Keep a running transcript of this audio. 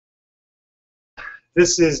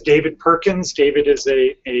This is David Perkins. David is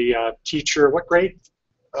a teacher. What grade?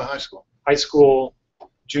 High school. High school.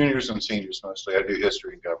 Juniors and seniors mostly. I do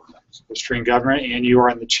history and government. History and government, and you are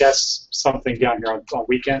in the chess something down here on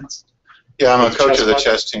weekends? Yeah, I'm a coach of the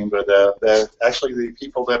chess team, but actually the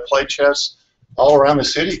people that play chess all around the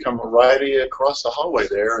city come right across the hallway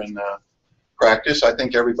there and practice. I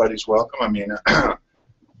think everybody's welcome. I mean,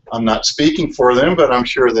 I'm not speaking for them, but I'm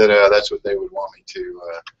sure that that's what they would want me to.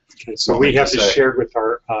 Okay, so we have this shared with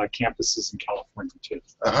our campuses in California too.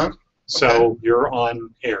 So okay. You're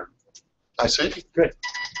on air. I see. Good.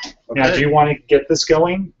 Okay. Now, do you want to get this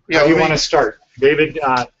going? Yeah. How do you want to start? David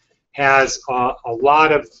has a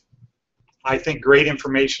lot of, I think, great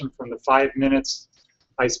information from the 5 minutes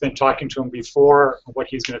I spent talking to him before. What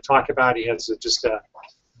he's going to talk about, he has just a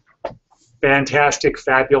fantastic,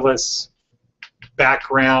 fabulous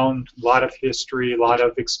background, a lot of history, a lot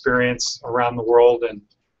of experience around the world, and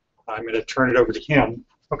I'm going to turn it over to him.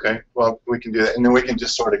 Okay. Well, we can do that, and then we can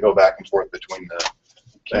just sort of go back and forth between the.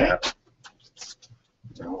 Okay.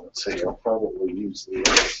 Let's see. I'll probably use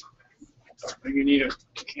the. You need a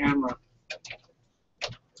camera.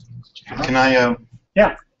 Can I?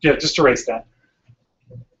 Yeah. Just erase that.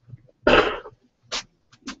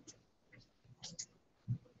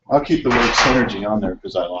 I'll keep the word synergy on there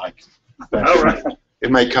because I like it. All right.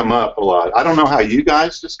 It may come up a lot. I don't know how you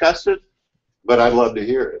guys discussed it, but I'd love to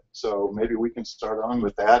hear it. So maybe we can start on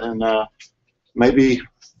with that, and maybe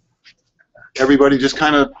everybody just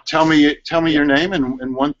kind of tell me your name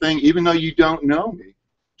and one thing, even though you don't know me,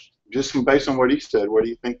 just based on what he said. What do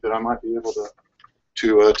you think that I might be able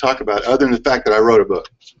to talk about, other than the fact that I wrote a book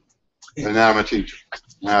and now I'm a teacher,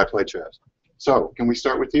 now I play chess? So can we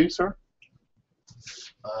start with you, sir?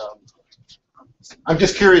 I'm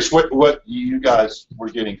just curious what you guys were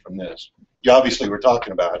getting from this. You obviously were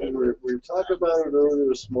talking about it. We talked about it earlier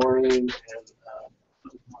this morning, and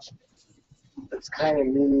it's kind of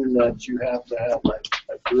meaning that you have to have like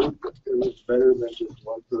a group. It was better than just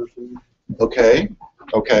one person. Okay.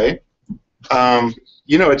 Okay.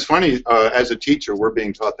 You know, it's funny. As a teacher, we're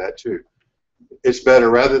being taught that too. It's better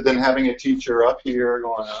rather than having a teacher up here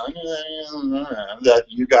going that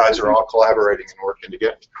you guys are all collaborating and working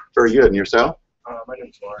together. Very good. And yourself? My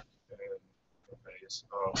name's Mark.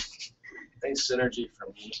 I think synergy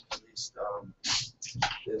for me, at least,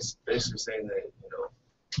 is basically saying that, you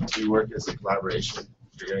know, if you work as a collaboration,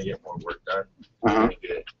 you're going to get more work done. You're going to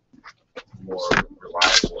get more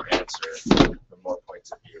reliable answer from more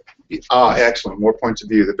points of view. Ah, excellent. More points of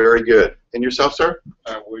view. Very good. And yourself, sir?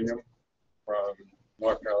 William from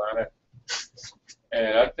North Carolina.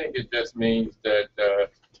 And I think it just means that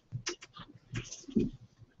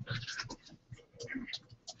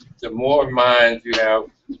the more minds you have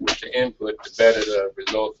with the input, the better the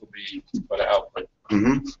results will be for the output.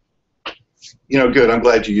 Mm-hmm. You know, good. I'm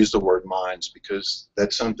glad you used the word minds, because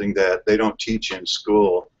that's something that they don't teach in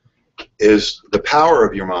school, is the power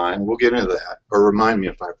of your mind. We'll get into that, or remind me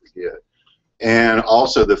if I forget. And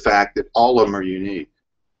also the fact that all of them are unique.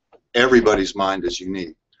 Everybody's mind is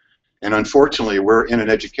unique. And unfortunately, we're in an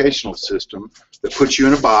educational system that puts you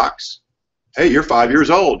in a box. Hey, you're 5 years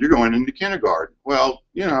old. You're going into kindergarten. Well,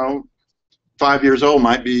 you know, 5 years old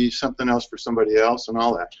might be something else for somebody else and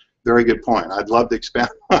all that. Very good point. I'd love to expand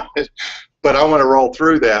on it, but I want to roll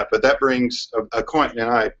through that. But that brings a point, and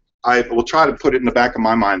I will try to put it in the back of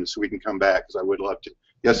my mind so we can come back, because I would love to.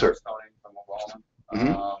 Yes, sir. Starting from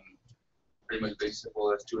Oklahoma. Pretty much basic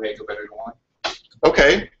simple as 2 heads are better than 1.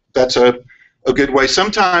 Okay, that's a good way.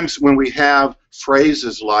 Sometimes when we have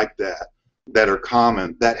phrases like that that are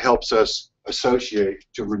common, that helps us associate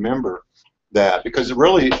to remember that, because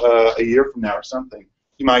really a year from now or something,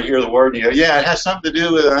 you might hear the word and you go, yeah, it has something to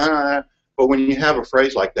do with but when you have a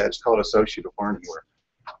phrase like that, it's called associative learning, where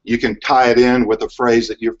you can tie it in with a phrase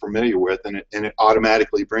that you're familiar with, and it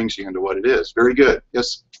automatically brings you into what it is. Very good.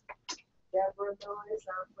 Yes? Deborah Lewis,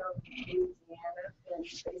 I'm from Louisiana, and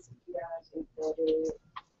basically I think that is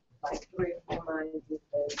like 3 or 4 minds is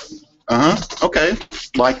better than 1. Okay.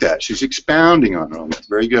 Like that. She's expounding on it.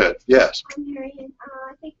 Very good. Yes. I'm Marion.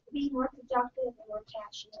 I think being more productive and more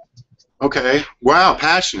passionate. Okay. Wow,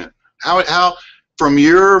 passionate. How from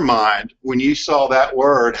your mind, when you saw that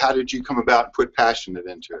word, how did you come about and put passionate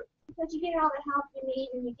into it? Because you get all the help you need,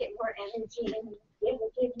 and you get more energy, and you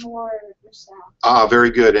able to give more of yourself. Ah,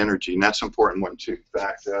 very good. Energy, and that's an important one too. In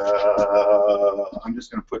fact, I'm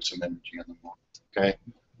just going to put some energy in them. Okay.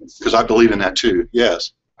 Because I believe in that too.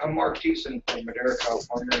 Yes. I'm Mark Thiessen from Madera,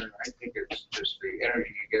 California, and I think it's just the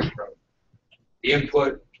energy you get from the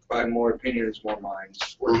input by more opinions, more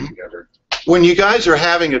minds working together. When you guys are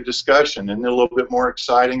having a discussion, isn't it a little bit more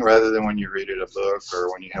exciting rather than when you read it a book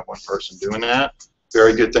or when you have one person doing that?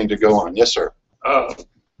 Very good thing to go on. Yes, sir.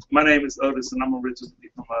 My name is Otis, and I'm originally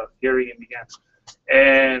from Gary, Indiana.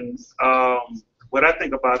 And what I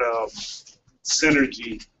think about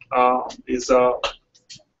synergy is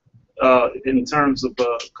in terms of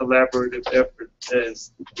collaborative effort,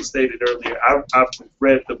 as stated earlier. I've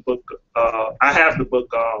read the book. I have the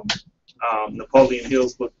book, Napoleon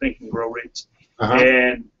Hill's book, Think and Grow Rich.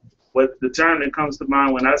 And what the term that comes to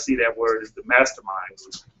mind when I see that word is the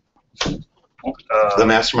mastermind. The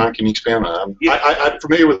mastermind, can you expand on that? Yeah. I'm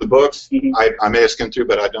familiar with the book. Mhm. I may have skimmed through,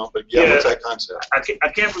 but I don't. But yeah, what's that concept? I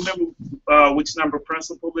can't remember which number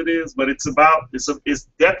principle it is, but it's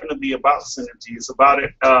definitely about synergy. It's about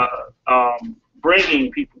it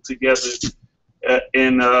bringing people together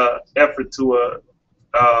in effort to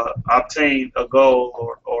obtain a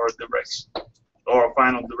goal or a direction or a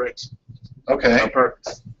final direction. Okay. A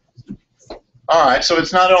purpose. All right, so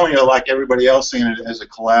it's not only like everybody else seeing it as a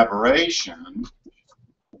collaboration,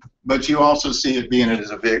 but you also see it being as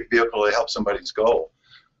a vehicle to help somebody's goal.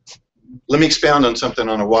 Let me expound on something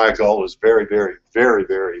on why a goal is very, very, very,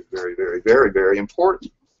 very, very, very, very, very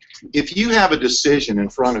important. If you have a decision in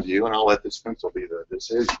front of you, and I'll let this pencil be the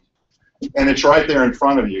decision, and it's right there in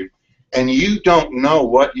front of you, and you don't know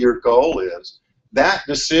what your goal is, that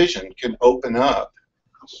decision can open up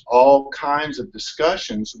all kinds of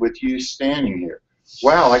discussions with you standing here.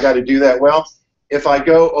 Wow, I got to do that. Well, if I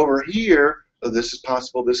go over here, oh, this is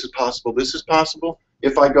possible, this is possible, this is possible.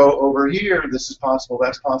 If I go over here, this is possible,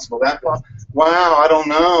 that's possible, that's possible. Wow, I don't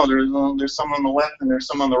know. There's some on the left and there's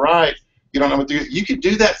some on the right. You don't know what to do. You could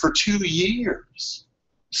do that for 2 years.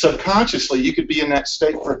 Subconsciously, you could be in that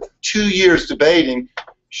state for 2 years debating,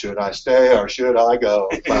 should I stay or should I go?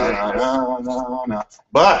 No.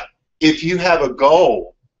 But if you have a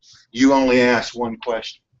goal, you only ask one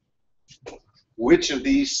question. Which of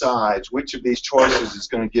these sides, which of these choices is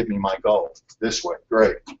going to give me my goal? This way.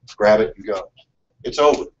 Great. Grab it and go. It's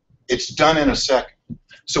over. It's done in a second.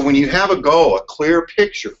 So when you have a goal, a clear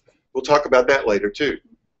picture, we'll talk about that later too,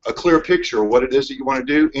 a clear picture of what it is that you want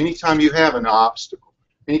to do, anytime you have an obstacle,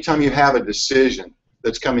 anytime you have a decision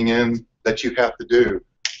that's coming in that you have to do,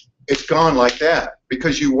 it's gone like that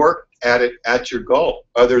because you work at it at your goal,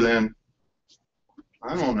 other than,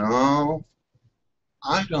 I don't know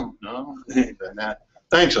than that.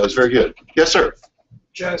 Thanks, that's very good. Yes, sir.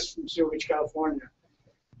 Jess from Seal Beach, California.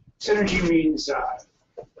 Synergy means,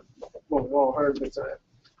 well, we've all heard, but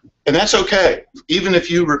and that's okay. Even if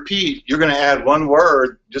you repeat, you're going to add one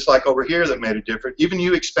word, just like over here, that made it different. Even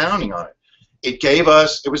you expounding on it. It gave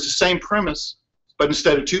us, it was the same premise, but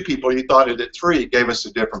instead of 2 people, you thought it at 3. It gave us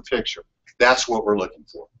a different picture. That's what we're looking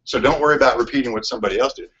for. So don't worry about repeating what somebody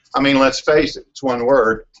else did. I mean, let's face it, it's one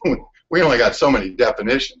word. We only got so many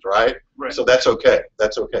definitions, right? Right. So that's okay.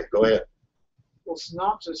 That's okay. Go ahead. well,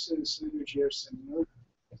 synopsis is synergy or similar,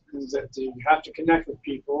 is that you have to connect with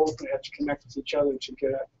people, you have to connect with each other to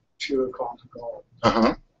get to a common goal.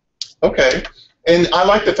 Uh-huh. Okay. And I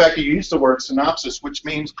like the fact that you use the word synopsis, which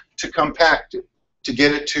means to compact it, to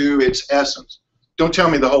get it to its essence. Don't tell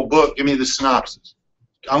me the whole book. Give me the synopsis.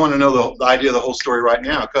 I want to know the idea of the whole story right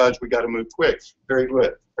now, because we got to move quick. Very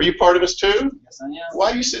good. Are you part of us too? Yes, I am.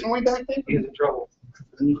 Why are you sitting way back there? He's in trouble.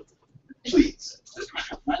 Please.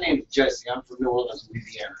 My name is Jesse. I'm from New Orleans,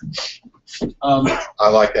 Louisiana. I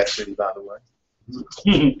like that city, by the way.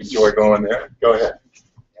 Enjoy going there. Go ahead.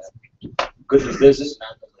 Good for business,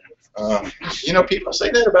 not for living. You know, people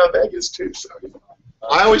say that about Vegas too. So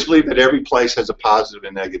I always believe that every place has a positive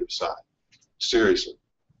and negative side. Seriously.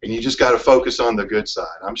 And you just got to focus on the good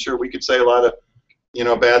side. I'm sure we could say a lot of, you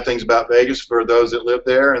know, bad things about Vegas for those that live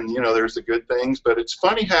there, and, you know, there's the good things. But it's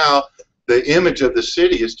funny how the image of the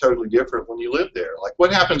city is totally different when you live there. Like,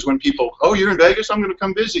 what happens when people, oh, you're in Vegas, I'm going to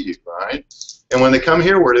come visit you, right? And when they come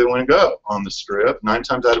here, where do they want to go? On the Strip. 9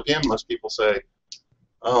 times out of 10, most people say,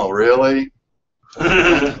 oh, really?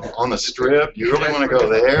 On the Strip? You really want to go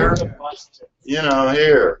there? You know,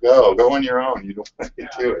 here, go on your own. You don't want to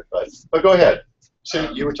do it. But go ahead.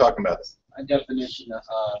 So you were talking about it. My definition of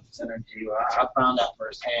synergy, I found out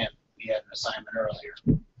firsthand. We had an assignment earlier,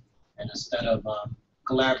 and instead of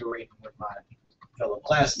collaborating with my fellow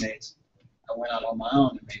classmates, I went out on my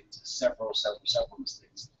own and made several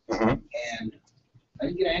mistakes. And I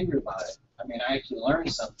didn't get angry about it. I mean, I actually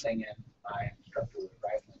learned something, and my instructor was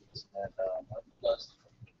right when he said plus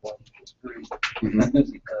 1 was 3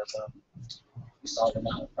 because we solved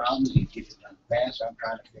another problem. You get it done faster. I'm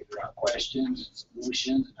trying to figure out questions and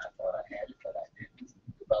solutions, and I thought I had it, but I didn't.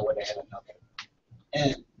 If I would have had another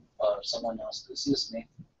and someone else to assist me,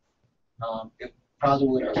 it probably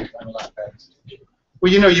would have went a lot better.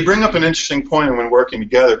 Well, you know, you bring up an interesting point when working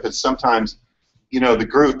together, because sometimes you know, the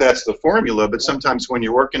group, that's the formula, but sometimes when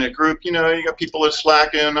you're working a group, you know, you got people that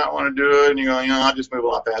slacking, not want to do it, and you go, you know, I'll just move a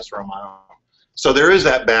lot faster on my own. So there is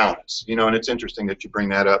that balance, you know, and it's interesting that you bring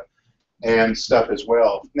that up and stuff as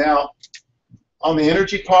well. Now, on the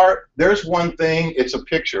energy part, there's one thing, it's a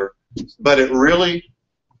picture, but it really,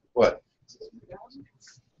 what?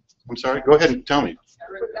 I'm sorry, go ahead and tell me.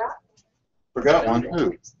 Forgot one,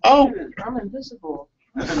 who? Oh! I'm invisible.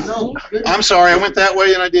 I'm sorry, I went that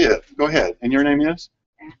way and I did. Go ahead. And your name is?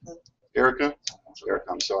 Erica?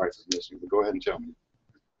 Erica, I'm sorry for missing, but go ahead and tell me.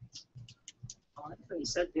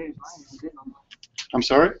 I'm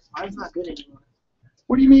sorry? Mine's not good anymore.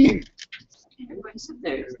 What do you mean? Everybody sit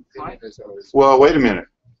there. Well, wait a minute.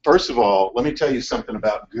 First of all, let me tell you something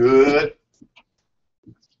about good.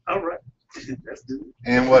 All right. That's good.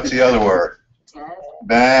 And what's the other word?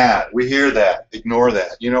 Bad. We hear that. Ignore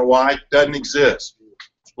that. You know why? It doesn't exist.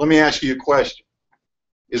 Let me ask you a question.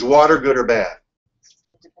 Is water good or bad?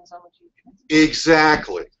 It depends on what you drink.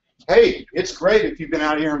 Exactly. Hey, it's great if you've been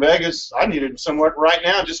out here in Vegas. I needed somewhat right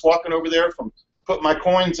now, just walking over there from putting my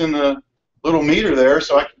coins in the little meter there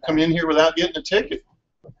so I can come in here without getting a ticket.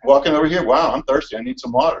 Walking over here, wow, I'm thirsty. I need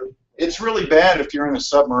some water. It's really bad if you're in a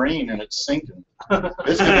submarine and it's sinking.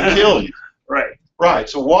 It's going to kill you. Right. Right.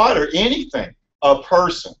 So water, anything, a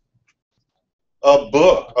person, a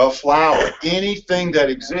book, a flower, anything that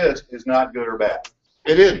exists is not good or bad.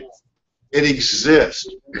 It isn't. It exists.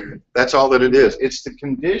 That's all that it is. It's the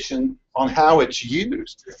condition on how it's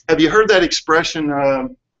used. Have you heard that expression,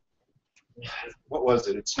 what was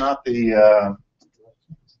it? It's not the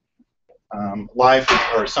life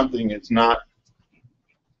or something. It's not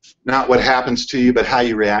what happens to you, but how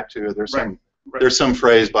you react to it. There's some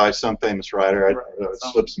phrase by some famous writer. It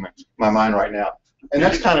slips my mind right now. And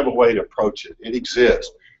that's kind of a way to approach it. It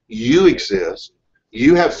exists. You exist.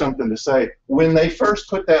 You have something to say. When they first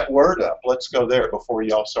put that word up, let's go there before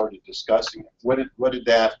y'all started discussing it. What did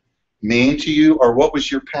that mean to you, or what was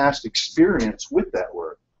your past experience with that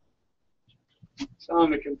word? So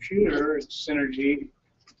on the computer, it's synergy.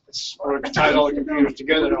 It's where it ties all the computers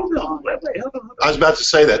together. I was about to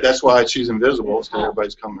say that. That's why she's invisible, so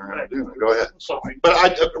everybody's coming around doing it. Go ahead. Sorry.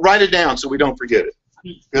 But write it down so we don't forget it,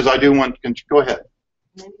 because I do want. Go ahead.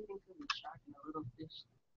 Maybe think of a shark and a little fish,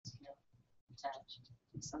 attached.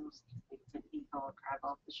 So they could eat or grab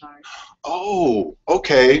off the shark. Oh,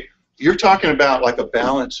 okay. You're talking about like a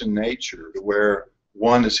balance in nature, where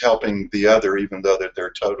one is helping the other, even though that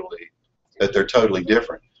they're totally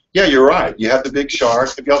different. Yeah, you're right. You have the big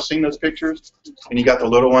shark. Have y'all seen those pictures? And you got the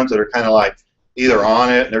little ones that are kind of like either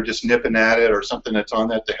on it and they're just nipping at it, or something that's on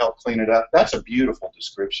that to help clean it up. That's a beautiful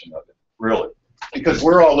description of it, really. Because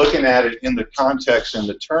we're all looking at it in the context and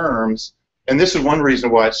the terms, and this is one reason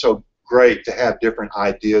why it's so great to have different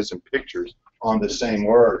ideas and pictures on the same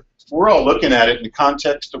word. We're all looking at it in the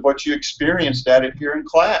context of what you experienced at it here in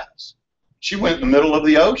class. She went in the middle of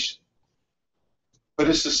the ocean. But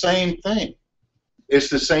it's the same thing. It's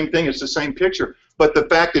the same thing. It's the same picture. But the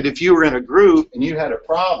fact that if you were in a group and you had a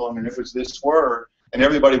problem and it was this word and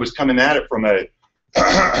everybody was coming at it from a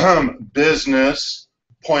business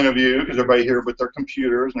point of view, because everybody here with their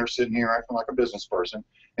computers and they're sitting here acting like a business person,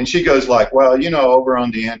 and she goes like, well, you know, over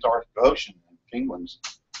on the Antarctic Ocean, penguins,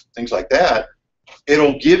 things like that,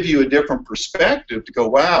 it'll give you a different perspective to go,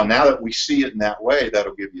 wow, now that we see it in that way,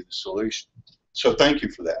 that'll give you the solution. So thank you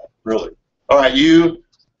for that, really. All right,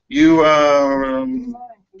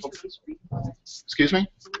 excuse me?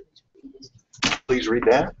 Please read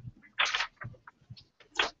that.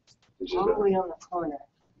 All the way on the corner.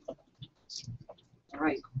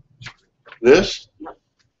 Right. This? Yep.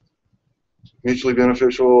 Mutually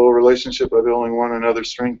beneficial relationship by building one another's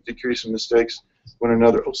strength, decreasing mistakes one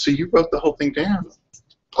another. Oh, see, you wrote the whole thing down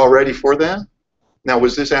already for that? Now,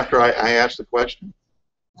 was this after I asked the question?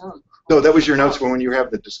 No. No, that was your notes when you were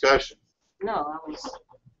having the discussion. No, I was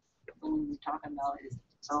when you were talking about it.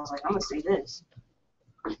 So I was like, I'm gonna say this.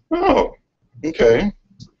 Oh, okay.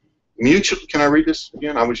 Mutual. Can I read this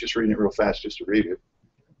again? I was just reading it real fast just to read it.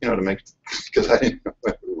 You know, to make, because I didn't know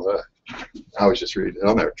what it was. I was just reading it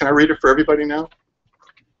on there. Can I read it for everybody now?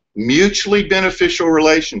 Mutually beneficial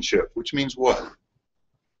relationship, which means what?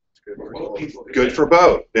 Good for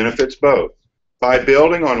both. Benefits both. By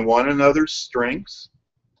building on one another's strengths,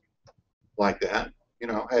 like that. You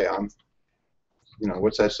know, hey, you know,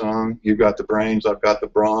 what's that song? You got the brains, I've got the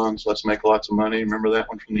bronze. Let's make lots of money. Remember that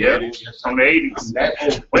one from the 80s? From the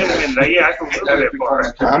 80s. Wait a minute. Yeah, I can remember that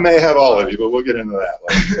part. I may have all of you, but we'll get into that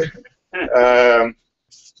later.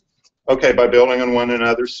 Okay, by building on one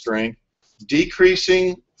another's strength,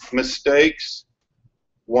 decreasing mistakes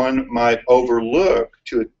one might overlook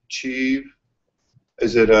to achieve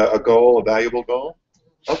Is it a goal, a valuable goal?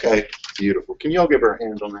 Okay, beautiful. Can y'all give her a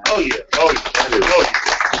hand on that? Oh yeah, oh yeah, oh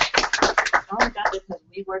yeah. I only got it because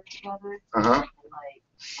we work together. Uh-huh. And like,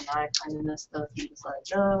 when I kind of messed up, he was like,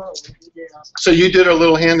 no, we did. So you did a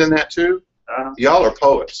little hand in that too? Y'all are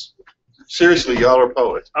poets. Seriously, y'all are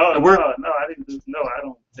poets. Oh, And we're- no, I didn't do, no, I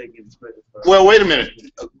don't take any credit for it. Well, wait a minute.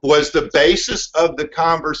 Was the basis of the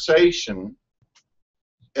conversation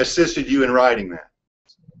assisted you in writing that?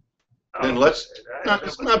 Then let's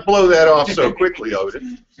not blow that off so quickly,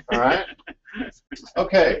 Odin. All right?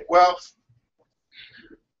 Okay, well,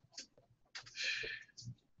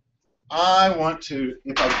 I want to,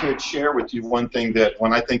 if I could, share with you one thing that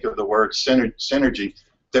when I think of the word synergy,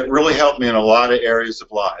 that really helped me in a lot of areas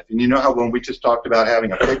of life. And you know how when we just talked about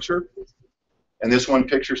having a picture, and this one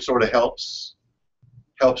picture sort of helps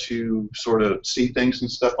you sort of see things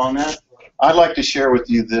and stuff on that? I'd like to share with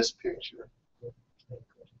you this picture.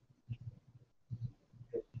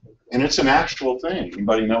 And it's an actual thing.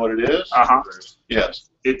 Anybody know what it is? Uh-huh. Yes.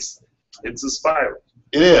 It's a spiral.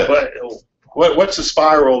 It is. But What's the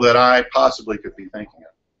spiral that I possibly could be thinking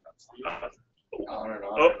of?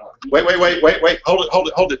 Wait. Hold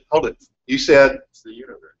it. You said, It's the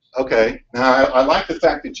universe. okay. Now, I like the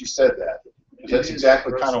fact that you said that. That's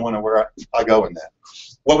exactly kind of where I go in that.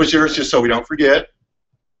 What was yours, just so we don't forget?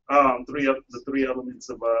 the three elements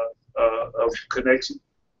of connection.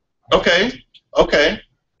 Okay.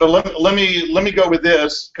 But let me go with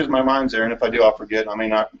this, because my mind's there, and if I do, I'll forget. I may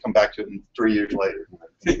not come back to it in 3 years later.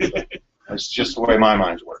 It's just the way my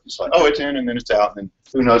mind's working. It's like, oh, it's in, and then it's out, and then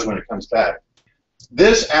who knows when it comes back.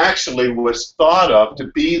 This actually was thought of to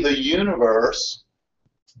be the universe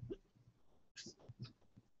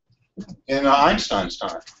in Einstein's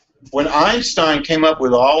time. When Einstein came up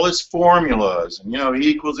with all his formulas, and E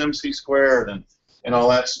equals mc squared, and all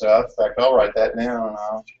that stuff. In fact, I'll write that down, and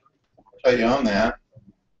I'll tell you on that.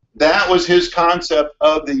 That was his concept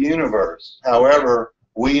of the universe. However,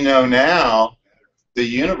 we know now the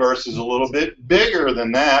universe is a little bit bigger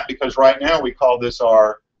than that, because right now we call this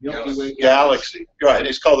our Milky Way galaxy. Right,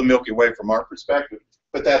 it's called the Milky Way from our perspective,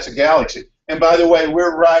 but that's a galaxy. And by the way,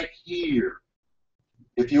 we're right here.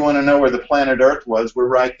 If you want to know where the planet Earth was, we're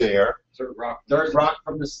right there. Third rock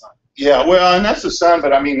from the sun. Yeah, well, and that's the sun,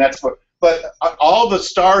 but I mean, that's what. But all the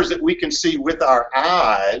stars that we can see with our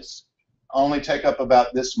eyes only take up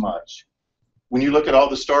about this much. When you look at all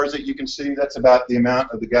the stars that you can see, that's about the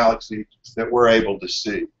amount of the galaxy that we're able to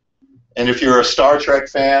see. And if you're a Star Trek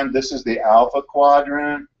fan, this is the Alpha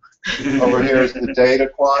Quadrant. Over here is the Data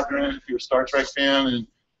Quadrant. If you're a Star Trek fan, and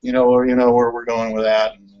you know where we're going with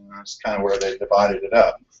that, and that's kind of where they divided it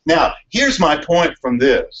up. Now, here's my point from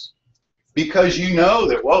this. Because you know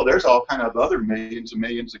that, well, there's all kind of other millions and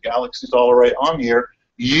millions of galaxies all right on here.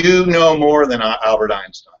 You know more than Albert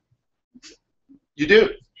Einstein. You do.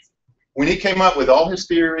 When he came up with all his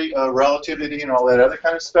theory of relativity and all that other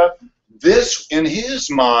kind of stuff, this, in his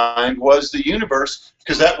mind, was the universe,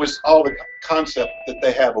 because that was all the concept that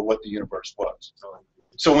they have of what the universe was.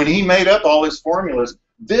 So when he made up all his formulas,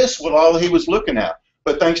 this was all he was looking at.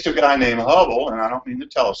 But thanks to a guy named Hubble, and I don't mean the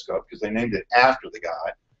telescope, because they named it after the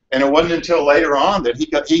guy, and it wasn't until later on that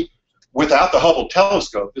without the Hubble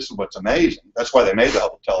telescope, this is what's amazing. That's why they made the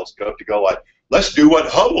Hubble telescope, to go like, let's do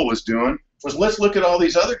what Hubble was doing, was let's look at all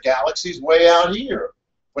these other galaxies way out here.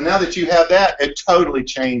 Well, now that you have that, it totally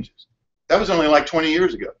changes. That was only like 20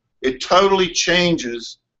 years ago. It totally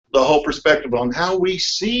changes the whole perspective on how we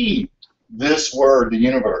see this word, the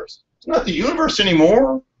universe. It's not the universe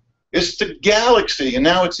anymore. It's the galaxy, and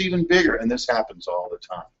now it's even bigger, and this happens all the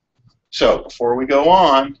time. So, before we go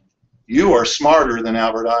on, you are smarter than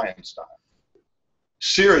Albert Einstein.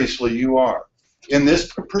 Seriously, you are. In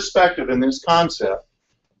this perspective, in this concept,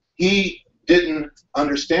 he didn't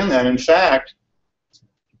understand that. In fact,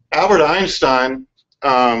 Albert Einstein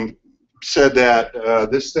said that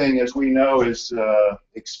this thing, as we know, is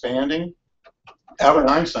expanding. Albert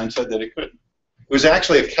Einstein said that it couldn't. It was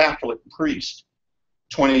actually a Catholic priest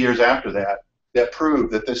 20 years after that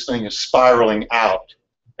proved that this thing is spiraling out.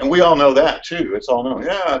 And we all know that, too. It's all known.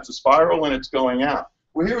 Yeah, it's a spiral and it's going out.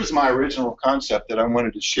 Well, here was my original concept that I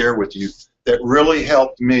wanted to share with you that really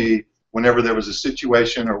helped me whenever there was a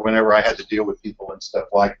situation or whenever I had to deal with people and stuff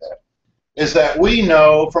like that, is that we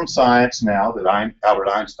know from science now that Albert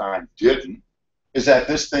Einstein didn't, is that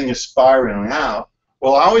this thing is spiraling out.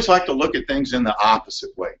 Well, I always like to look at things in the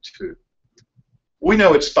opposite way, too. We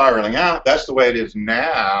know it's spiraling out. That's the way it is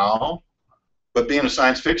now. But being a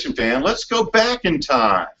science fiction fan, let's go back in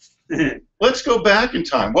time. Let's go back in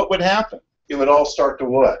time. What would happen? It would all start to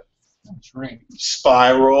what? Shrink.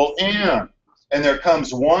 Spiral in. And there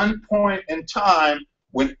comes one point in time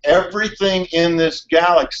when everything in this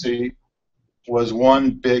galaxy was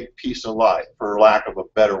one big piece of light, for lack of a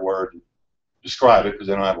better word to describe it, because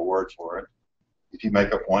they don't have a word for it. If you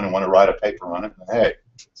make up one and want to write a paper on it, then hey,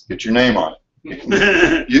 get your name on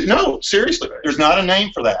it. No, seriously, there's not a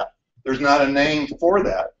name for that. There's not a name for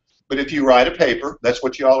that. But if you write a paper, that's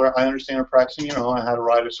what you all are, I understand, are practicing. You know how to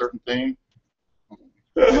write a certain thing.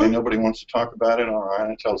 And nobody wants to talk about it. All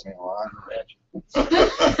right, it tells me a lot.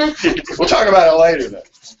 We'll talk about it later then.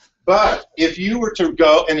 But if you were to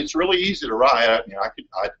go, and it's really easy to write, you know,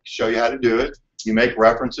 I'd show you how to do it. You make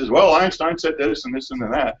references. Well, Einstein said this and this and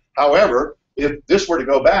that. However, if this were to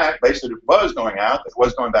go back, basically it was going out, it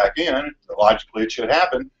was going back in, logically it should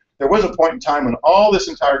happen. There was a point in time when all this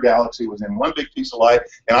entire galaxy was in one big piece of light,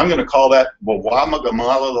 and I'm going to call that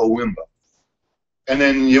Wawamagamala Lowimba. And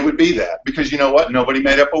then it would be that, because you know what? Nobody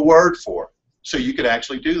made up a word for it. So you could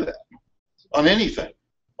actually do that on anything.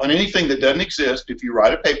 On anything that doesn't exist, if you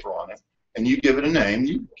write a paper on it and you give it a name,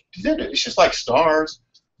 you did it. It's just like stars.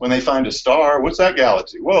 When they find a star, what's that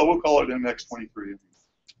galaxy? Well, we'll call it MX23.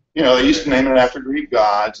 You know, they used to name it after Greek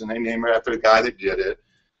gods, and they name it after the guy that did it.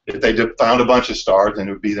 If they found a bunch of stars, then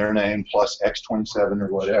it would be their name plus X27 or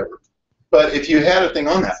whatever. But if you had a thing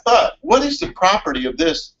on that, but what is the property of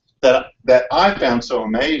this that I found so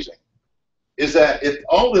amazing is that if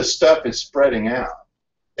all this stuff is spreading out,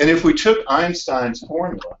 and if we took Einstein's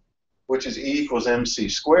formula, which is E equals mc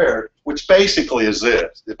squared, which basically is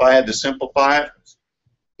this. If I had to simplify it,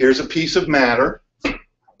 here's a piece of matter.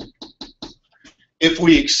 If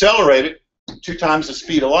we accelerate it 2 times the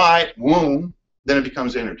speed of light, boom, then it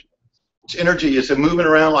becomes energy. It's energy. It's moving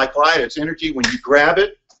around like light. It's energy. When you grab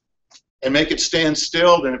it and make it stand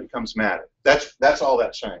still, then it becomes matter. That's all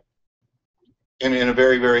that's saying in a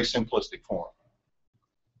very, very simplistic form.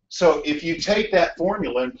 So if you take that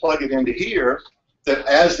formula and plug it into here, that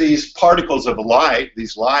as these particles of light,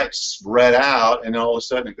 these lights spread out, and all of a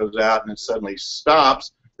sudden it goes out and it suddenly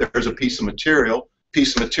stops, there's a piece of material.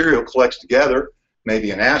 Piece of material collects together, maybe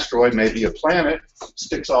an asteroid, maybe a planet,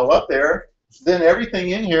 sticks all up there, then everything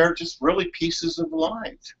in here just really pieces of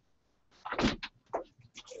light.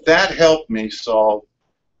 That helped me solve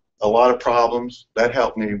a lot of problems. That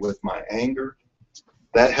helped me with my anger.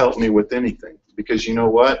 That helped me with anything. Because you know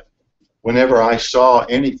what? Whenever I saw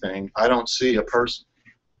anything, I don't see a person.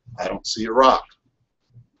 I don't see a rock.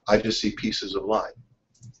 I just see pieces of light.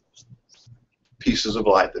 Pieces of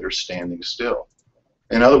light that are standing still.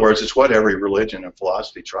 In other words, it's what every religion and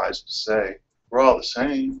philosophy tries to say. We're all the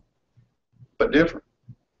same, but different.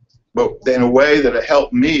 But in a way that it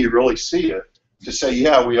helped me really see it, to say,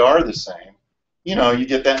 yeah, we are the same. You know, you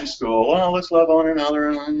get that in school. Well, let's love one another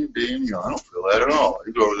and be. And you know, I don't feel that at all.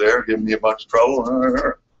 You go over there, giving me a bunch of trouble.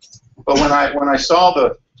 But when I saw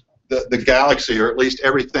the galaxy, or at least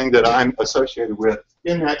everything that I'm associated with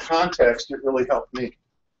in that context, it really helped me.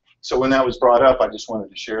 So when that was brought up, I just wanted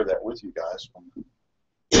to share that with you guys. When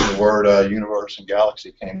the word universe and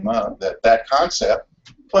galaxy came up, that concept.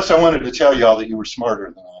 Plus, I wanted to tell y'all that you were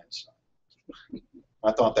smarter than Einstein.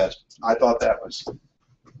 I thought that was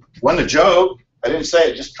wasn't a joke. I didn't say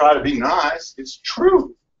it just try to be nice. It's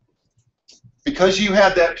true. Because you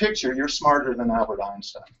had that picture, you're smarter than Albert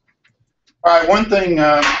Einstein. All right, one thing,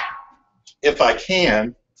 if I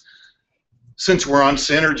can, since we're on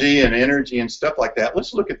synergy and energy and stuff like that,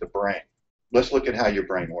 let's look at the brain. Let's look at how your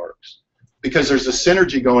brain works. Because there's a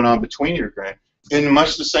synergy going on between your brain in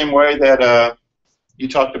much the same way that you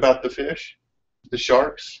talked about the fish, the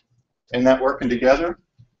sharks, and that working together.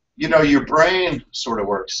 You know, your brain sort of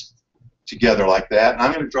works together like that. And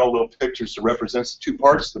I'm going to draw little pictures that represents the 2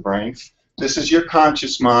 parts of the brain. This is your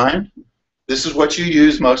conscious mind. This is what you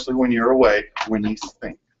use mostly when you're awake, when you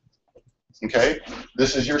think. Okay?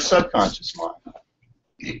 This is your subconscious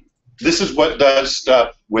mind. This is what does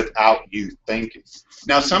stuff without you thinking.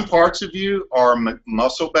 Now, some parts of you are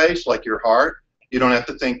muscle-based, like your heart. You don't have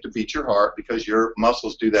to think to beat your heart because your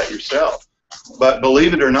muscles do that yourself. But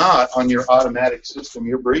believe it or not, on your automatic system,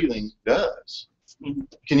 your breathing does.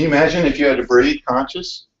 Can you imagine if you had to breathe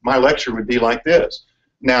conscious? My lecture would be like this.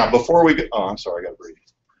 Now, before we go, oh, I'm sorry, I got to breathe.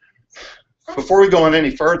 Before we go on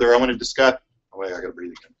any further, I want to discuss, oh wait, I got to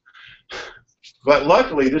breathe again. But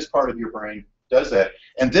luckily, this part of your brain does that.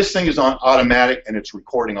 And this thing is on automatic, and it's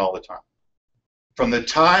recording all the time. From the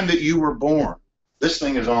time that you were born, this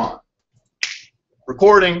thing is on.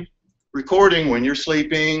 Recording when you're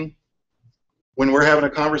sleeping, when we're having a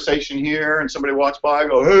conversation here and somebody walks by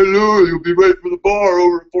and go, hey, Louie, you'll be ready for the bar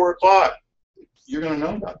over at 4 o'clock. You're going to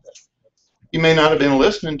know about that. You may not have been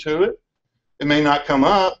listening to it. It may not come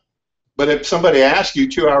up. But if somebody asks you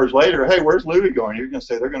 2 hours later, hey, where's Louie going? You're going to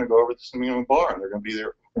say they're going to go over to the bar and they're going to be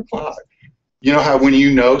there at 4 o'clock. You know how when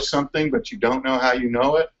you know something but you don't know how you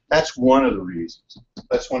know it? That's one of the reasons.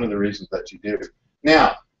 That's one of the reasons that you do it.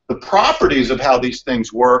 Now, the properties of how these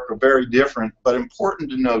things work are very different, but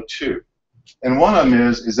important to know too. And one of them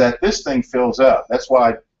is that this thing fills up. That's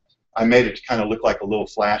why I made it to kind of look like a little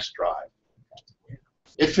flash drive.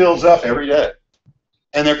 It fills up every day.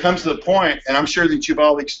 And there comes to the point, and I'm sure that you've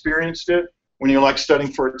all experienced it, when you're like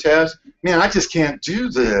studying for a test, man, I just can't do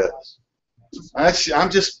this.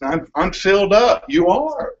 I'm filled up. You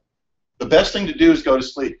are. The best thing to do is go to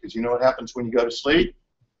sleep, because you know what happens when you go to sleep?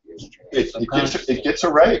 It gets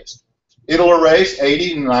erased. It'll erase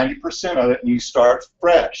 80 to 90% of it, and you start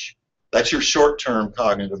fresh. That's your short-term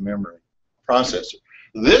cognitive memory processor.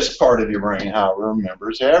 This part of your brain, however,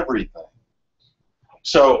 remembers everything.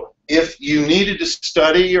 So if you needed to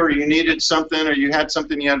study, or you needed something, or you had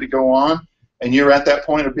something you had to go on, and you're at that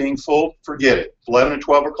point of being full, forget it. 11 or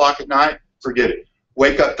 12 o'clock at night, forget it.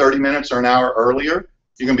 Wake up 30 minutes or an hour earlier.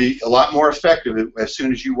 You're going to be a lot more effective as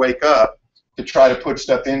soon as you wake up to try to put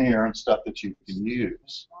stuff in here and stuff that you can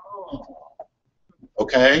use.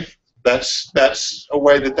 Okay? That's a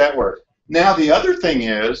way that works. Now the other thing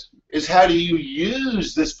is how do you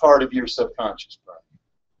use this part of your subconscious brain?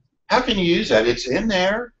 How can you use that? It's in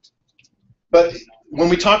there. But when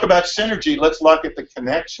we talk about synergy, let's look at the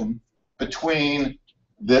connection between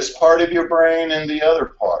this part of your brain and the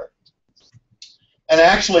other part. And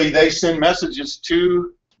actually, they send messages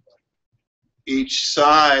to each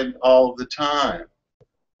side all the time.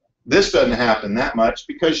 This doesn't happen that much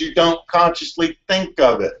because you don't consciously think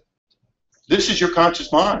of it. This is your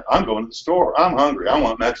conscious mind. I'm going to the store. I'm hungry. I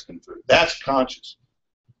want Mexican food. That's conscious.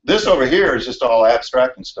 This over here is just all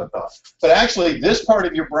abstracting stuff out. But actually, this part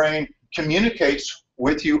of your brain communicates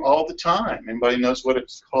with you all the time. Anybody knows what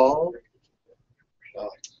it's called?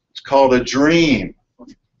 It's called a dream.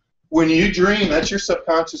 When you dream, that's your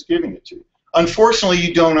subconscious giving it to you. Unfortunately,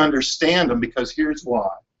 you don't understand them because here's why.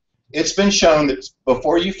 It's been shown that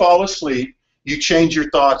before you fall asleep, you change your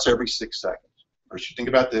thoughts every 6 seconds. First you think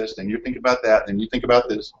about this, then you think about that, then you think about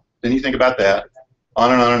this, then you think about that,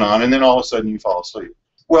 on and on and on, and then all of a sudden you fall asleep.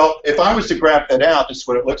 Well, if I was to graph that out, this is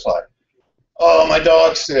what it looks like. Oh, my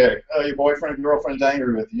dog's sick. Oh, your boyfriend or girlfriend's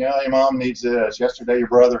angry with you. Yeah, your mom needs this. Yesterday your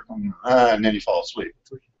brother, and then you fall asleep.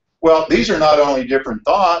 Well, these are not only different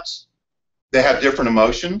thoughts, they have different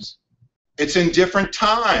emotions. It's in different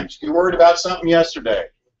times. You're worried about something yesterday.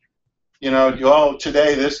 You know, oh,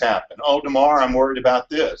 today this happened. Oh, tomorrow I'm worried about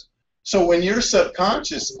this. So when your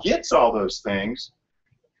subconscious gets all those things,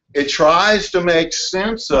 it tries to make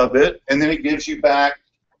sense of it, and then it gives you back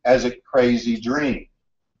as a crazy dream.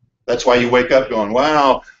 That's why you wake up going,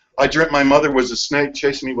 wow, I dreamt my mother was a snake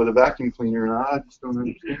chasing me with a vacuum cleaner, and I just don't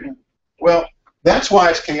understand. Well, that's why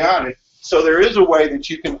it's chaotic. So there is a way that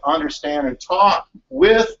you can understand and talk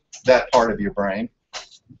with that part of your brain.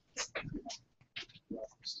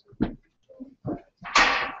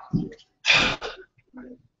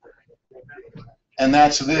 And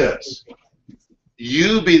that's this.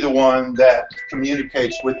 You be the one that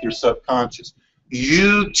communicates with your subconscious.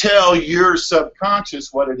 You tell your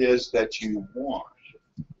subconscious what it is that you want.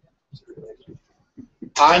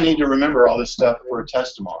 I need to remember all this stuff for a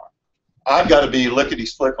test tomorrow. I've got to be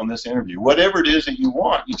lickety-split on this interview. Whatever it is that you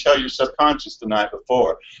want, you tell your subconscious the night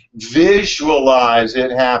before. Visualize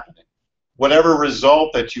it happening. Whatever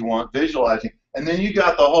result that you want, visualizing. And then you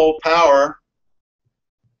got the whole power.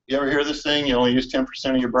 You ever hear this thing? You only use 10%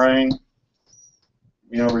 of your brain.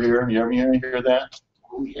 You over here? You ever hear that?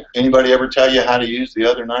 Oh, yeah. Anybody ever tell you how to use the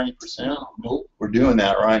other 90%? Nope. We're doing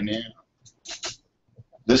that right now.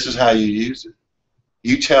 This is how you use it.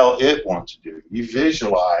 You tell it what to do. You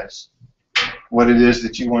visualize what it is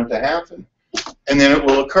that you want to happen, and then it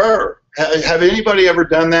will occur. Have anybody ever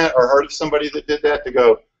done that or heard of somebody that did that to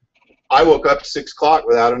go, I woke up at 6 o'clock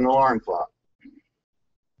without an alarm clock?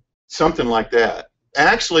 Something like that.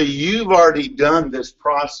 Actually, you've already done this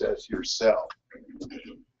process yourself.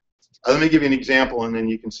 Let me give you an example, and then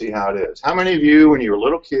you can see how it is. How many of you, when you were a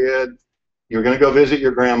little kid, you were going to go visit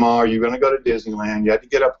your grandma, or you were going to go to Disneyland, you had to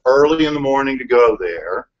get up early in the morning to go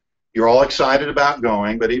there. You're all excited about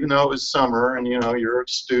going, but even though it was summer and, you know, you're a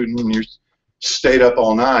student and you stayed up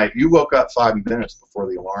all night, you woke up 5 minutes before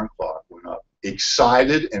the alarm clock went up,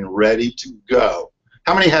 excited and ready to go.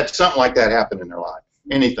 How many had something like that happen in their life?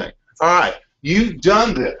 Anything. All right. You've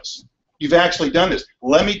done this. You've actually done this.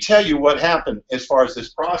 Let me tell you what happened as far as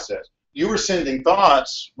this process. You were sending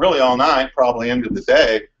thoughts really all night, probably into the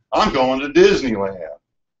day, I'm going to Disneyland.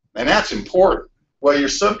 And that's important. Well, your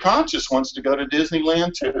subconscious wants to go to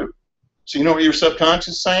Disneyland too. So you know what your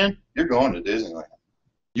subconscious is saying? You're going to Disneyland.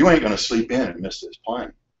 You ain't going to sleep in and miss this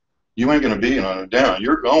plane. You ain't going to be on a down.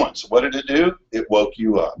 You're going. So what did it do? It woke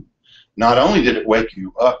you up. Not only did it wake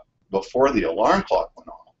you up before the alarm clock went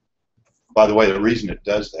off. By the way, the reason it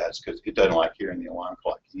does that is because it doesn't like hearing the alarm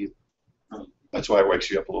clock either. That's why it wakes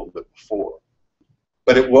you up a little bit before.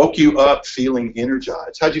 But it woke you up feeling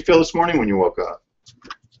energized. How'd you feel this morning when you woke up?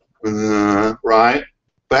 Right?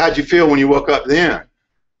 But how'd you feel when you woke up then?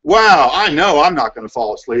 Wow, I know I'm not going to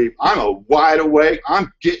fall asleep. I'm wide awake.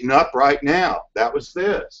 I'm getting up right now. That was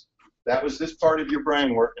this. That was this part of your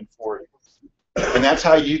brain working for you. And that's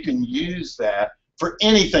how you can use that for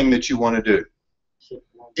anything that you want to do.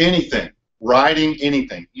 Anything. Writing,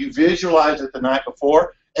 anything. You visualize it the night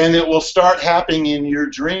before, and it will start happening in your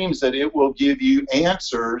dreams that it will give you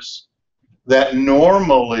answers that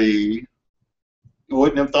normally you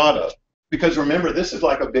wouldn't have thought of. Because remember, this is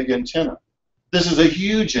like a big antenna. This is a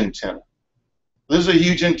huge antenna. This is a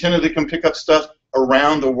huge antenna that can pick up stuff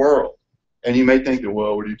around the world. And you may think,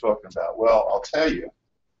 well, what are you talking about? Well, I'll tell you,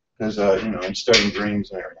 because you know, I'm studying dreams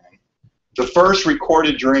and everything. The first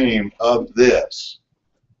recorded dream of this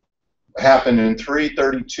happened in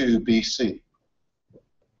 332 BC.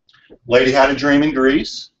 Lady had a dream in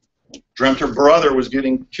Greece, dreamt her brother was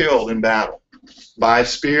getting killed in battle by a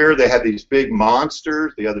spear. They had these big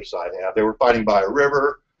monsters, the other side had. They were fighting by a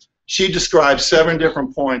river. She described 7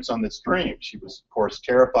 different points on this dream. She was, of course,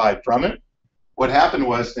 terrified from it. What happened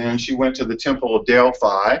was then she went to the Temple of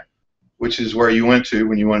Delphi, which is where you went to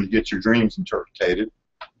when you wanted to get your dreams interpreted. It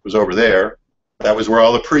was over there. That was where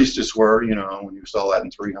all the priestesses were, you know, when you saw that in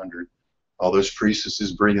 300. All those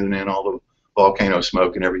priestesses breathing in all the volcano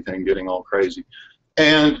smoke and everything, getting all crazy.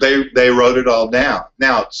 And they wrote it all down.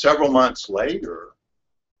 Now, several months later,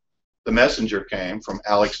 the messenger came from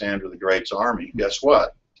Alexander the Great's army. Guess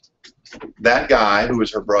what? That guy, who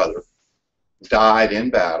was her brother, died in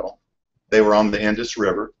battle. They were on the Indus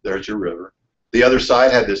River. There's your river. The other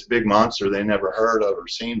side had this big monster they never heard of or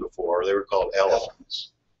seen before. They were called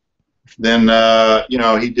elephants. Then, you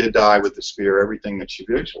know, he did die with the spear, everything that she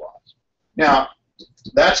visualized. Now,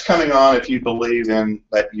 that's coming on if you believe in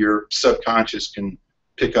that your subconscious can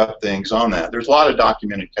pick up things on that. There's a lot of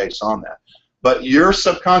documented case on that. But your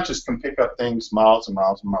subconscious can pick up things miles and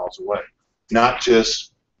miles and miles away, not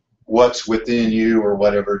just what's within you or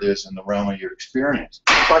whatever it is in the realm of your experience.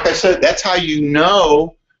 Like I said, that's how you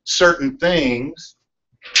know certain things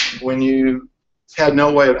when you had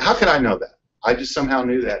no way of, how could I know that? I just somehow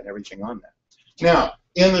knew that and everything on that. Now,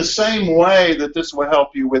 in the same way that this will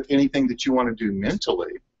help you with anything that you want to do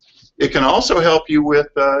mentally, it can also help you with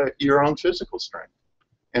your own physical strength.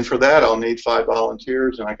 And for that, I'll need 5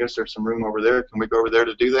 volunteers, and I guess there's some room over there. Can we go over there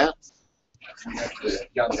to do that?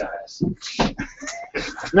 Young guys.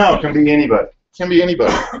 No, it can be anybody. It can be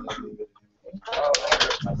anybody.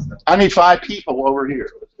 I need 5 people over here.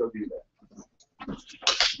 Let's go do that.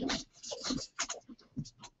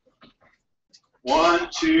 1,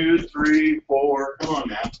 2, 3, 4. Come on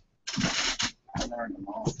now. I learned them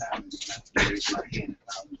all the time.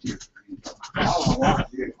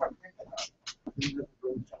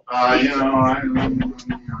 You know,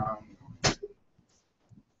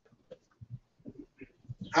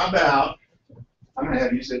 how about, I'm going to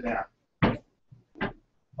have you sit down.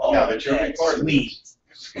 Oh, Yeah, but you're part of sweet.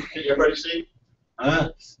 Can everybody see?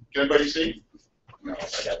 Huh? Can everybody see? No, I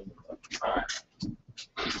got it. All right.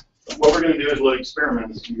 What we're going to do is a little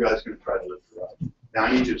experiment. Is you guys are going to try to lift her up. Now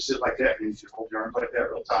I need you to sit like that. I need you to hold your arms like that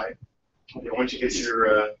real tight. Okay, once you get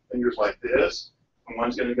your fingers like this, and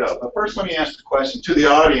one's going to go. But first, let me ask the question to the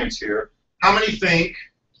audience here. How many think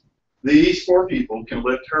these 4 people can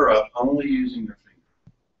lift her up only using their finger?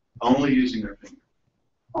 Only using their finger.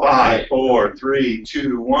 5, 4, 3,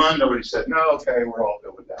 2, 1. Nobody said no. Okay, we're all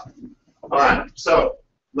good with that. All right, so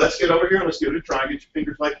let's get over here and let's give it a try. Get your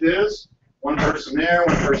fingers like this. One person there,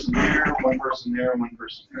 one person there, one person there, one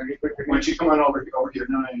person there. Why don't you come on over here?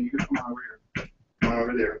 No, you can come on over here. Come on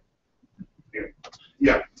over there. Here.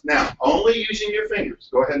 Yeah. Now, only using your fingers.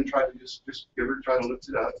 Go ahead and try to just give her a try to lift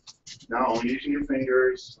it up. Now, only using your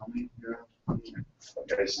fingers.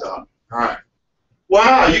 Okay, stop. All right.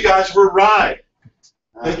 Wow, you guys were right.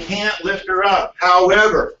 They can't lift her up.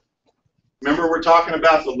 However, remember we're talking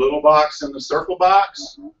about the little box and the circle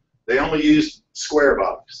box? They only use square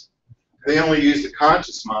box. They only use the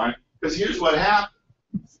conscious mind, because here's what happened.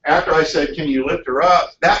 After I said, can you lift her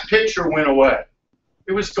up, that picture went away.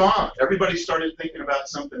 It was gone. Everybody started thinking about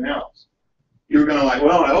something else. You were going to like,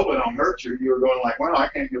 well, I hope I don't hurt you. You were going like, well, I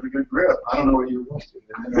can't give a good grip. I don't know what you were going to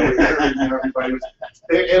do. Everybody was,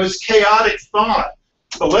 it was chaotic thought.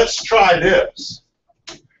 But let's try this.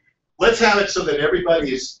 Let's have it so that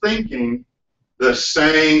everybody is thinking the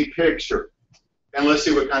same picture. And let's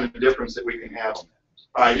see what kind of difference that we can have on that.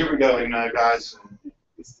 All right, here we go, and guys,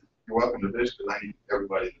 you're welcome to this because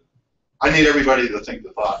I need everybody to think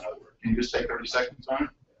the thought. In other words, can you just take 30 seconds on it?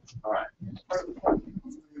 All right.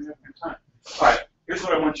 All right. Here's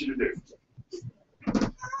what I want you to do.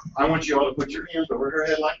 I want you all to put your hands over your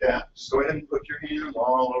head like that. Just go ahead and put your hands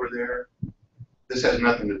all over there. This has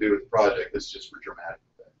nothing to do with the project. This is just for dramatic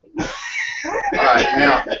effect. All right,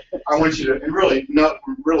 now I want you to really know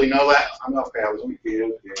that. I'm okay. I was okay.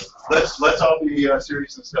 Let's all be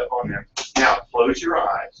serious and stuff on there. Now close your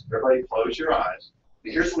eyes. Everybody, close your eyes.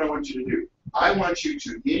 And here's what I want you to do. I want you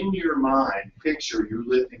to, in your mind, picture you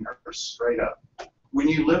lifting her straight up. When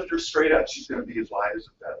you lift her straight up, she's going to be as light as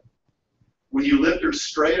a feather. When you lift her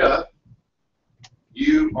straight up,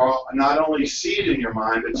 you are not only see it in your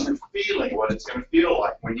mind, but you're feeling what it's going to feel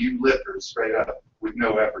like when you lift her straight up with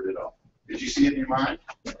no effort at all. Did you see it in your mind?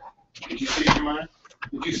 Did you see it in your mind?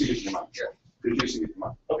 Did you see it in your mind? Yeah. Did you see it in your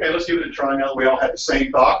mind? Okay, let's give it a try now. We all had the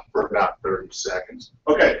same thought for about 30 seconds.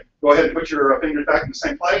 Okay, go ahead and put your fingers back in the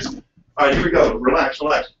same place. All right, here we go. Relax,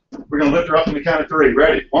 relax. We're going to lift her up on the count of 3.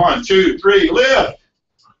 Ready? 1, 2, 3. Lift.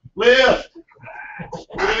 Lift.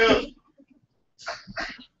 Lift.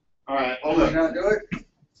 All right, hold up. Not do it?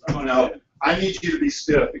 Oh, no. I need you to be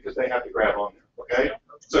stiff because they have to grab on there, okay?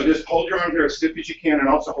 So just hold your arms there as stiff as you can and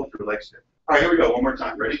also hold your legs stiff. All right, here we go. One more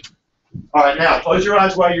time. Ready? All right, now close your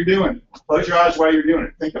eyes while you're doing it. Close your eyes while you're doing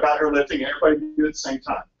it. Think about her lifting. Everybody do it at the same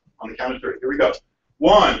time on the count of 3. Here we go.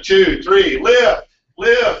 1, 2, 3. Lift.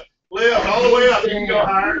 Lift. Lift. All the way up. You can go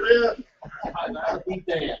higher. Lift.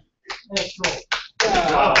 That's cool.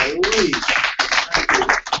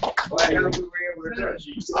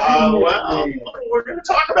 Well, we're going to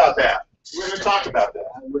talk about that. We're going to talk about that.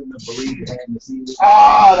 I wouldn't have believed you hadn't seen it.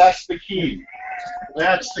 Ah, that's the key.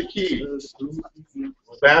 That's the key.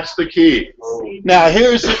 That's the key. Now,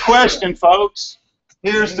 here's the question, folks.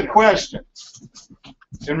 Here's the question.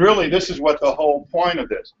 And really, this is what the whole point of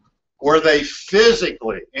this. Were they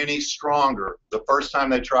physically any stronger the first time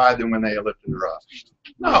they tried than when they lifted her up?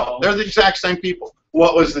 No, they're the exact same people.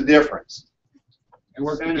 What was the difference? They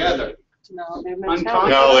work together. No, they're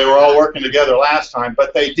No, they were all working together last time,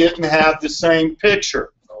 but they didn't have the same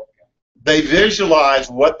picture. They visualized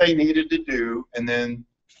what they needed to do, and then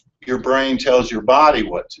your brain tells your body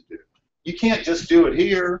what to do. You can't just do it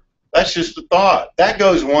here. That's just the thought. That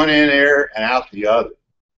goes one in there and out the other.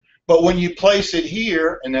 But when you place it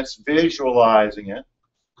here, and that's visualizing it,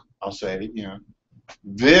 I'll say it again,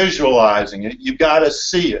 visualizing it, you've got to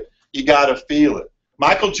see it. You got to feel it.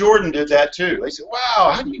 Michael Jordan did that too. They said,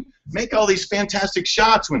 wow, how do you make all these fantastic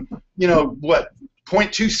shots when, you know, what,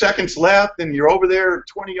 0.2 seconds left and you're over there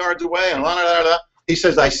 20 yards away and blah, blah, blah, blah. He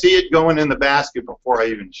says, I see it going in the basket before I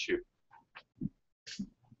even shoot.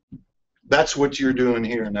 That's what you're doing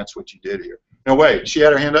here, and that's what you did here. Now, wait, she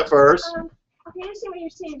had her hand up first. Okay, I understand what you're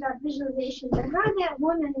saying about visualization, but how did that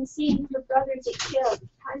woman seeing her brother get killed,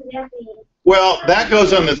 how did that mean? Well, that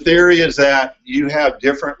goes on the theory is that you have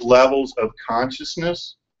different levels of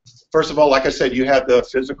consciousness. First of all, like I said, you have the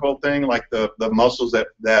physical thing, like the muscles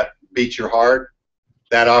that beat your heart.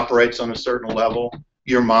 That operates on a certain level.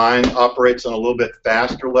 Your mind operates on a little bit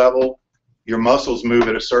faster level. Your muscles move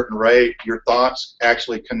at a certain rate. Your thoughts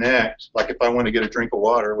actually connect. Like if I want to get a drink of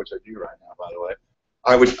water, which I do right now, by the way,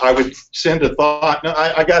 I would send a thought. No,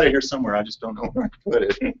 I got it here somewhere. I just don't know where I put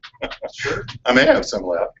it. Sure. I may have some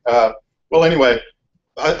left. Well, anyway,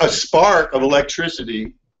 a spark of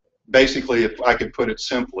electricity, basically, if I could put it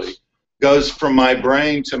simply, goes from my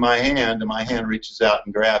brain to my hand, and my hand reaches out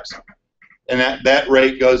and grabs it. And that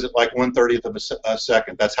rate goes at like 1/30th of a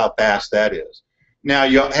second. That's how fast that is. Now,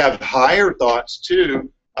 you have higher thoughts,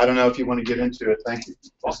 too. I don't know if you want to get into it. Thank you.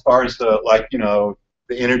 As far as the, like, you know,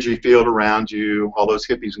 the energy field around you, all those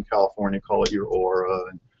hippies in California call it your aura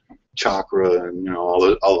and chakra and, you know,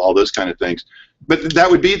 all those kind of things. But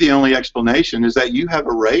that would be the only explanation, is that you have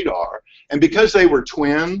a radar. And because they were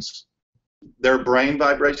twins, their brain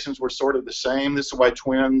vibrations were sort of the same. This is why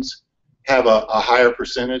twins have a higher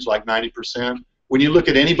percentage, like 90%. When you look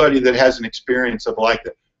at anybody that has an experience of like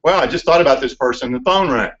that, well, I just thought about this person, the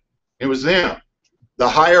phone rang. It was them. The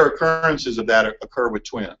higher occurrences of that occur with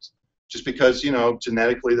twins, just because, you know,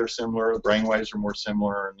 genetically they're similar, the brain waves are more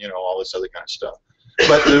similar, and, you know, all this other kind of stuff.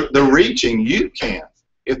 But the reaching, you can.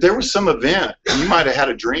 If there was some event, and you might have had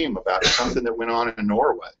a dream about something that went on in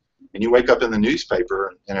Norway, and you wake up in the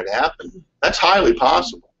newspaper and it happened, that's highly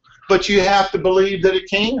possible. But you have to believe that it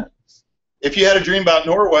can. If you had a dream about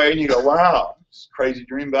Norway and you go, wow, it's a crazy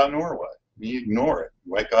dream about Norway, you ignore it,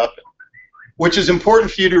 wake up, which is important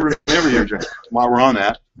for you to remember your dream. While we're on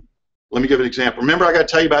that, let me give an example. Remember, I got to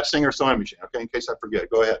tell you about Singer Sewing Machine, okay, in case I forget.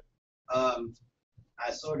 Go ahead.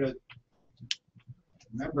 I sort of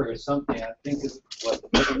remember it's something, I think it's what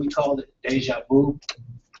we call it, deja vu.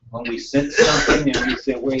 When we sense something and we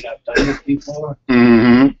say, wait, I've done this before.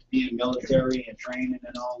 Mm-hmm. Being military and training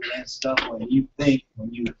and all of that stuff, when you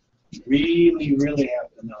really, really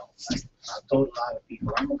have to know. Like I've told a lot of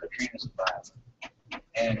people, I'm a Katrina survivor.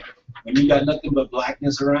 And when you got nothing but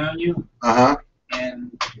blackness around you,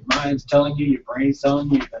 and your mind's telling you, your brain's telling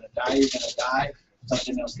you, you're gonna die,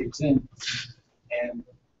 something else kicks in, and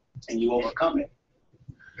you overcome it.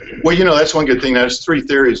 Well, you know, that's one good thing. There's 3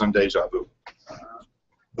 theories on deja vu.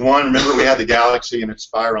 One, remember we had the galaxy and it's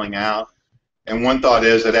spiraling out. And one thought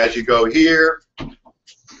is that as you go here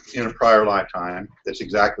in a prior lifetime, that's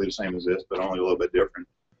exactly the same as this, but only a little bit different.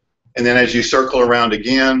 And then as you circle around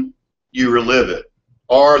again, you relive it.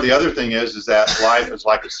 Or the other thing is that life is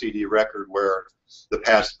like a CD record where the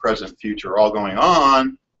past, present, future are all going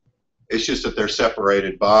on. It's just that they're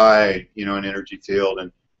separated by, you know, an energy field,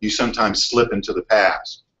 and you sometimes slip into the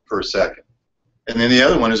past for a second. And then the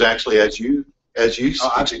other one is actually as you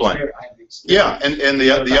explained. Yeah, and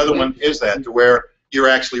the other one is that, to where you're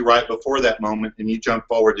actually right before that moment and you jump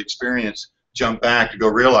forward to experience, jump back to go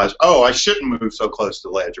realize, oh, I shouldn't move so close to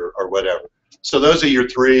the ledge or whatever. So those are your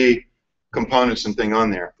 3 components and thing on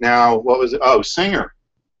there. Now, what was it? Oh, Singer.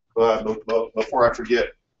 Before I forget,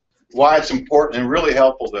 why it's important and really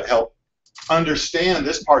helpful to help understand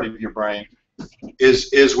this part of your brain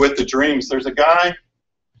is with the dreams. There's a guy,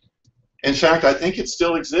 in fact, I think it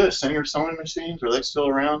still exists. Singer sewing machines, are they still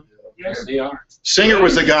around? Yes, they are. Singer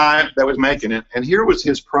was the guy that was making it, and here was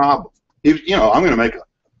his problem. He, you know, I'm going to make an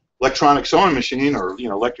electronic sewing machine or, you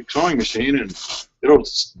know, electric sewing machine, and it'll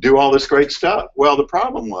do all this great stuff. Well, the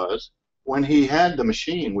problem was when he had the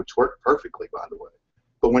machine, which worked perfectly, by the way,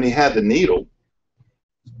 but when he had the needle,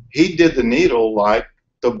 he did the needle like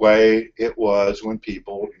the way it was when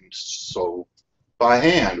people sew by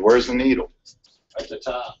hand. Where's the needle? At the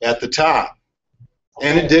top. At the top.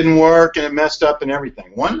 And it didn't work, and it messed up and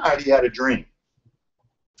everything. One night he had a dream.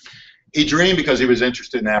 He dreamed because he was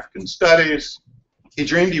interested in African studies. He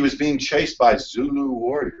dreamed he was being chased by Zulu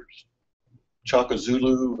warriors. Chaka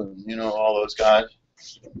Zulu and, you know, all those guys.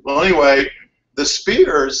 Well, anyway, the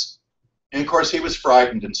spears, and of course he was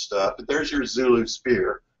frightened and stuff, but there's your Zulu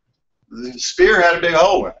spear. The spear had a big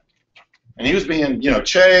hole in it. And he was being, you know,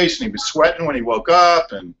 chased, and he was sweating when he woke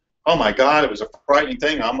up, and oh my God, it was a frightening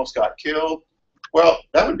thing. I almost got killed. Well,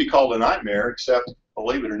 that would be called a nightmare, except,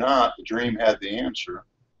 believe it or not, the dream had the answer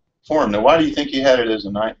for him. Now, why do you think he had it as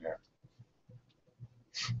a nightmare?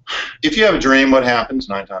 If you have a dream, what happens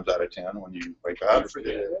 9 times out of 10 when you wake up?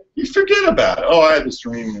 You forget about it. Oh, I had this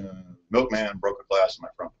dream, milkman broke a glass in my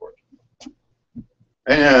front porch.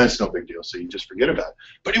 And it's no big deal, so you just forget about it.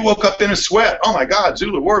 But he woke up in a sweat. Oh my God,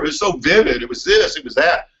 Zulu War, it was so vivid. It was this, it was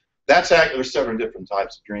that. That's actually, there's several different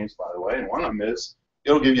types of dreams, by the way, and one of them is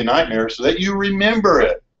it'll give you nightmares so that you remember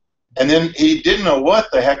it. And then he didn't know what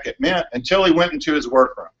the heck it meant until he went into his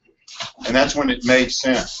workroom. And that's when it made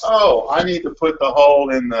sense. Oh, I need to put the hole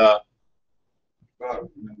in the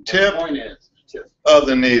tip of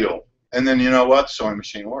the needle. And then you know what? The sewing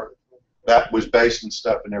machine worked. That was based and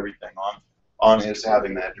stuff and everything on his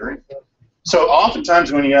having that dream. So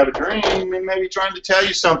oftentimes when you have a dream, it may be trying to tell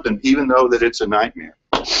you something, even though that it's a nightmare.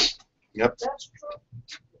 Yep. That's true.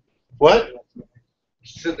 What?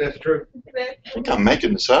 That's true. I think I'm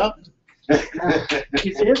making this up.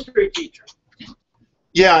 He's a history teacher.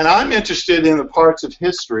 Yeah, and I'm interested in the parts of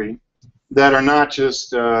history that are not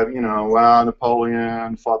just, you know, wow,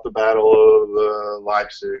 Napoleon fought the Battle of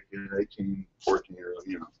Leipzig in 1814, or,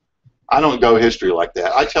 you know. I don't go history like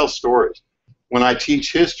that. I tell stories. When I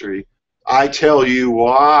teach history, I tell you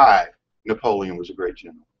why Napoleon was a great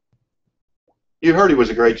general. You heard he was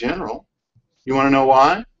a great general. You want to know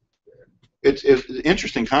why? It's an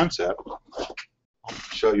interesting concept. I'll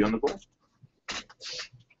show you on the board.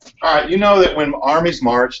 All right, you know that when armies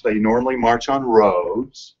march, they normally march on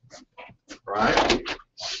roads, right?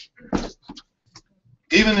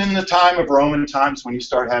 Even in the time of Roman times, when you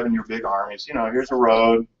start having your big armies, you know, here's a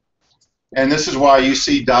road, and this is why you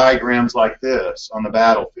see diagrams like this on the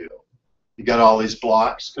battlefield. You got all these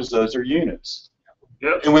blocks because those are units.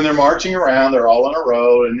 Yep. And when they're marching around, they're all in a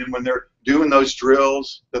row, and then when they're doing those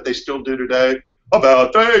drills that they still do today,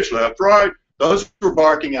 about face, left, right, those were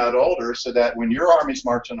barking out orders so that when your army's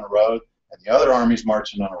marching on a road and the other army's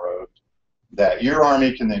marching on a road, that your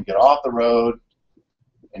army can then get off the road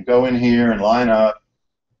and go in here and line up,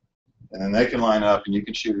 and then they can line up and you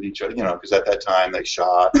can shoot at each other, you know, because at that time they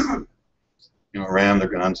shot, you know, rammed their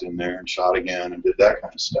guns in there and shot again and did that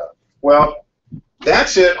kind of stuff. Well,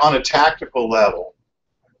 that's it on a tactical level,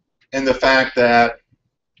 in the fact that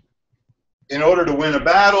in order to win a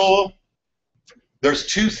battle, There's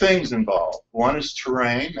two things involved. One is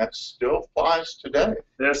terrain. That still applies today.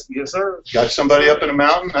 Yes, sir. Got somebody up in a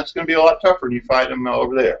mountain, that's going to be a lot tougher than you fight them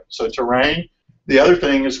over there. So terrain. The other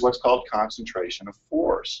thing is what's called concentration of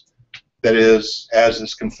force. That is, as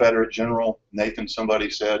this Confederate General Nathan somebody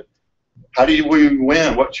said, how do you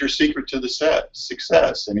win? What's your secret to the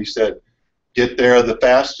success? And he said, get there the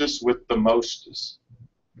fastest with the mostest.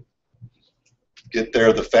 Get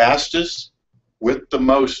there the fastest with the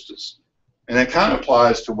mostest. And that kind of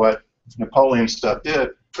applies to what Napoleon stuff did.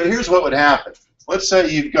 But here's what would happen. Let's say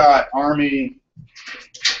you've got Army,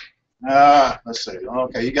 let's see,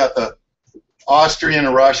 okay, you got the Austrian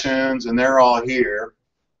and Russians, and they're all here,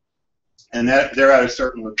 and they're at a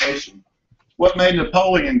certain location. What made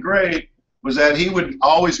Napoleon great was that he would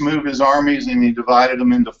always move his armies, and he divided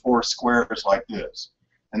them into 4 squares like this.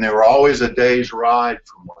 And they were always a day's ride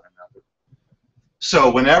from one another.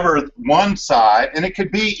 So whenever one side, and it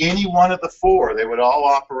could be any one of the 4, they would all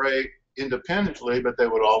operate independently, but they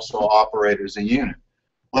would also operate as a unit.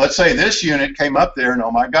 Let's say this unit came up there, and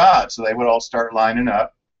oh my God, so they would all start lining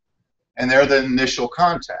up, and they're the initial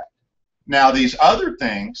contact. Now these other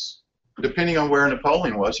things, depending on where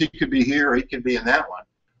Napoleon was, he could be here or he could be in that one.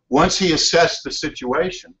 Once he assessed the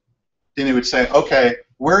situation, then he would say, okay,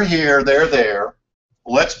 we're here, they're there.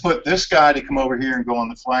 Let's put this guy to come over here and go on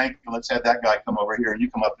the flank, and let's have that guy come over here and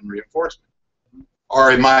you come up in reinforcement.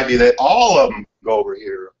 Or it might be that all of them go over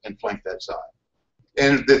here and flank that side.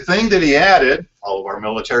 And the thing that he added, all of our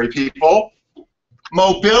military people,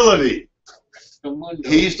 mobility.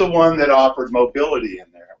 He's the one that offered mobility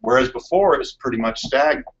in there, whereas before it was pretty much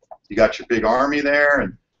stagnant. You got your big army there,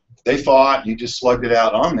 and they fought, you just slugged it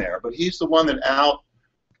out on there. But he's the one that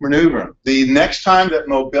outmaneuvered them. The next time that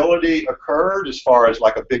mobility occurred, as far as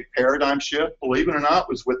like a big paradigm shift, believe it or not,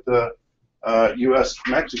 was with the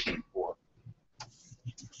U.S.-Mexican War.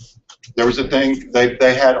 There was a thing,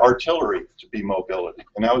 they had artillery to be mobility,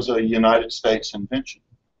 and that was a United States invention,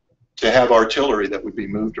 to have artillery that would be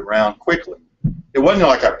moved around quickly. It wasn't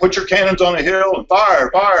like I put your cannons on a hill and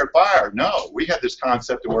fire, fire, fire. No, we had this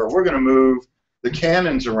concept of where we're going to move the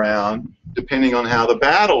cannons around depending on how the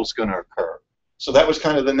battle's going to occur. So that was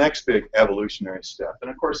kind of the next big evolutionary step.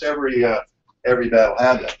 And of course, every battle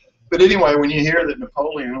had that. But anyway, when you hear that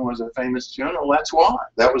Napoleon was a famous general, that's why.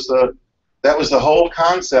 That was the whole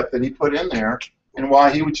concept that he put in there, and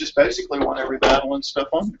why he would just basically want every battle and stuff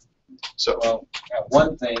on there. So, well,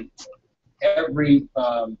 one thing, every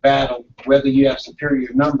battle, whether you have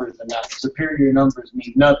superior numbers or not, superior numbers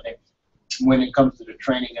mean nothing when it comes to the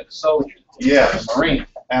training of the soldier. Yeah, the Marine.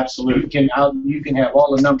 Absolutely. You can have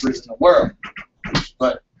all the numbers in the world,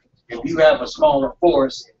 but if you have a smaller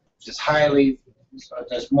force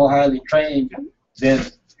that's more highly trained than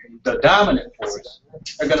the dominant force,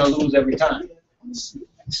 they're going to lose every time.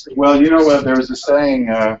 Well, you know what? There was a saying: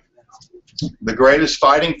 the greatest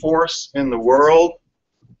fighting force in the world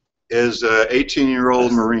is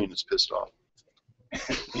 18-year-old Marine is pissed off.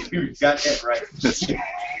 You got that right.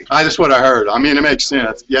 That's what I heard. I mean, it makes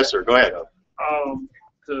sense. Yes, sir. Go ahead.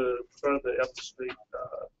 To further illustrate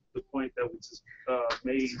the point that we just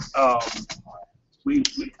made,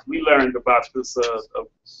 we learned about this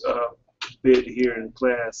bit here in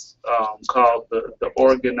class called the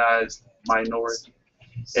organized minority,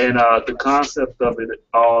 and the concept of it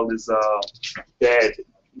all is that,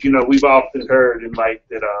 you know, we've often heard in like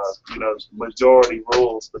that you know, majority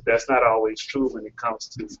rules, but that's not always true when it comes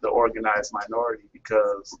to the organized minority,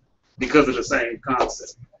 because of the same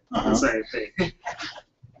concept, the same thing.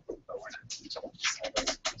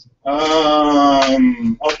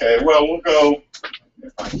 Okay, well, we'll go,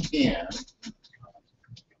 if I can.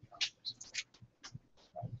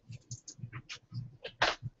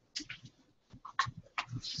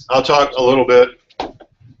 I'll talk a little bit.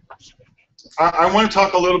 I want to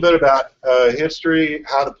talk a little bit about history,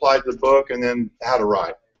 how to apply the book, and then how to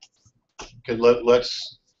write. Okay,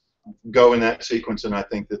 let's go in that sequence, and I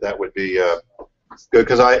think that would be good,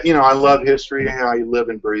 because I love history. I live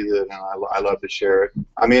and breathe it, and I love to share it.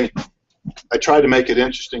 I mean, I try to make it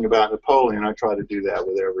interesting about Napoleon. I try to do that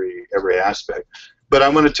with every aspect. But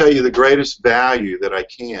I'm going to tell you the greatest value that I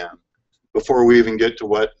can before we even get to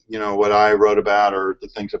what I wrote about, or the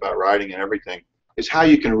things about writing and everything, is how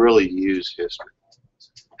you can really use history.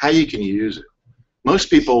 How you can use it. Most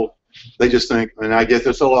people, they just think, and I get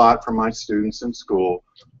this a lot from my students in school,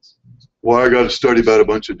 well, I got to study about a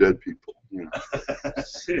bunch of dead people.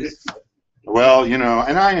 Well, and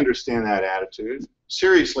I understand that attitude.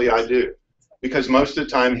 Seriously, I do. Because most of the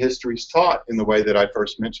time, history's taught in the way that I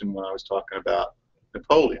first mentioned when I was talking about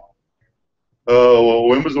Napoleon. Oh, well,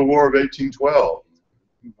 when was the War of 1812?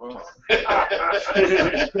 Well,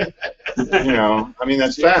 you know, I mean,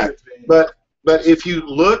 that's fact. But if you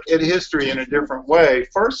look at history in a different way,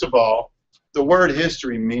 first of all, the word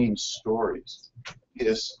history means stories.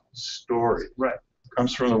 His story. Right.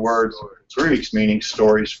 Comes from the word Greeks meaning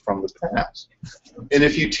stories from the past. And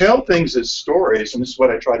if you tell things as stories, and this is what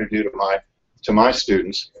I try to do to my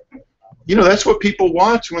students, you know, that's what people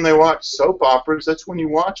watch when they watch soap operas. That's when you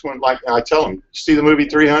watch one. Like I tell them, see the movie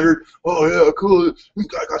 300? Oh yeah, cool.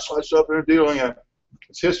 Guy got sliced up in a deal. Yeah,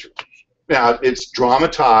 it's history. Now it's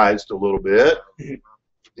dramatized a little bit.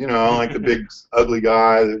 You know, like the big ugly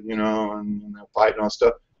guy, you know, and fighting on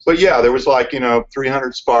stuff. But yeah, there was like, you know,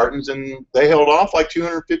 300 Spartans, and they held off like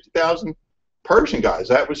 250,000 Persian guys.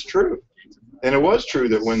 That was true. And it was true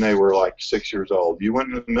that when they were like 6 years old, you went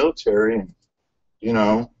into the military and, you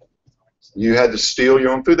know, you had to steal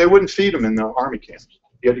your own food. They wouldn't feed them in the army camps.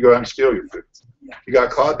 You had to go out and steal your food. If you got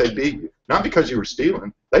caught, they beat you. Not because you were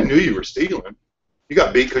stealing. They knew you were stealing. You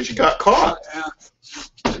got beat because you got caught.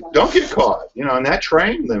 Don't get caught. You know, and that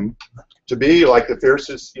trained them to be like the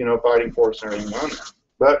fiercest, you know, fighting force and everything on there.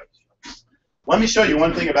 But let me show you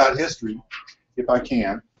one thing about history, if I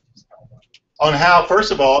can, on how,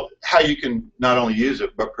 first of all, how you can not only use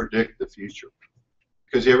it, but predict the future.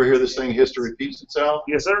 Because you ever hear this thing, history repeats itself?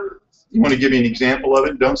 Yes, sir. You want to give me an example of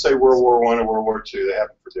it? Don't say World War I or World War II. They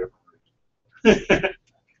happen for different reasons.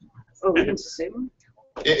 Oh, we can say one?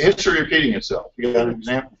 History repeating itself. You got an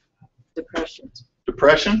example? Depression.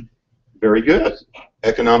 Depression? Very good.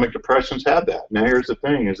 Economic depressions have that. Now here's the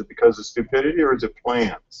thing. Is it because of stupidity or is it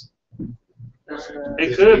plans?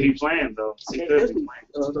 It could be planned, though. It could be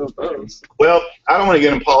planned. Well, I don't want to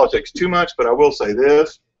get in politics too much, but I will say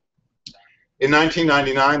this. In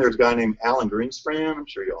 1999, there's a guy named Alan Greenspan. I'm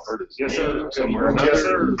sure y'all heard of his Yes, name sir. somewhere or Yes,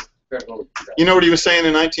 another. sir. You know what he was saying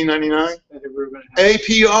in 1999?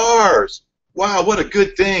 APRs. Wow, what a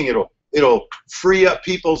good thing. It'll free up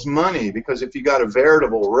people's money, because if you got a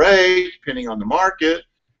variable rate, depending on the market,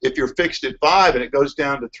 if you're fixed at 5 and it goes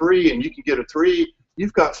down to 3 and you can get a 3,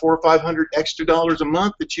 you've got $400 or $500 extra a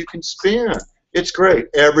month that you can spend. It's great.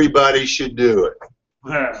 Everybody should do it.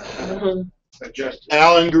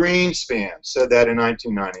 Alan Greenspan said that in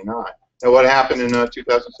 1999. Now what happened in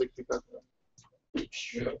 2006, 2007?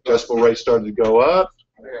 Adjustable rates started to go up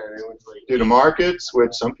due to markets,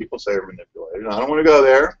 which some people say are manipulated. I don't want to go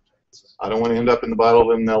there. I don't want to end up in the bottom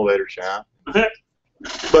of an elevator shaft.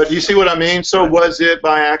 But you see what I mean? So was it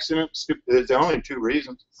by accident? There's only 2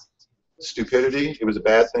 reasons. Stupidity, it was a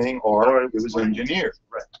bad thing, or it was engineered.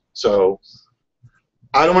 Right. So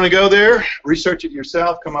I don't want to go there. Research it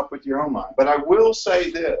yourself. Come up with your own mind. But I will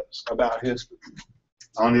say this about history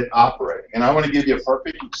on it operating. And I want to give you a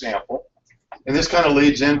perfect example. And this kind of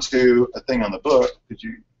leads into a thing on the book.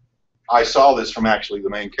 I saw this from actually the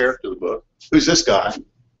main character of the book. Who's this guy?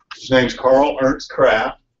 His name's Carl Ernst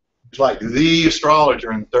Kraft. He's like the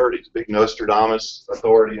astrologer in the 30s, big Nostradamus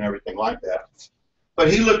authority and everything like that.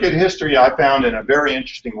 But he looked at history, I found, in a very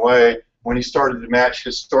interesting way when he started to match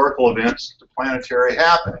historical events to planetary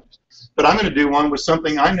happenings. But I'm going to do one with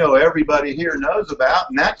something I know everybody here knows about,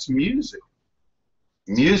 and that's music.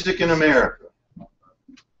 Music in America.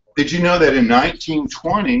 Did you know that in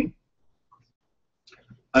 1920,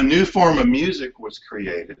 a new form of music was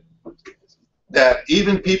created that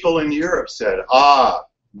even people in Europe said,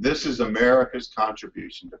 this is America's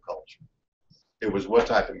contribution to culture. It was what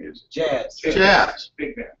type of music? Jazz. Jazz.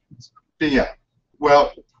 Big band. Yeah.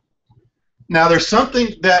 Well, now there's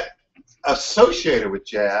something that associated with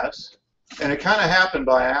jazz, and it kind of happened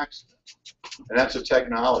by accident, and that's a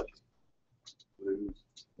technology.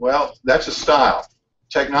 Well, that's a style.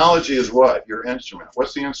 Technology is what? Your instrument.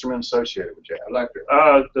 What's the instrument associated with jazz? Electric.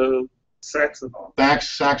 The saxophone.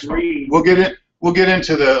 Saxophone. We'll get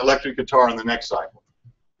into the electric guitar in the next cycle.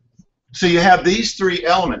 So you have these 3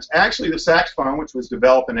 elements. Actually, the saxophone, which was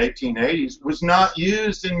developed in the 1880s, was not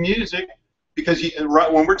used in music because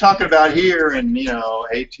when we're talking about here in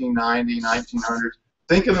 1890, 1900s,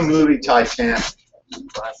 think of the movie Titanic.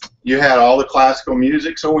 You had all the classical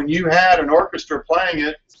music, so when you had an orchestra playing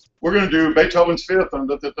it, we're going to do Beethoven's Fifth on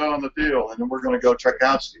the field, and then we're going to go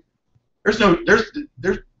Tchaikovsky.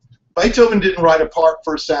 Beethoven didn't write a part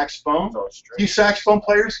for a saxophone. You saxophone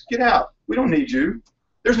players, get out. We don't need you.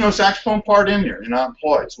 There's no saxophone part in there. You're not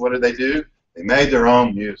employed. So what did they do? They made their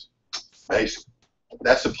own music. Basically,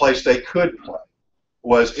 that's the place they could play,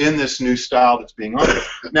 was in this new style that's being offered.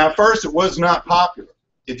 Now, first, it was not popular.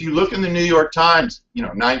 If you look in the New York Times,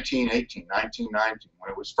 1918, 1919,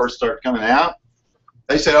 when it was first started coming out,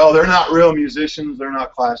 they said, oh, they're not real musicians. They're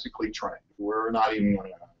not classically trained. We're not even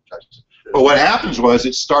going to touch it. But what happens was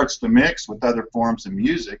it starts to mix with other forms of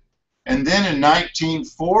music, And then in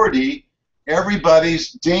 1940,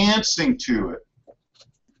 everybody's dancing to it.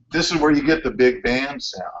 This is where you get the big band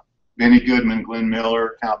sound. Benny Goodman, Glenn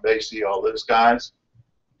Miller, Count Basie, all those guys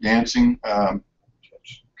dancing.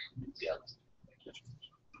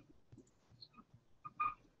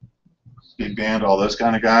 Big band, all those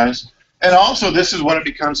kind of guys. And also, this is when it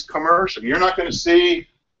becomes commercial. You're not going to see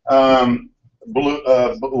what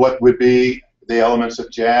would be the elements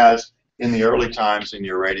of jazz in the early times in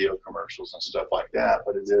your radio commercials and stuff like that,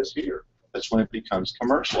 but it is here. That's when it becomes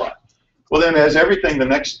commercialized. Well, then, as everything, the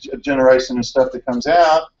next generation of stuff that comes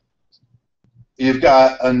out, you've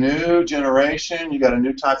got a new generation, you've got a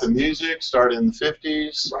new type of music, started in the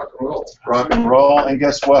 50s. Rock and roll. Rock and roll, and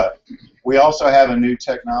guess what? We also have a new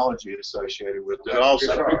technology associated with it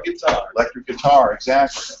also. Electric guitar. Electric guitar,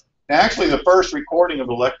 exactly. Now, actually, the first recording of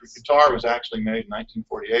electric guitar was actually made in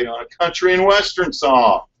 1948 on a country and western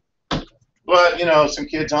song. But, you know, some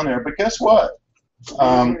kids on there. But guess what?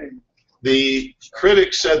 The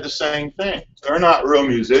critics said the same thing. They're not real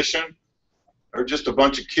musicians. They're just a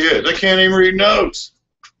bunch of kids. They can't even read notes.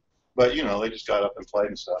 But, you know, they just got up and played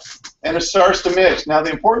and stuff. And it starts to mix. Now,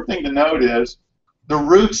 the important thing to note is the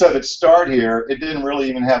roots of it start here. It didn't really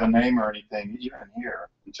even have a name or anything even here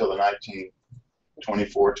until the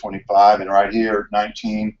 1924, 25, and right here,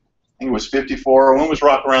 19, I think it was 54. When was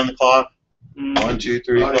Rock Around the Clock? 1, 2,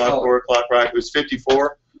 3 o'clock, 4 o'clock, right? It was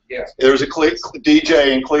 54. Yeah. There was a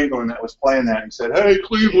DJ in Cleveland that was playing that and said, "Hey,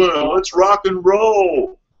 Cleveland, let's rock and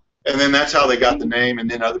roll." And then that's how they got the name,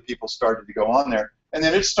 and then other people started to go on there. And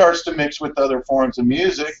then it starts to mix with other forms of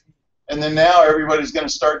music, and then now everybody's going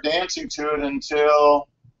to start dancing to it until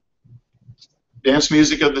dance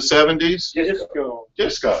music of the 70s? Disco.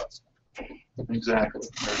 Disco. Exactly.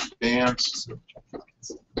 There's dance,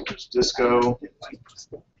 there's disco.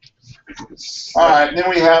 All right, then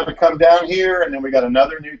we have to come down here, and then we got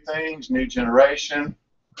another new thing, new generation,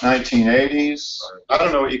 1980s. I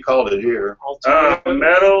don't know what you called it here.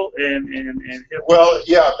 Metal and hip. Well,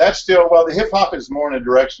 yeah, that's still, well, the hip-hop is more in a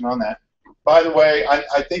direction on that. By the way,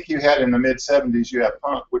 I think you had in the mid-70s, you have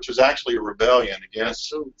punk, which was actually a rebellion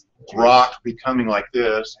against rock becoming like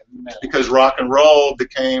this, because rock and roll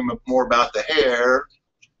became more about the hair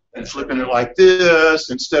and flipping it like this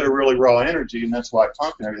instead of really raw energy, and that's why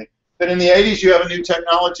punk and everything. But in the 80s, you have a new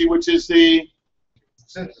technology, which is the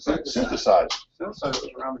synthesizer. Synthesizer was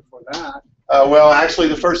around before that. Well, actually,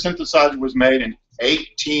 the first synthesizer was made in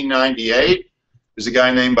 1898. There's a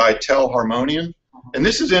guy named by Telharmonium. And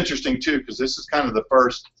this is interesting, too, because this is kind of the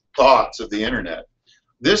first thoughts of the Internet.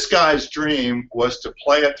 This guy's dream was to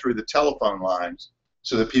play it through the telephone lines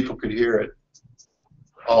so that people could hear it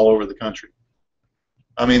all over the country.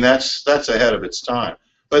 I mean, that's ahead of its time.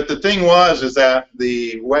 But the thing is that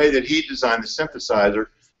the way that he designed the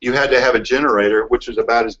synthesizer, you had to have a generator, which was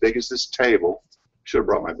about as big as this table. Should have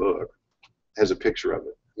brought my book. It has a picture of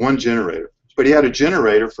it. One generator. But he had a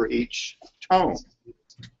generator for each tone.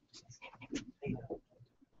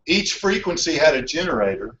 Each frequency had a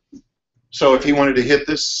generator. So if he wanted to hit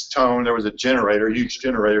this tone, there was a generator, a huge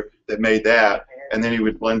generator that made that, and then he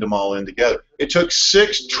would blend them all in together. It took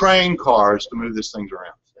 6 train cars to move this thing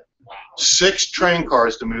around. 6 train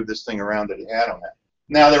cars to move this thing around that he had on that.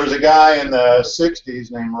 Now, there was a guy in the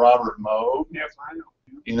 60s named Robert Moog. Yes, I know.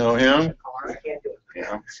 You know him?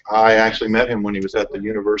 Yeah. I actually met him when he was at the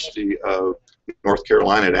University of North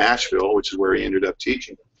Carolina at Asheville, which is where he ended up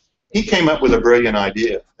teaching. He came up with a brilliant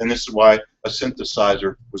idea, and this is why a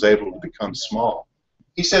synthesizer was able to become small.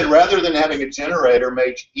 He said, rather than having a generator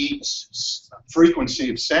make each frequency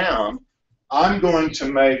of sound, I'm going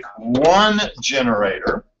to make one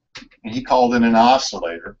generator, and he called it an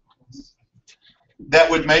oscillator, that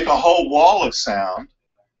would make a whole wall of sound,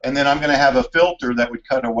 and then I'm going to have a filter that would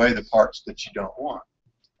cut away the parts that you don't want.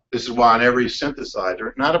 This is why on every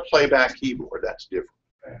synthesizer, not a playback keyboard, that's different.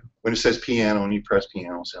 When it says piano and you press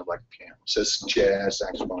piano, it sounds like a piano. It says jazz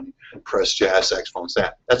saxophone, you press jazz saxophone.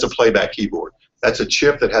 That's a playback keyboard. That's a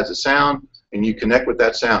chip that has a sound, and you connect with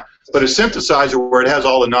that sound. But a synthesizer where it has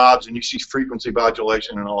all the knobs and you see frequency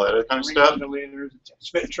modulation and all that kind of stuff.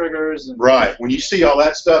 Spin triggers. And right. When you see all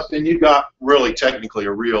that stuff, then you got really technically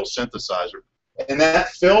a real synthesizer. And that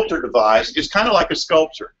filter device is kind of like a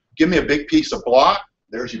sculpture. Give me a big piece of block.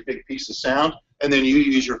 There's your big piece of sound. And then you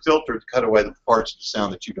use your filter to cut away the parts of the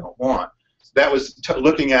sound that you don't want. That was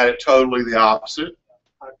looking at it totally the opposite.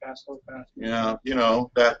 High pass, low pass. Yeah, you know,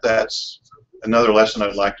 that's another lesson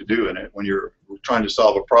I'd like to do in it. When you're trying to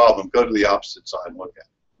solve a problem, go to the opposite side and look at it.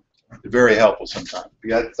 It's very helpful sometimes.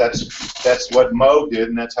 That's what Moog did,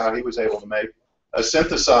 and that's how he was able to make a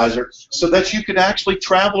synthesizer so that you could actually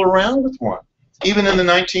travel around with one. Even in the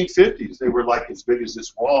 1950s, they were like as big as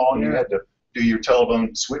this wall, and you had to do your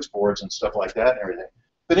telephone switchboards and stuff like that and everything.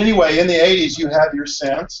 But anyway, in the 80s, you have your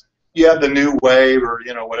synths. You have the new wave, or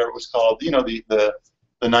whatever it was called. The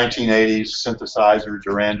 1980s synthesizer,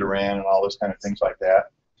 Duran Duran, and all those kind of things like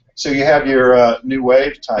that. So you have your new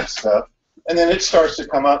wave type stuff, and then it starts to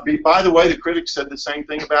come up. By the way, the critics said the same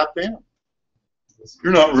thing about them.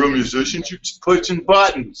 You're not real musicians. You're just pushing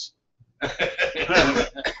buttons.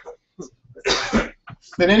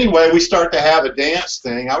 But anyway, we start to have a dance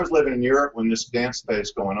thing. I was living in Europe when this dance phase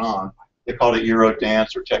was going on. They called it Euro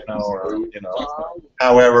dance or techno, or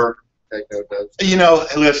however.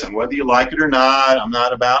 Listen, whether you like it or not, I'm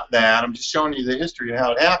not about that. I'm just showing you the history of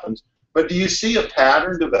how it happens. But do you see a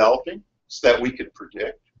pattern developing that we could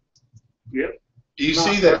predict? Yep. Do you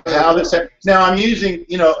see that how this? Now I'm using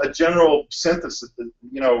a general synthesis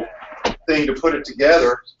thing to put it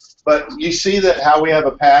together. But you see that how we have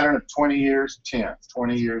a pattern of 20 years, 10,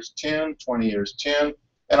 20 years, 10, 20 years, 10.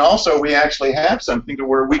 And also we actually have something to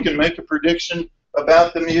where we can make a prediction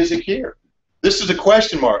about the music here. This is a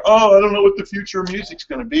question mark. Oh, I don't know what the future of music's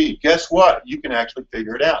going to be. Guess what? You can actually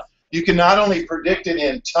figure it out. You can not only predict it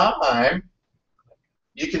in time,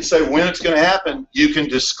 you can say when it's going to happen. You can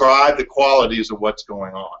describe the qualities of what's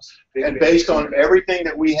going on. And based on everything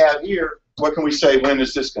that we have here, what can we say, when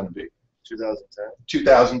is this going to be? 2010.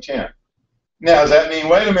 2010. Now, does that mean,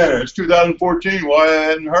 wait a minute, it's 2014, why I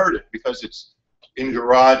hadn't heard it? Because it's in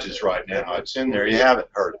garages right now. It's in there. You haven't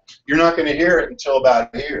heard it. You're not going to hear it until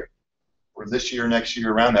about here, or this year, next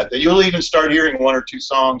year, around that. You'll even start hearing one or two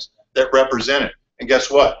songs that represent it. And guess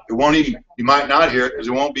what? It won't even, you might not hear it because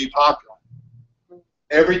it won't be popular.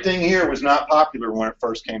 Everything here was not popular when it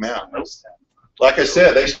first came out. Like I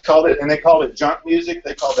said, they called it junk music.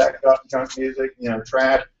 They called that junk music,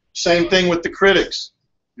 trash. Same thing with the critics.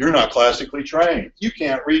 You're not classically trained. You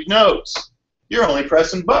can't read notes. You're only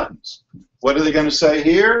pressing buttons. What are they going to say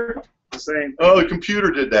here? The same. Oh, the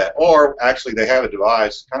computer did that. Or actually, they have a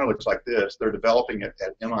device, kind of looks like this. They're developing it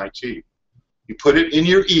at MIT. You put it in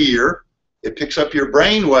your ear. It picks up your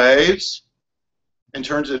brain waves and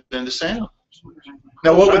turns it into sound.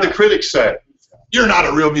 Now, what would the critics say? You're not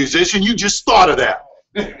a real musician. You just thought of that.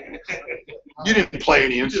 You didn't play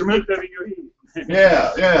any instrument.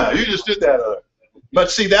 Yeah, you just did that. But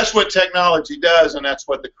see, that's what technology does, and that's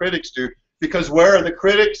what the critics do. Because where are the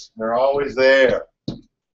critics? They're always there.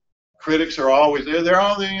 Critics are always there. They're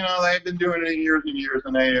all, they've been doing it years and years,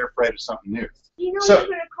 and they're afraid of something new. Do you know what they're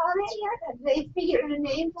going to call it yet? Have they figured a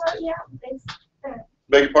name for it yet?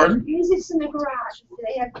 Beg your pardon? Music's in the garage. Do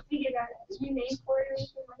they have figured out a new name for it or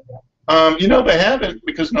anything like that? They haven't,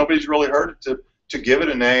 because nobody's really heard it to give it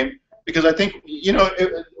a name. Because I think,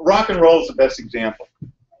 rock and roll is the best example.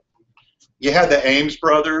 You had the Ames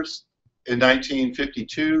brothers in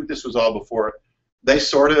 1952. This was all before it. They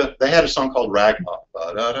had a song called Ragma.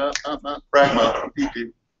 Ragma.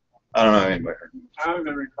 I don't know if anybody heard it. I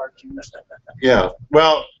remember cartoons. Yeah.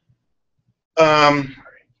 Well,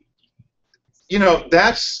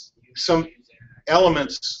 that's some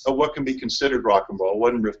elements of what can be considered rock and roll. It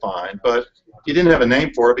wasn't refined, but you didn't have a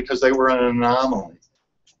name for it because they were an anomaly.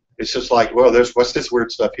 It's just like, well, what's this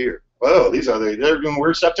weird stuff here? Whoa, they're doing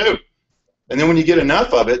weird stuff too. And then when you get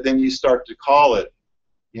enough of it, then you start to call it,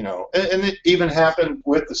 and it even happened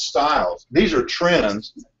with the styles. These are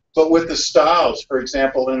trends, but with the styles, for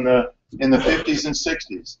example, in the 50s and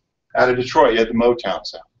 60s, out of Detroit, you had the Motown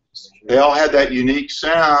sound. They all had that unique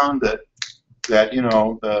sound that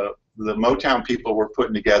the Motown people were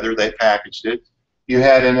putting together. They packaged it. You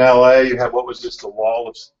had in L.A. You had, what was this? The Wall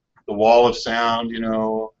of Sound.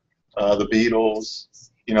 The Beatles.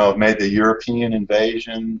 Made the European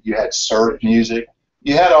invasion. You had surf music.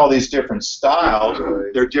 You had all these different styles.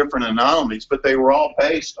 They're different anomalies, but they were all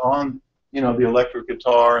based on the electric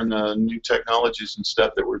guitar and the new technologies and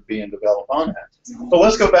stuff that were being developed on that. But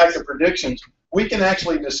let's go back to predictions. We can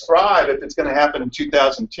actually describe, if it's going to happen in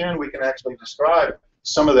 2010, we can actually describe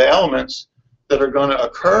some of the elements that are going to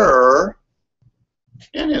occur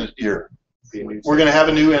in a year. We're going to have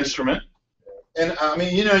a new instrument. And, I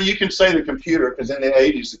mean, you can say the computer, because in the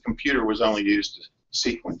 80s, the computer was only used to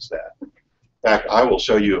sequence that. In fact, I will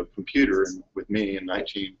show you a computer with me in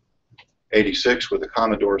 1986 with a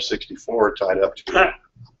Commodore 64 tied up to a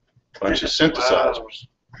bunch of synthesizers.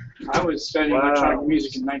 I was studying electronic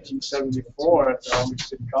music in 1974 at Albany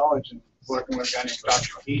City College and working with a guy named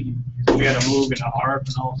Dr. Keating. We had to move into harp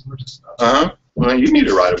and all sorts of stuff. Uh-huh. Well, you need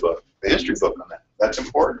to write a book, a history book on that. That's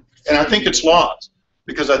important. And I think it's lost,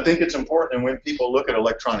 because I think it's important, and when people look at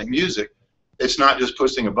electronic music, it's not just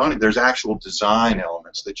pushing a button. There's actual design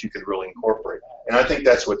elements that you could really incorporate. And I think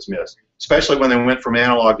that's what's missed, especially when they went from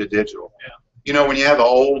analog to digital. You know, when you have an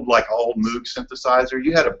old, like an old Moog synthesizer,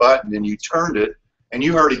 you had a button and you turned it, and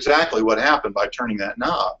you heard exactly what happened by turning that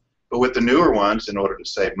knob. But with the newer ones, in order to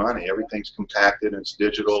save money, everything's compacted and it's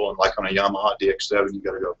digital. And like on a Yamaha DX7, you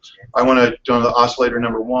got to go, I want to do the oscillator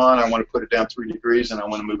number 1, I want to put it down 3 degrees, and I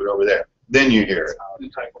want to move it over there. Then you hear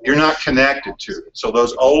it. You're not connected to it. So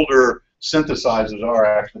those older synthesizers are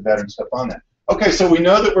actually better and stuff on that. Okay, so we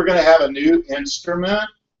know that we're going to have a new instrument.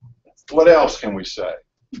 What else can we say?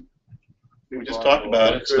 We just talked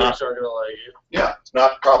about it. It's not, yeah, it's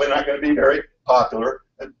probably not going to be very popular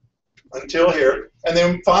until here. And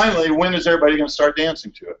then finally, when is everybody going to start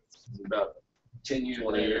dancing to it? About 10 years.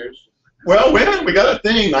 20 years. Well, when? We got a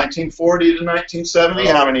thing, 1940 to 1970.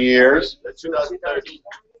 How many years? 2030.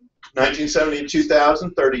 1970 to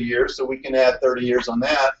 2000, 30 years. So we can add 30 years on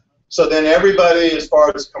that. So then everybody, as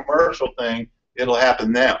far as commercial thing, it'll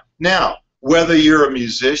happen now. Now, whether you're a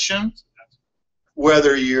musician,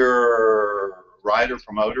 whether you're a writer,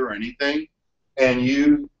 promoter, or anything, and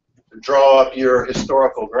you draw up your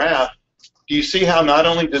historical graph, do you see how not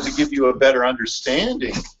only does it give you a better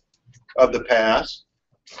understanding of the past?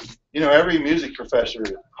 You know, every music professor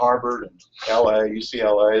at Harvard and LA,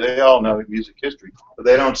 UCLA, they all know music history, but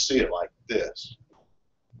they don't see it like this.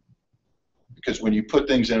 Because when you put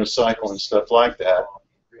things in a cycle and stuff like that,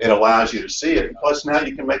 it allows you to see it. Plus, now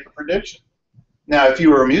you can make a prediction. Now, if you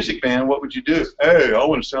were a music band, what would you do? Hey, I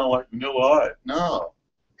want to sound like Vanilla Ice. No.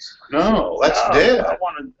 No, that's dead. I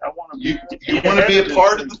want to you want to be a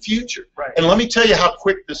part of the future. Right. And let me tell you how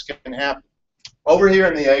quick this can happen. Over here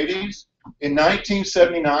in the 80s, in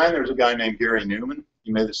 1979, there was a guy named Gary Newman.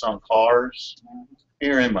 He made the song Cars.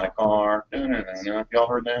 Here in my car. Y'all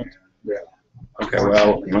heard that? Yeah. Okay,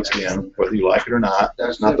 well, once again, whether you like it or not,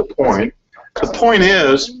 that's not the point. The point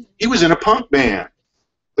is, he was in a punk band.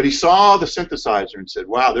 But he saw the synthesizer and said,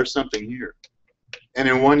 wow, there's something here. And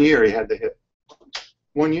in 1 year, he had the hit.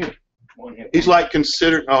 1 year. He's like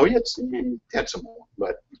considered, oh, he had some more,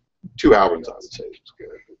 but 2 albums, I would say, was good.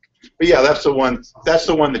 But yeah, that's the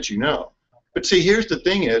one that you know. But see, here's the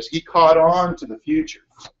thing is, he caught on to the future.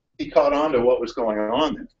 He caught on to what was going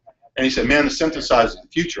on there. And he said, man, the synthesizer is the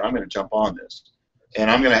future. I'm going to jump on this. And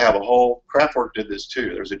I'm going to have a whole, Kraftwerk did this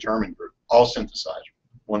too. There's a German group, all synthesizer,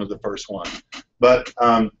 one of the first ones. But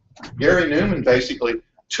Gary Newman basically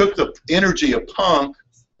took the energy of punk,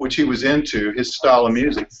 which he was into, his style of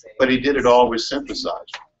music, but he did it all with synthesizer.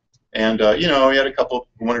 And, you know, he had a couple,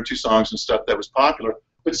 1 or 2 songs and stuff that was popular.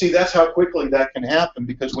 But see, that's how quickly that can happen,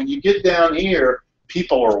 because when you get down here,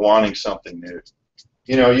 people are wanting something new.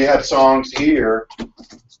 You know, you have songs here,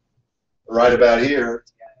 right about here,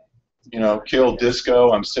 you know, kill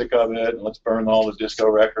disco, I'm sick of it, and let's burn all the disco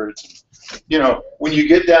records. You know, when you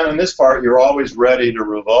get down in this part, you're always ready to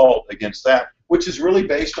revolt against that, which is really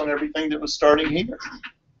based on everything that was starting here.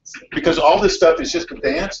 Because all this stuff is just a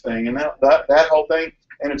dance thing, and that whole thing,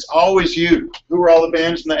 and it's always you. Who were all the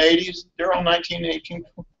bands in the 80s? They're all 19, 18,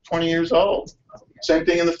 20 years old. Same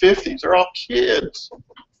thing in the 50s. They're all kids.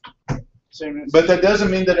 But that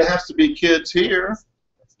doesn't mean that it has to be kids here,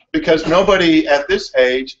 because nobody at this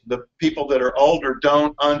age, the people that are older,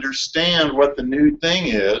 don't understand what the new thing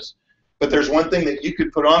is. But there's one thing that you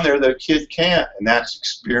could put on there that a kid can't, and that's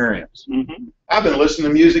experience. Mm-hmm. I've been listening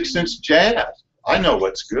to music since jazz. I know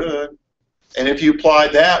what's good. And if you apply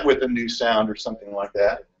that with a new sound or something like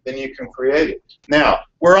that, then you can create it. Now,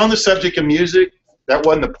 we're on the subject of music. That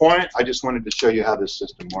wasn't the point. I just wanted to show you how this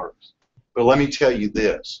system works. But let me tell you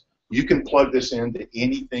this. You can plug this into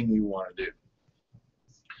anything you want to do.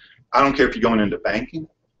 I don't care if you're going into banking.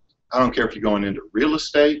 I don't care if you're going into real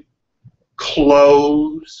estate,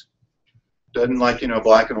 clothes. Doesn't like, you know,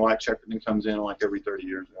 black and white check everything comes in like every 30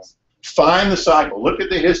 years. Find the cycle. Look at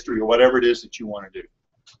the history of whatever it is that you want to do.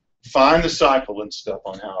 Find the cycle and stuff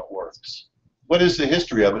on how it works. What is the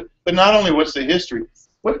history of it? But not only what's the history,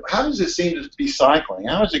 how does it seem to be cycling?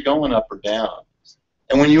 How is it going up or down?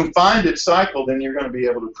 And when you find it cycle, then you're going to be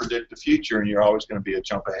able to predict the future, and you're always going to be a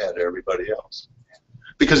jump ahead of everybody else.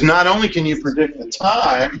 Because not only can you predict the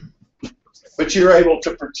time, but you're able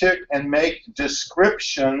to predict and make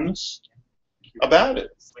descriptions about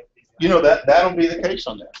it. You know, that'll be the case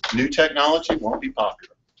on that. New technology won't be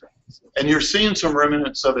popular. And you're seeing some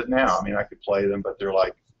remnants of it now. I mean, I could play them, but they're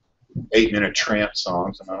like 8-minute trance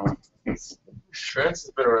songs, and I don't. Trance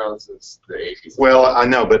has been around since the 80s. Well, I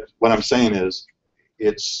know, but what I'm saying is,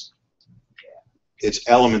 it's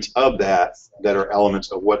elements of that are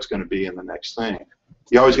elements of what's going to be in the next thing.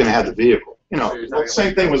 You're always going to have the vehicle. You know, the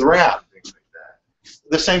same thing with rap.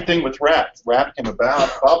 The same thing with rap. Rap came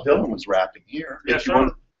about. Bob Dylan was rapping here.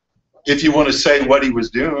 If you want to say what he was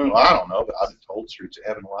doing, well, I don't know, but I've been told streets of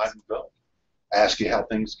heaven wide and go. ask you how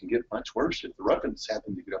things can get much worse if the Ruffins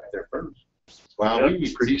happen to get up there first. Wow, Yep. we'd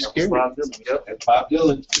be pretty scary. Bob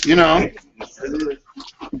Dylan. You know,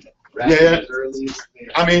 yeah.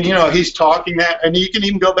 I mean, you know, he's talking that, and you can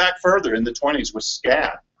even go back further in the 20s with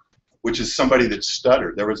scat, which is somebody that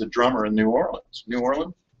stuttered. There was a drummer in New Orleans.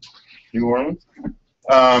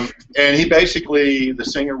 And he basically, the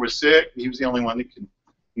singer was sick. He was the only one that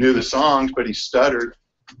knew the songs, but he stuttered.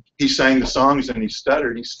 He sang the songs and he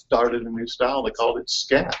stuttered. He started a new style. They called it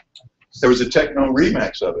scat. There was a techno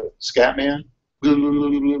remix of it. Scat Man.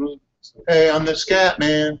 Hey, I'm the Scat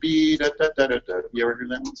Man. You ever heard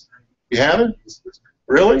that one? You haven't?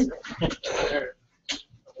 Really?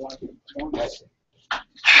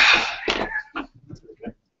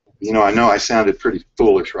 You know I sounded pretty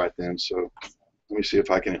foolish right then, so let me see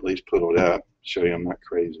if I can at least pull it up, show you I'm not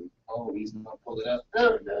crazy. Oh, he's not pull it up.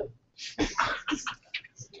 Oh, no.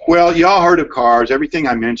 Well, y'all heard of Cars. Everything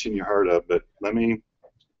I mentioned you heard of, but let me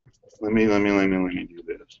do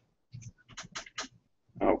this.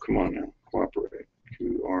 Oh, come on now. Cooperate.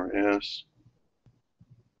 QRS.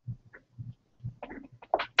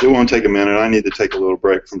 It won't take a minute. I need to take a little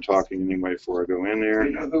break from talking anyway before I go in there.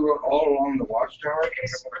 You know who wrote All Along the Watchtower?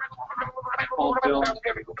 Paul Bill.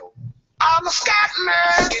 I'm a scat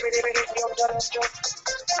man.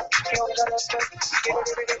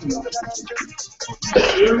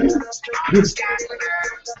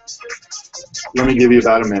 Let me give you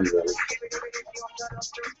about a minute of it.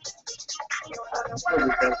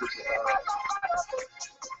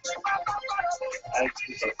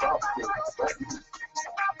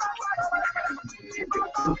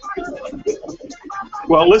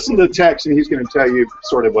 Well, listen to the text, and he's going to tell you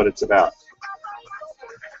sort of what it's about.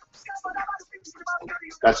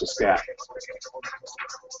 That's a scat.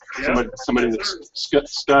 Somebody that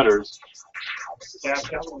stutters.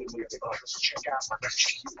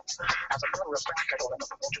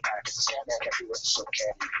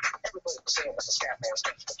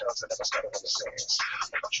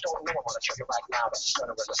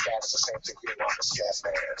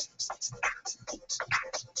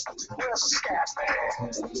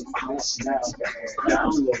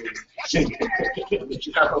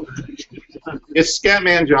 It's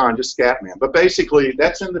Scatman John, just Scatman. But basically,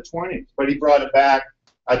 that's in the 20s. But he brought it back,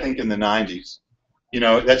 I think, in the 90s. You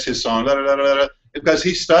know, that's his song, because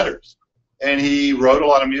he stutters. And he wrote a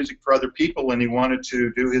lot of music for other people, and he wanted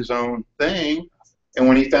to do his own thing. And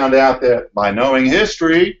when he found out that by knowing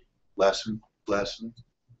history, by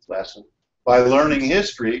learning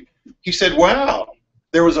history, he said, wow,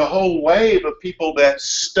 there was a whole wave of people that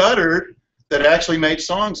stuttered that actually made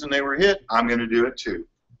songs and they were hit. I'm going to do it too.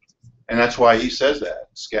 And that's why he says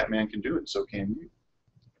that. Scatman can do it, so can you.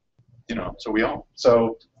 You know, so we all.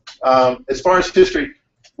 So as far as history,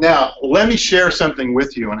 now let me share something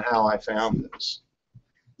with you on how I found this.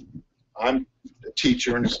 I'm a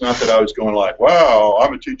teacher, and it's not that I was going like, wow,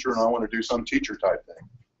 I'm a teacher and I want to do some teacher type thing.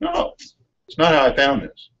 No, it's not how I found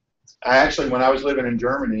this. I actually, when I was living in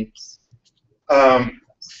Germany,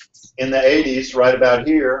 in the 80s, right about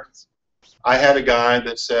here, I had a guy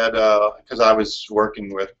that said, because I was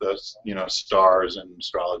working with the, you know, stars and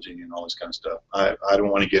astrology and all this kind of stuff. I don't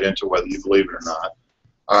want to get into whether you believe it or not.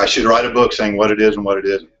 I should write a book saying what it is and what it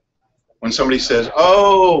isn't. When somebody says,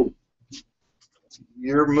 oh,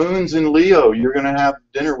 your moon's in Leo, you're going to have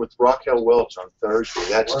dinner with Raquel Welch on Thursday.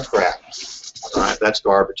 That's crap. All right, that's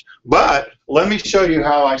garbage. But let me show you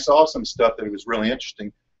how I saw some stuff that was really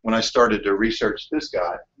interesting when I started to research this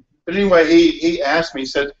guy. But anyway, he asked me, he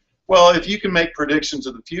said, well, if you can make predictions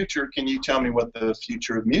of the future, can you tell me what the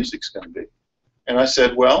future of music's going to be? And I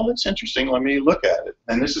said, well, that's interesting. Let me look at it.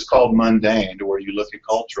 And this is called mundane, to where you look at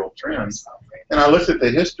cultural trends. And I looked at the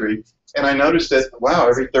history, and I noticed that, wow,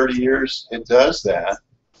 every 30 years it does that.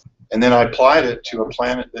 And then I applied it to a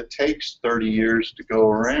planet that takes 30 years to go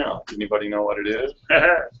around. Anybody know what it is?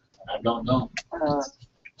 I don't know.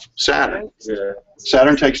 Saturn. Yeah.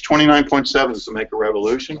 Saturn takes 29.7 to make a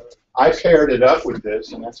revolution. I paired it up with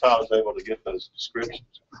this, and that's how I was able to get those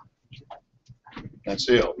descriptions. That's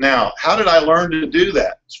it. Now, how did I learn to do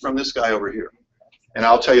that? It's from this guy over here. And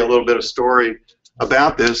I'll tell you a little bit of story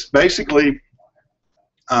about this. Basically,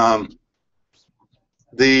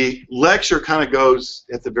 the lecture kind of goes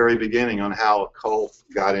at the very beginning on how a cult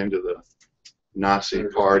got into the Nazi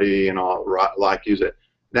party and all, like you said.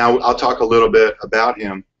 Now, I'll talk a little bit about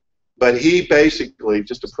him. But he basically,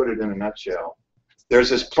 just to put it in a nutshell, there's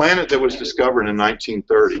this planet that was discovered in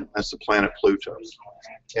 1930. That's the planet Pluto.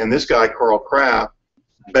 And this guy, Carl Kraft,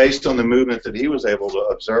 based on the movement that he was able to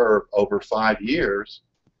observe over 5 years,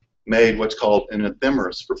 made what's called an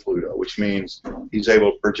ephemeris for Pluto, which means he's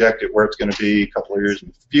able to project it where it's going to be a couple of years in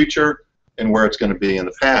the future, and where it's going to be in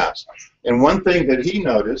the past. And one thing that he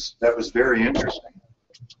noticed that was very interesting.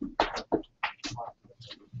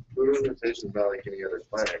 Limitations about like any other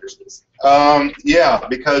planet. Yeah,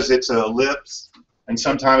 because it's an ellipse, and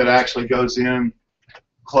sometimes it actually goes in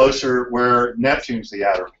closer where Neptune's the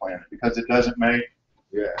outer planet, because it doesn't make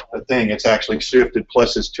a thing. It's actually shifted,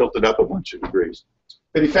 plus it's tilted up a bunch of degrees.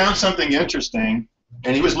 But he found something interesting,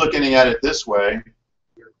 and he was looking at it this way,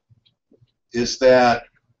 is that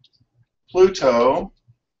Pluto,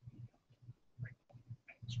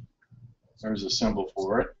 there's a symbol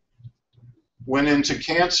for it, went into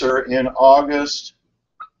Cancer in August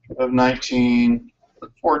of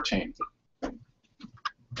 1914.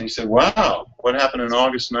 And he said, wow, what happened in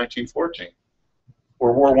August 1914?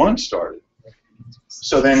 World War I started.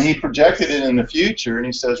 So then he projected it in the future, and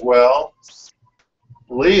he says, well,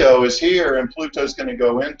 Leo is here, and Pluto's going to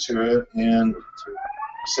go into it in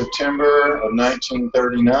September of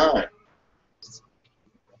 1939.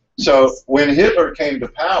 So when Hitler came to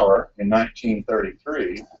power in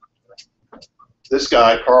 1933, this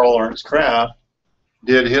guy, Karl Ernst Kraft,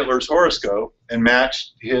 did Hitler's horoscope and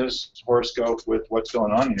matched his horoscope with what's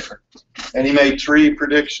going on here. And he made 3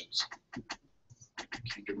 predictions.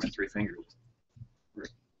 Can't get my 3 fingers.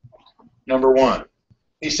 Number 1,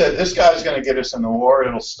 he said, this guy's going to get us in the war.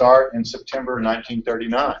 It'll start in September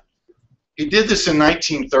 1939. He did this in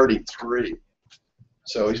 1933.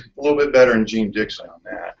 So he's a little bit better than Jean Dixon on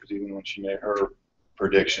that, because even when she made her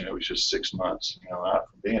prediction, it was just 6 months, out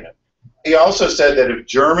from being it. He also said that if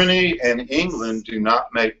Germany and England do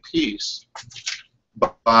not make peace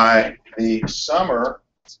by the summer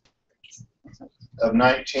of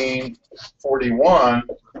 1941,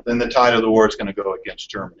 then the tide of the war is going to go against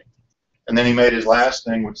Germany. And then he made his last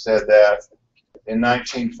thing, which said that in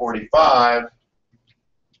 1945,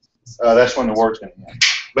 that's when the war is going to end.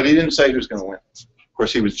 But he didn't say who's going to win. Of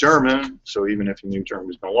course, he was German, so even if he knew Germany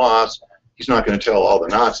was going to lose, he's not going to tell all the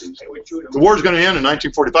Nazis, the war's going to end in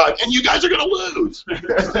 1945, and you guys are going to lose.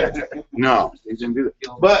 No, he didn't do that.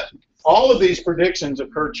 But all of these predictions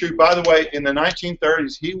occurred true. By the way, in the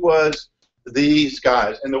 1930s, he was these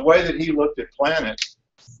guys. And the way that he looked at planets,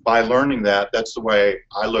 by learning that, that's the way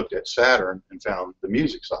I looked at Saturn and found the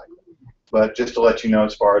music cycle. But just to let you know,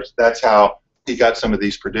 as far as that's how he got some of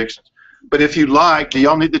these predictions. But if you'd like, do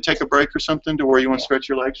y'all need to take a break or something to where you want to stretch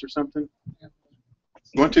your legs or something?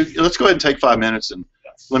 You want to? Let's go ahead and take 5 minutes and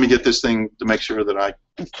let me get this thing to make sure that I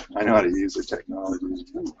know how to use the technology.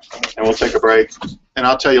 And we'll take a break, and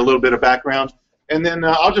I'll tell you a little bit of background. And then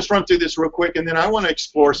I'll just run through this real quick, and then I want to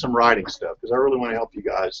explore some writing stuff, because I really want to help you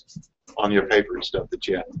guys on your paper and stuff that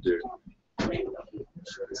you have to do.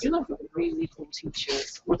 You're like a really cool teacher.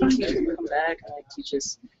 Would you ever come back and like teach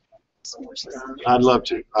us some more stuff? I'd love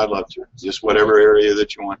to. I'd love to. Just whatever area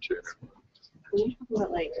that you want to. When you talk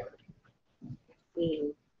about like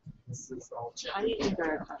being, how do you think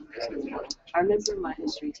our I remember my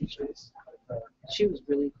history teacher. She was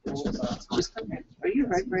really cool. Just come here. Are you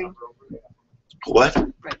right brain? What?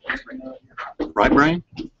 Right brain?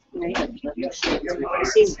 Right. It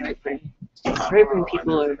seems right brain. Right brain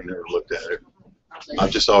people are. I've never looked at it.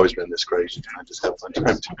 I've just always been this crazy. I just have fun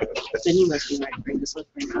trying to do it. Then you must be right brain. This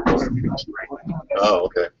left brain. Oh,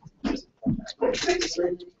 okay.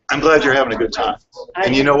 I'm glad you're having a good time.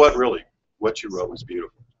 And you know what? Really, what you wrote was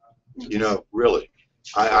beautiful. Really.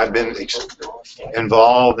 I've been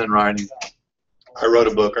involved in writing. I wrote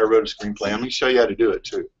a book. I wrote a screenplay. I'm going to show you how to do it,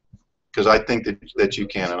 too. Because I think that you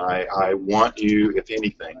can. And I want you, if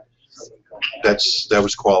anything, that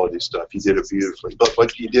was quality stuff. You did it beautifully.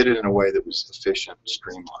 But you did it in a way that was efficient and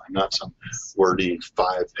streamlined, not some wordy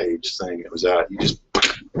 5-page thing that was out. You just,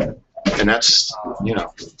 and that's,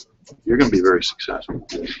 you're going to be very successful.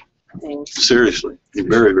 Thanks. Seriously. You're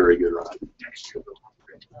very, very good writer.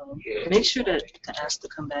 Make sure to ask to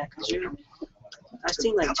come back, because I've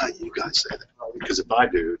seen like. How about you guys say that? Because if I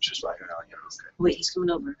do, it's just like, okay. Wait, he's coming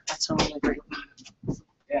over. I told him like right.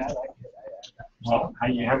 Yeah, I like it. Well,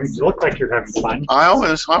 you look like you're having fun.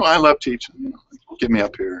 I love teaching. Get me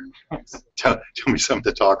up here and tell me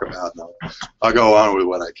something to talk about. And I'll go on with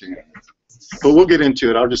what I can. But we'll get into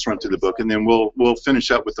it. I'll just run through the book, and then we'll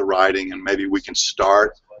finish up with the writing, and maybe we can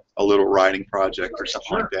start a little writing project or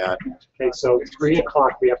something like that. Okay, so 3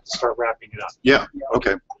 o'clock we have to start wrapping it up. Yeah.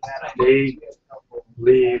 Okay. They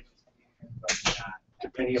leave,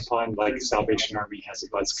 depending upon, like, Salvation Army has a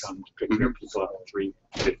bus come to pick their people up at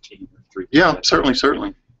 3:15 or 3:30. Yeah,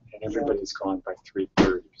 certainly. And everybody's gone by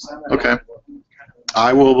 3:30. Okay.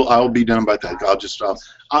 I will be done by that.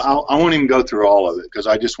 I won't even go through all of it, because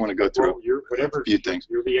I just want to go through a few things.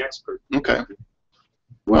 You're the expert. Okay.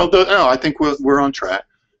 Well, no, I think we're on track.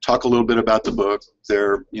 talk a little bit about the book. If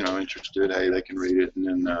they're, you know, interested, hey, they can read it, and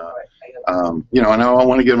then, you know, and I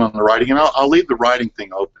want to get them on the writing, and I'll leave the writing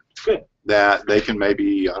thing open. Good. That they can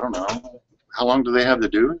maybe, I don't know, how long do they have to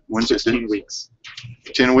do it? When's 16 weeks.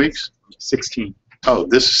 10 weeks? 16. Oh,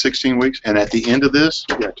 this is 16 weeks, and at the end of this,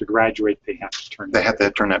 Yeah, to graduate, they have to turn. they have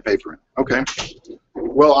to turn that paper in. Okay.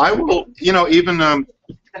 Well, I will, you know, even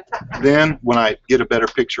then, when I get a better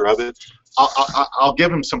picture of it, I'll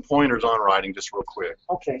give them some pointers on writing just real quick.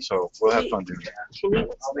 Okay. So we'll have fun doing that. Can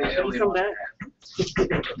you come back?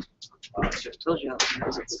 Told you.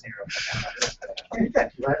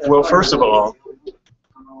 Well, first of all,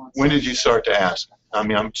 when did you start to ask? I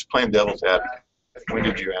mean, I'm just playing devil's advocate. When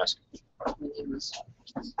did you ask?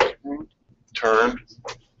 Turned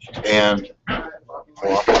and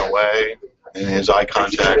walking away, and his eye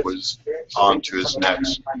contact was on to his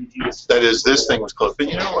next. That is, this thing was close. But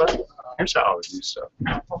you know what? Here's how I would do stuff.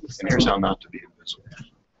 And here's how not to be invisible.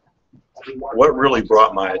 What really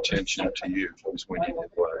brought my attention to you was when you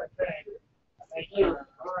did what? I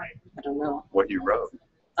don't know. What you wrote.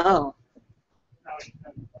 Oh.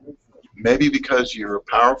 Maybe because you're a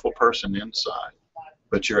powerful person inside,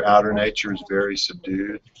 but your outer nature is very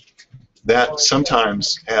subdued. That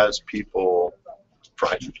sometimes has people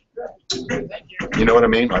frightened. You know what I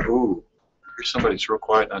mean? Like, ooh, here's somebody that's real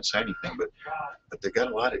quiet, not saying anything, but they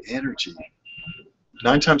got a lot of energy.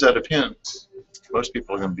 9 times out of 10, most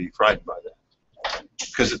people are going to be frightened by that.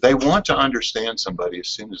 Because they want to understand somebody as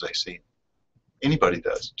soon as they see him. Anybody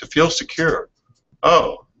does. To feel secure.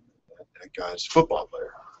 Oh, that guy's a football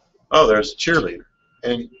player. Oh, there's a cheerleader.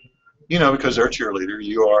 And, you know, because they're a cheerleader,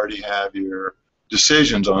 you already have your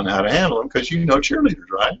decisions on how to handle them because you know cheerleaders,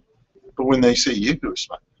 right? But when they see you, it's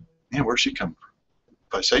like, man, where's she coming from?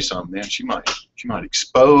 If I say something, man, she might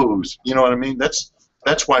expose. You know what I mean? That's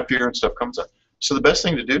why fear and stuff comes up. So the best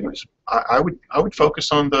thing to do is I would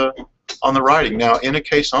focus on the writing. Now, in a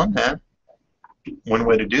case on that, one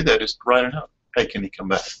way to do that is to write a note. Hey, can he come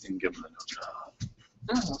back and give him a note?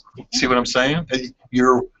 Oh. See what I'm saying?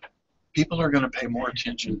 People are going to pay more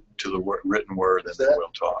attention to the written word than they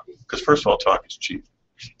will talk. Because first of all, talk is cheap.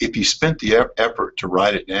 If you spent the effort to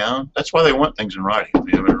write it down, that's why they want things in writing. Let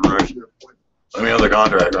me know the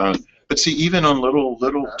contract. But see, even on little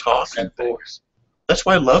talking things, that's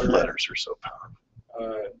why love letters are so powerful.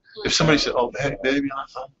 If somebody said, "Oh, baby,"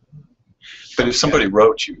 but if somebody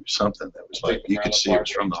wrote you something that was like you could see it was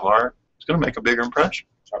from the heart, it's going to make a bigger impression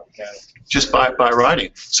just by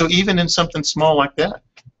writing. So even in something small like that,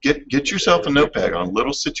 get yourself a notepad on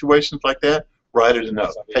little situations like that. Write it a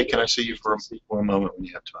note. Hey, can I see you for a moment when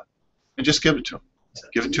you have time? And just give it to him.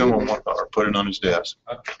 Give it to him on one or put it on his desk.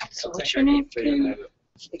 So what's your name?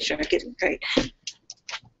 Make sure I get it right.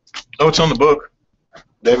 Oh, it's on the book.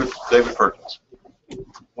 David Perkins.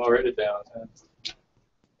 I'll write it down.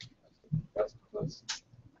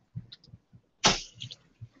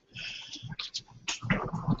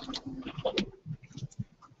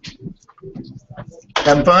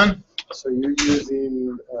 Having fun? So you're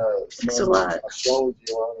using It's a lot.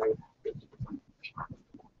 astrology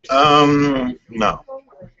on No.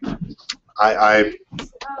 I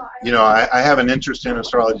have an interest in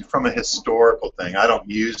astrology from a historical thing. I don't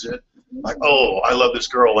use it. Like, oh, I love this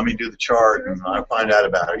girl. Let me do the chart and I find out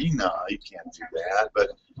about her. You can't do that. But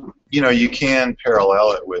you can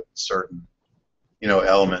parallel it with certain,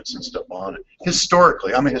 elements and stuff on it.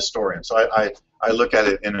 Historically, I'm a historian, so I look at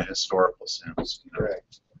it in a historical sense.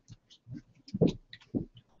 Correct.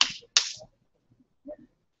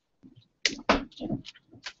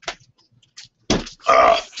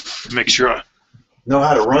 Make sure I know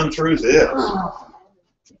how to run through this.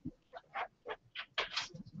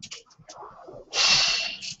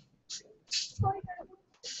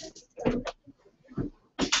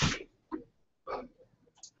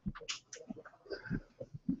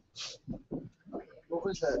 What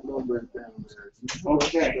was that number down there?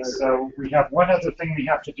 Okay, so we have one other thing we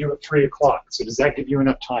have to do at 3 o'clock. So does that give you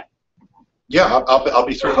enough time? Yeah, I'll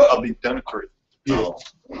be through. I'll be done at 3. Beautiful.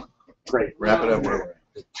 Great. Wrap it up where we're at.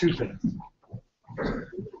 2 minutes.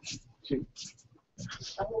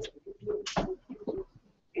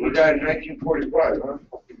 He died in 1945, huh?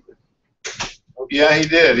 Yeah, he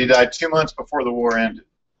did. He died 2 months before the war ended.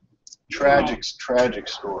 Tragic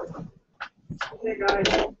story. Hey,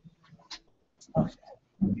 guys.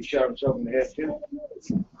 He shot himself in the head, too?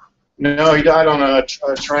 No, he died on a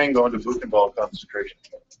train going to Buchenwald concentration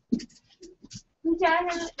camp. He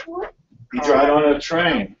died on what? He died on a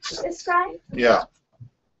train. This guy? Yeah.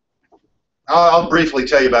 I'll briefly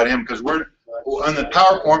tell you about him because we're on the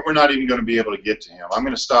PowerPoint. We're not even going to be able to get to him. I'm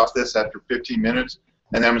going to stop this after 15 minutes,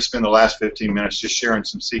 and then I'm going to spend the last 15 minutes just sharing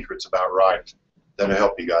some secrets about writing. that'll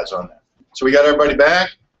help you guys on that. So we got everybody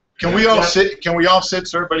back. Can we all sit? Can we all sit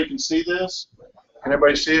so everybody can see this? Can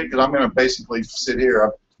everybody see it? Because I'm going to basically sit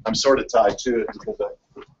here. I'm sort of tied to it because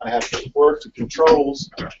I have to work the controls.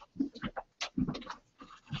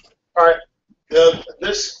 All right.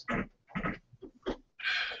 This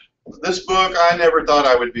book, I never thought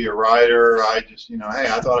I would be a writer. I just, hey,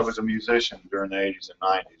 I thought I was a musician during the 80s and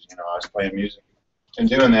 90s. I was playing music and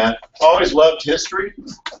doing that. Always loved history,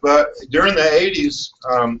 but during the 80s,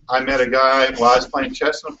 I met a guy while I was playing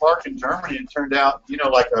chess in a park in Germany, and it turned out,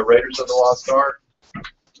 like Raiders of the Lost Ark,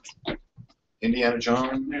 Indiana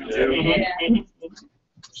Jones. Yeah.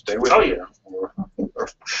 Stay with me.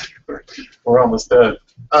 We're almost done.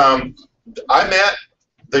 I met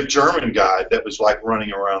the German guy that was like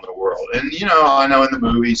running around the world. And, I know in the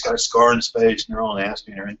movie he's got a scar in his face and they're all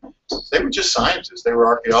nasty and everything. They were just scientists. They were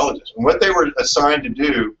archaeologists. And what they were assigned to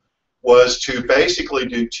do was to basically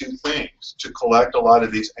do two things: to collect a lot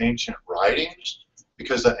of these ancient writings,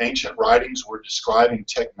 because the ancient writings were describing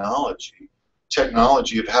technology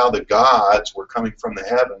of how the gods were coming from the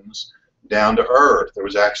heavens down to earth. There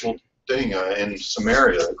was actual thing in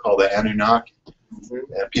Samaria called the Anunnaki.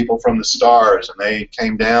 And people from the stars, and they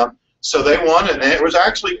came down. So they wanted, and it was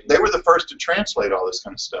actually, they were the first to translate all this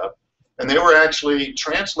kind of stuff. And they were actually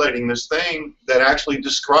translating this thing that actually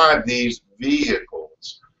described these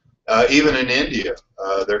vehicles. Even in India,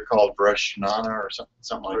 they're called Vrashnana or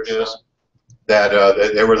something like this. That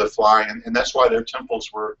they were the flying, and that's why their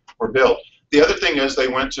temples were built. The other thing is they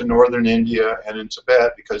went to northern India and in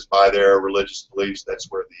Tibet because by their religious beliefs,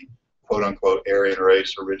 that's where the quote-unquote Aryan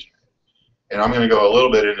race originated. And I'm going to go a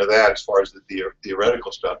little bit into that as far as the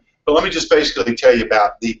theoretical stuff. But let me just basically tell you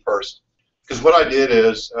about the person. Because what I did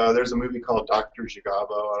is, there's a movie called Dr.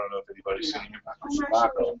 Zhivago. I don't know if anybody's seen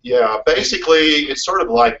it. Yeah, basically, it's sort of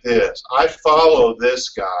like this. I follow this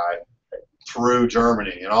guy through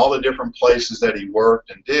Germany and all the different places that he worked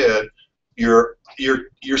and did. You're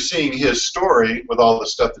seeing his story with all the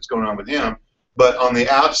stuff that's going on with him. But on the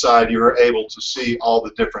outside, you're able to see all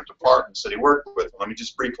the different departments that he worked with. Let me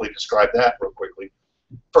just briefly describe that real quickly.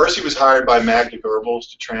 First, he was hired by Magda Goebbels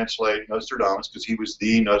to translate Nostradamus because he was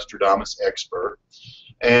the Nostradamus expert,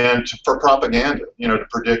 and for propaganda, to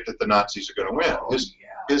predict that the Nazis are going to win.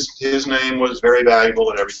 His name was very valuable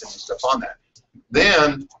and everything and stuff on that.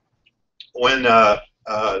 Then, when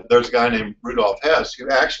there's a guy named Rudolf Hess who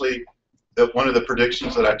actually, one of the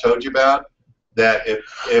predictions that I told you about, that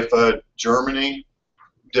if Germany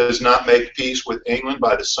does not make peace with England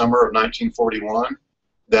by the summer of 1941,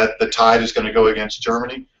 that the tide is going to go against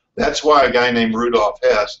Germany. That's why a guy named Rudolf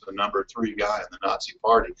Hess, the number 3 guy in the Nazi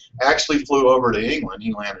Party, actually flew over to England.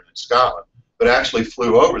 He landed in Scotland, but actually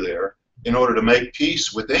flew over there in order to make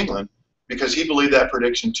peace with England because he believed that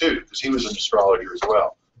prediction too, because he was an astrologer as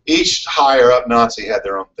well. Each higher up Nazi had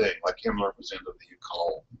their own thing, like Himmler was into the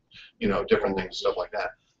occult, different things, stuff like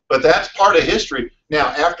that. But that's part of history. Now,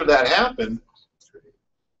 after that happened,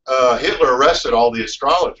 Hitler arrested all the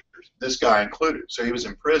astrologers, this guy included, so he was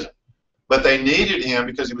in prison. But they needed him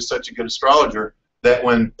because he was such a good astrologer that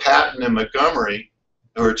when Patton and Montgomery,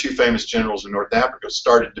 who are 2 famous generals in North Africa,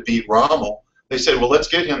 started to beat Rommel, they said, well, let's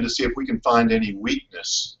get him to see if we can find any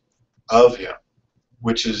weakness of him,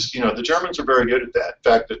 which is, the Germans are very good at that.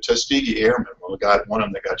 In fact, the Tuskegee Airmen, one of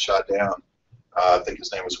them that got shot down, I think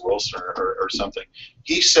his name was Wilson or something.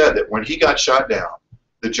 He said that when he got shot down,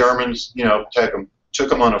 the Germans, took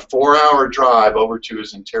him on a 4-hour drive over to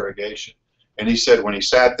his interrogation. And he said when he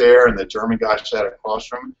sat there and the German guy sat across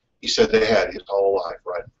from him, he said they had his whole life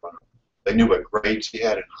right in front of him. They knew what grades he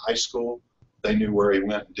had in high school. They knew where he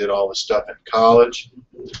went and did all the stuff in college.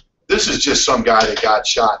 This is just some guy that got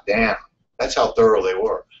shot down. That's how thorough they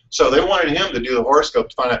were. So they wanted him to do the horoscope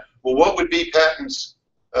to find out, well, what would be Patton's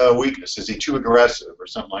weakness? Is he too aggressive or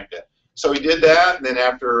something like that? So he did that, and then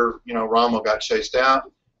after Rommel got chased out,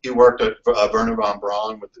 he worked at Werner von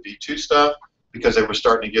Braun with the V2 stuff because they were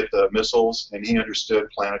starting to get the missiles, and he understood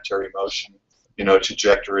planetary motion,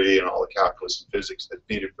 trajectory and all the calculus and physics that's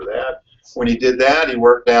needed for that. When he did that, he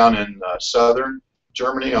worked down in southern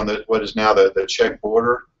Germany on what is now the Czech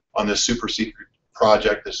border on this super secret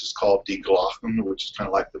project. This is called Die Glocken, which is kind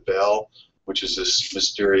of like the bell, which is this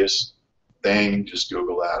mysterious thing. Just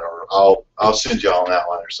Google that, or I'll send you all an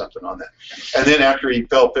outline or something on that. And then after he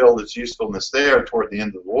felt his usefulness there toward the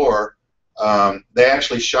end of the war, they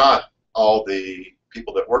actually shot all the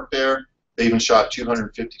people that worked there. They even shot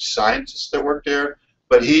 250 scientists that worked there.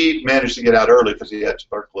 But he managed to get out early because he had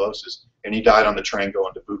tuberculosis, and he died on the train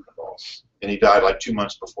going to Buchenwald. And he died like 2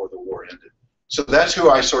 months before the war ended. So that's who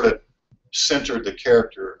I sort of centered the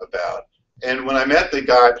character about. And when I met the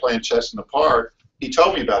guy playing chess in the park, he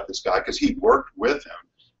told me about this guy because he worked with him.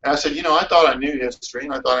 And I said, you know, I thought I knew history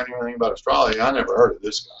and I thought I knew anything about astrology. I never heard of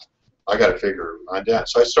this guy. I got to figure mine out.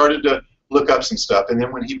 So I started to look up some stuff. And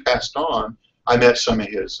then when he passed on, I met some of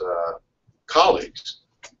his colleagues.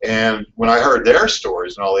 And when I heard their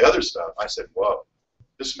stories and all the other stuff, I said, whoa,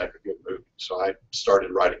 this would make a good movie. So I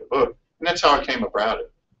started writing a book. And that's how I came about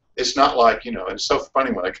it. It's not like, you know, and it's so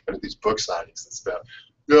funny when I go to these book signings and stuff.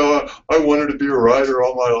 You know, I wanted to be a writer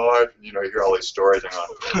all my life. And, you know, you hear all these stories and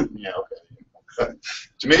I'm like, yeah, okay.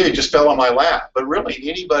 To me, it just fell on my lap. But really,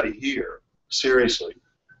 anybody here, seriously,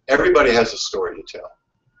 everybody has a story to tell.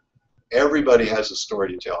 Everybody has a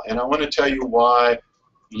story to tell. And I want to tell you why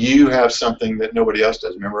you have something that nobody else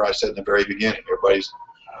does. Remember I said in the very beginning,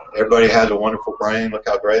 everybody has a wonderful brain. Look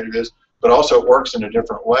how great it is. But also it works in a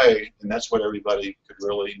different way, and that's what everybody could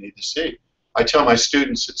really need to see. I tell my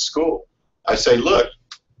students at school, I say, look,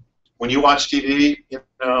 when you watch TV, you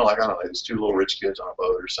know, like, I don't know, there's two little rich kids on a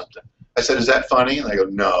boat or something. I said, is that funny? And they go,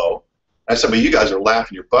 no. I said, but you guys are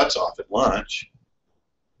laughing your butts off at lunch.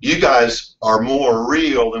 You guys are more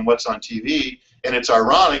real than what's on TV, and it's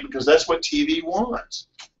ironic because that's what TV wants.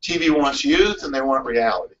 TV wants youth, and they want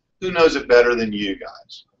reality. Who knows it better than you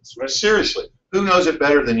guys? Seriously, who knows it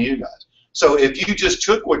better than you guys? So if you just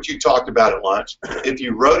took what you talked about at lunch, if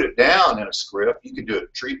you wrote it down in a script, you could do a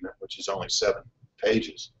treatment, which is only 7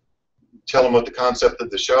 pages. Tell them what the concept of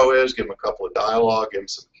the show is, give them a couple of dialogue, give them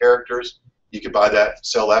some characters. You could buy that,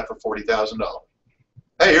 sell that for $40,000.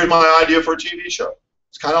 Hey, here's my idea for a TV show.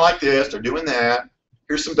 It's kind of like this. They're doing that.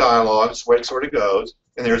 Here's some dialogue. It's the way it sort of goes.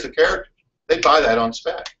 And there's a character. They buy that on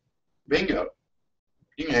spec. Bingo.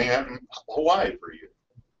 You can hang out in Hawaii for a year.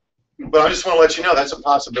 But I just want to let you know that's a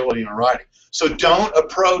possibility in writing. So don't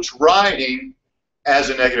approach writing as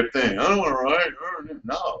a negative thing. I don't want to write.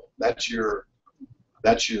 No, that's your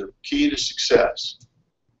key to success.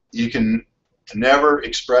 You can never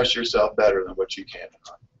express yourself better than what you can.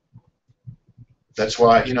 That's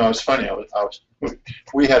why, you know, it's funny.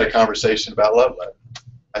 We had a conversation about love letter.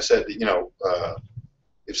 I said that, you know,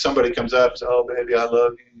 if somebody comes up and says, oh, baby, I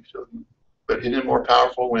love you, but isn't it more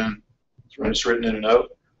powerful when it's written in a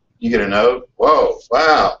note? You get a note. Whoa,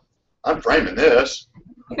 wow, I'm framing this.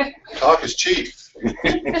 Talk is cheap.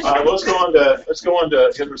 All right, let's go on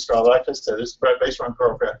to Hitler Scholar. Like I said, this is based on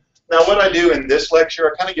Carl Craft. Now, what I do in this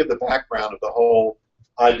lecture, I kind of give the background of the whole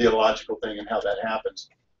ideological thing and how that happens.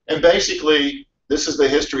 And basically, this is the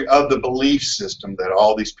history of the belief system that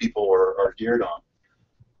all these people are geared on.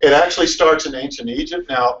 It actually starts in ancient Egypt.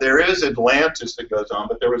 Now, there is Atlantis that goes on,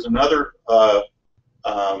 but there was another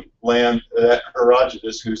land,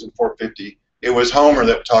 Herodotus, who's in 450. It was Homer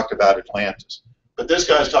that talked about Atlantis. But this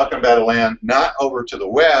guy's talking about a land not over to the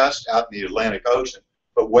west, out in the Atlantic Ocean,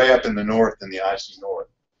 but way up in the north, in the icy north.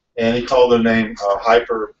 And he called the name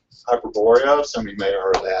Hyperborea. Somebody may have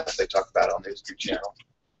heard of that. They talk about it on the History Channel.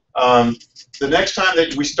 The next time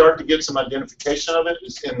that we start to get some identification of it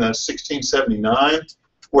is in the 1679,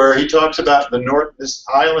 where he talks about this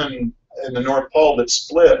island in the North Pole that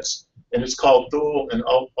splits, and it's called Thule and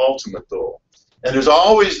Ultima Thule. And there's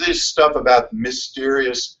always this stuff about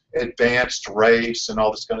mysterious advanced race and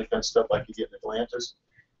all this kind of stuff like you get in Atlantis.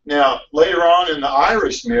 Now, later on in the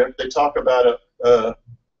Irish myth, they talk about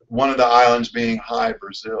one of the islands being High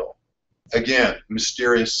Brazil. Again,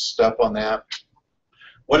 mysterious stuff on that.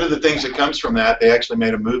 One of the things that comes from that, they actually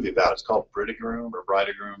made a movie about. It's called Bridegroom or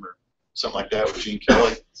Bridegroom or something like that with Gene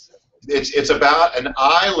Kelly. It's about an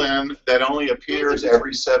island that only appears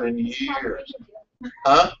every 7 years.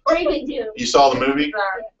 Huh? Or even do. You saw the movie?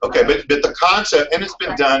 Okay, but the concept, and it's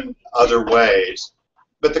been done other ways,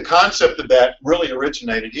 but the concept of that really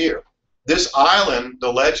originated here. This island,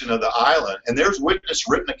 the legend of the island, and there's witness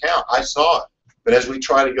written account. I saw it, but as we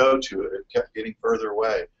try to go to it, it kept getting further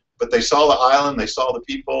away. But they saw the island, they saw the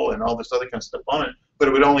people, and all this other kind of stuff on it, but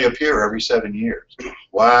it would only appear every 7 years.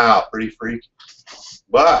 Wow, pretty freaky.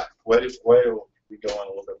 But wait till we go on a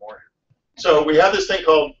little bit more here. So we have this thing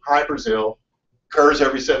called High Brazil. Occurs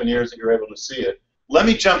every 7 years that you're able to see it. Let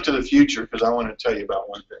me jump to the future because I want to tell you about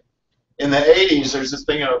one thing. In the 80s, there's this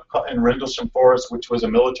thing in Rendlesham Forest, which was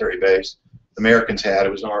a military base the Americans had.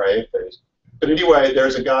 It was an RAF base. But anyway,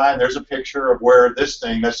 there's a guy, and there's a picture of where this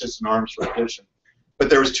thing, that's just an arms rendition. But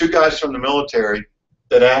there was 2 guys from the military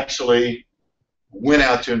that actually went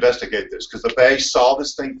out to investigate this because the base saw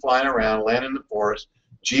this thing flying around, land in the forest.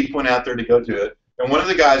 Jeep went out there to go do it. And one of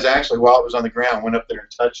the guys actually, while it was on the ground, went up there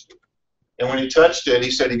and touched it. And when he touched it, he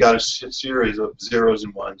said he got a series of zeros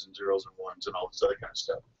and ones and zeros and ones and all this other kind of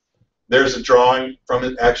stuff. There's a drawing from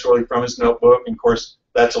it, actually from his notebook, and of course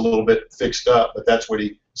that's a little bit fixed up, but that's what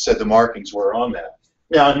he said the markings were on that.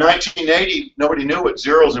 Now in 1980, nobody knew what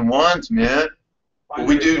zeros and ones meant.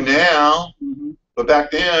 we do now. Mm-hmm. But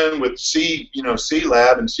back then, with C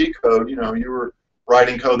Lab and C code, you were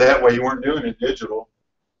writing code that way. You weren't doing it digital.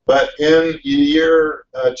 But in the year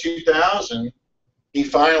 2000, he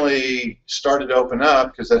finally started to open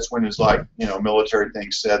up, because that's when his military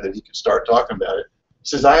thing said that he could start talking about it. He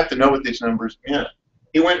says, I have to know what these numbers meant.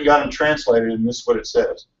 He went and got them translated, and this is what it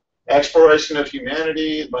says: exploration of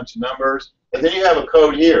humanity, a bunch of numbers, and then you have a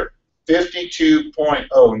code here: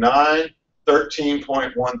 52.09,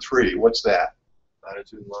 13.13. What's that?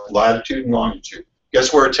 Latitude and longitude.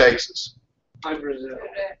 Guess where it takes us? Brazil.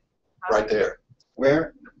 Right there.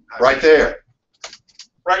 Where? Right there.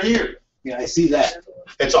 Right here. Yeah, I see that.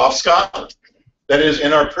 It's off Scotland. That is,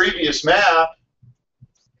 in our previous map.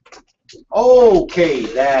 Okay,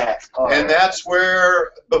 that. And that's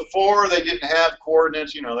where, before they didn't have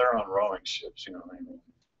coordinates, they're on rowing ships, they don't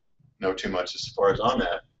know too much as far as on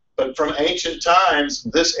that. But from ancient times,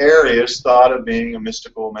 this area is thought of being a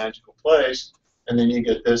mystical, magical place, and then you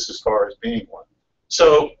get this as far as being one.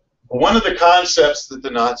 So one of the concepts that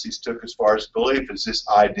the Nazis took as far as belief is this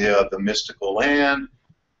idea of the mystical land,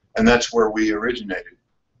 and that's where we originated.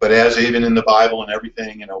 But as even in the Bible and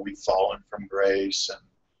everything, we've fallen from grace and,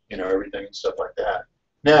 everything and stuff like that.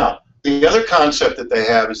 Now, the other concept that they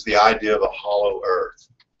have is the idea of a hollow earth.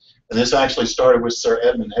 And this actually started with Sir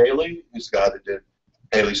Edmund Halley, who's the guy that did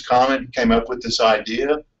Halley's Comet, came up with this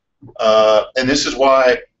idea. And this is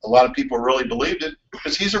why a lot of people really believed it,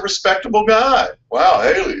 because he's a respectable guy. Wow,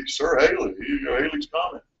 Halley, Sir Halley, Halley's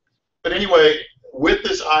Comet. But anyway, with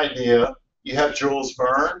this idea, you have Jules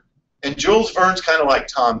Verne, and Jules Verne's kind of like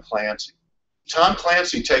Tom Clancy. Tom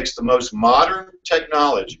Clancy takes the most modern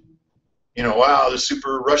technology, wow, the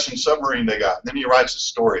super Russian submarine they got, and then he writes a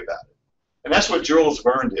story about it. And that's what Jules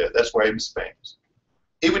Verne did. That's why he was famous.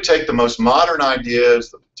 He would take the most modern ideas,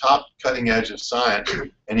 the top cutting edge of science,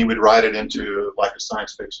 and he would write it into like a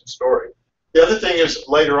science fiction story. The other thing is,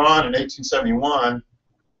 later on in 1871,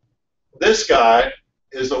 this guy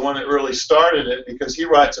is the one that really started it, because he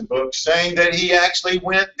writes a book saying that he actually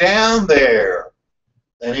went down there.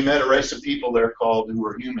 And he met a race of people there who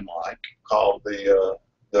were human-like, called the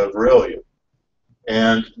Virilia.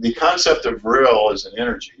 And the concept of Vril is an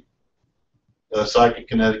energy, psychic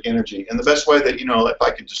kinetic energy. And the best way that, if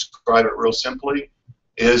I could describe it real simply,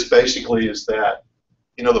 is that,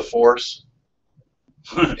 the Force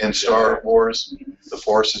in Star Wars, the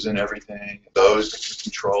Force is in everything. Those that can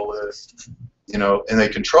control it, and they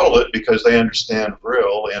control it because they understand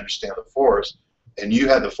Vril, they understand the Force, and you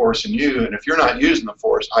have the Force in you, and if you're not using the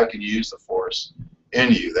Force, I can use the Force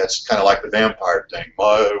in you. That's kind of like the vampire thing.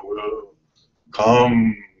 My will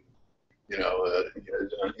come,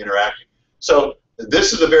 interacting. So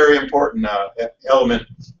this is a very important element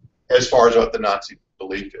as far as what the Nazi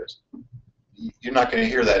belief is. You're not going to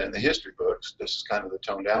hear that in the history books. This is kind of the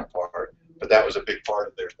toned down part, but that was a big part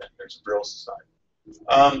of their thing. There's a Vril Society.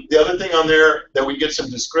 The other thing on there that we get some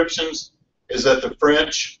descriptions is that the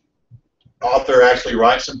French author actually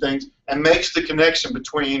writes some things and makes the connection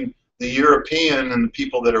between the European and the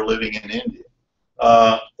people that are living in India.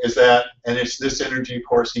 And it's this energy, of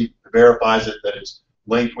course, he verifies it, that it's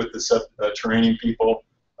linked with the subterranean people.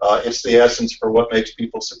 It's the essence for what makes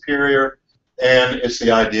people superior, and it's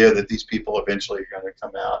the idea that these people eventually are going to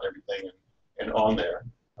come out and everything and on there.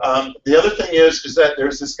 The other thing is that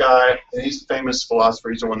there's this guy, and he's a famous philosopher.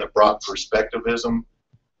 He's the one that brought perspectivism,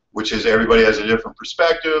 which is everybody has a different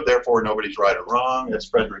perspective, therefore nobody's right or wrong. That's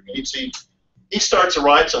Friedrich Nietzsche. He starts to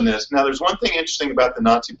write on this. Now, there's one thing interesting about the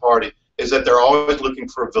Nazi Party is that they're always looking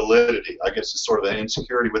for validity. I guess it's sort of an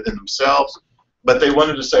insecurity within themselves. But they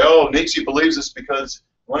wanted to say, oh, Nietzsche believes this because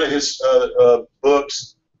one of his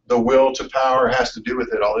books, The Will to Power, has to do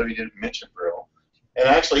with it, although he didn't mention Vril. And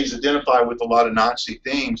actually, he's identified with a lot of Nazi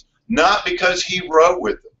themes, not because he wrote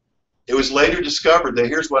with them. It was later discovered that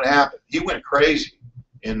here's what happened. He went crazy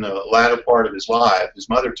in the latter part of his life. His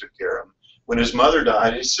mother took care of him. When his mother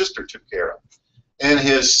died, his sister took care of him. And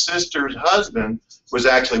his sister's husband was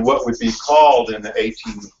actually what would be called in the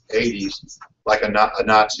 1880s like a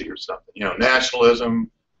Nazi or something.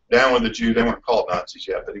 Nationalism, down with the Jew. They weren't called Nazis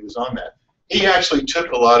yet, but he was on that. He actually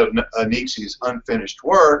took a lot of Nietzsche's unfinished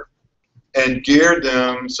work and geared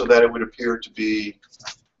them so that it would appear to be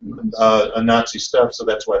a Nazi stuff, so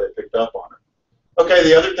that's why they picked up on it. Okay,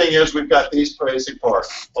 the other thing is we've got these basic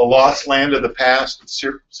parts. A lost land of the past,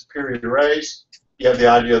 superior race. You have the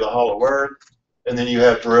idea of the hollow earth. And then you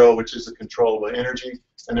have Vril, which is the controllable energy.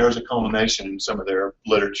 And there's a culmination in some of their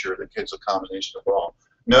literature that gives a combination of all.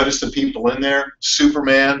 Notice the people in there.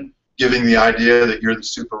 Superman, giving the idea that you're the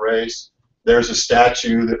super race. There's a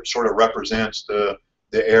statue that sort of represents the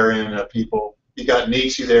Aryan people. You got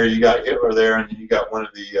Nietzsche there, you got Hitler there, and you got one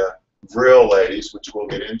of the Vril ladies, which we'll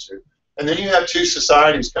get into. And then you have two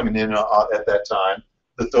societies coming in at that time,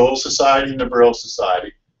 the Thule Society and the Vril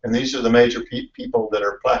Society. And these are the major people that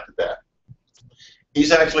are elected that.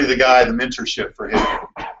 He's actually the guy, the mentorship for Hitler.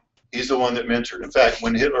 He's the one that mentored. In fact,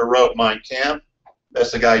 when Hitler wrote Mein Kampf,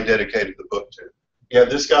 that's the guy he dedicated the book to. You have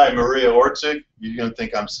this guy, Maria Ortzig. You're going to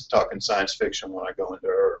think I'm talking science fiction when I go into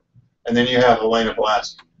her. And then you have Helena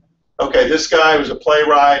Blavatsky. Okay, this guy was a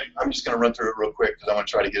playwright. I'm just going to run through it real quick because I want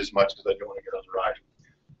to try to get as much because I don't want to get on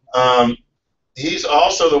the writing. He's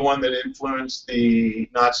also the one that influenced the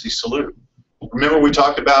Nazi salute. Remember we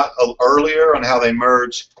talked about earlier on how they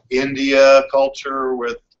merged India culture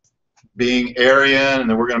with being Aryan, and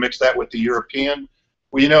then we're going to mix that with the European.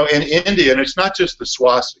 Well, you know, in India, and it's not just the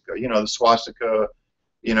swastika. You know, the swastika,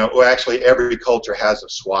 you know, well, actually every culture has a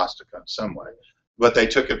swastika in some way. But they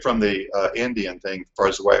took it from the Indian thing, as far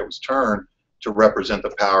as the way it was turned, to represent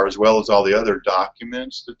the power, as well as all the other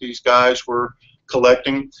documents that these guys were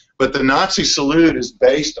collecting. But the Nazi salute is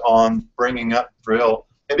based on bringing up Vril.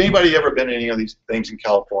 Have anybody ever been to any of these things in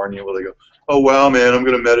California where they go, oh, well, man, I'm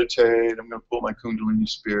going to meditate, I'm going to pull my Kundalini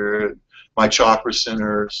spirit, my chakra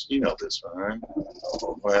centers. You know this one, right?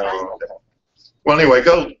 Well, anyway,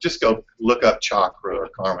 just go look up chakra or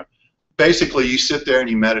karma. Basically, you sit there and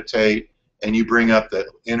you meditate, and you bring up that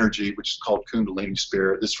energy, which is called Kundalini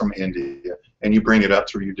spirit. This is from India. And you bring it up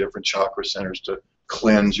through your different chakra centers to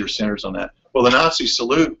cleanse your centers on that. Well, the Nazi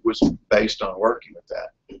salute was based on working with that.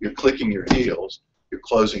 You're clicking your heels. You're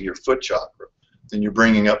closing your foot chakra. Then you're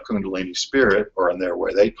bringing up Kundalini spirit, or in their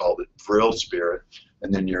way, they called it Vril spirit,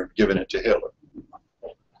 and then you're giving it to Hitler.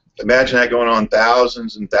 Imagine that going on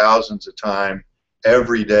thousands and thousands of times,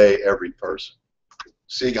 every day, every person.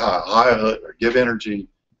 See how Hitler, give energy,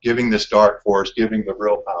 giving this dark force, giving the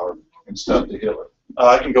real power and stuff to Hitler.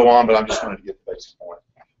 I can go on, but I'm just wanting to get the basic point.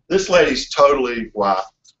 This lady's totally wow.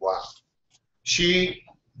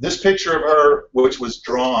 This picture of her, which was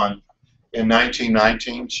drawn in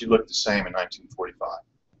 1919, she looked the same in 1945.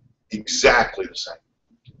 Exactly the same.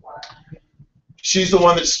 She's the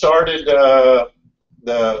one that started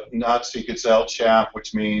the Nazi Gesellschaft,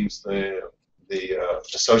 which means the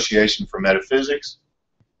Association for Metaphysics.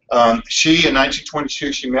 She, in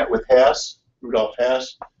 1922, she met with Hess, Rudolf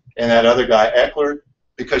Hess, and that other guy, Eckler,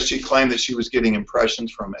 because she claimed that she was getting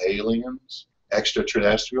impressions from aliens,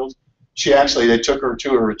 extraterrestrials. They took her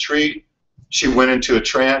to a retreat. She went into a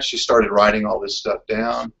trance. She started writing all this stuff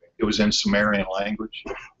down. It was in Sumerian language.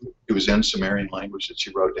 It was in Sumerian language that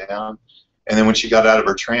she wrote down. And then when she got out of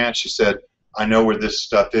her trance, she said, I know where this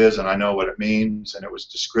stuff is and I know what it means. And it was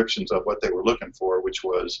descriptions of what they were looking for, which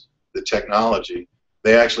was the technology.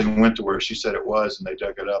 They actually went to where she said it was, and they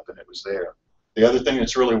dug it up, and it was there. The other thing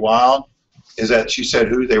that's really wild is that she said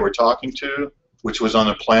who they were talking to, which was on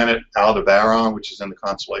the planet Aldebaran, which is in the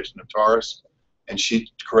constellation of Taurus, and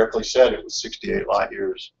she correctly said it was 68 light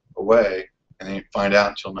years away, and they didn't find out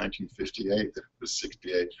until 1958 that it was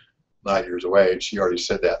 68 light years away, and she already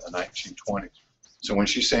said that in the 1920s. So when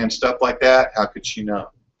she's saying stuff like that, how could she know?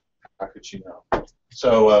 How could she know?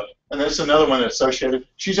 So, and this is another one that's associated.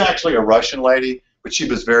 She's actually a Russian lady, but she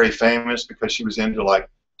was very famous because she was into like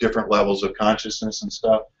different levels of consciousness and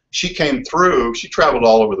stuff. She came through, she traveled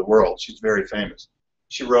all over the world. She's very famous.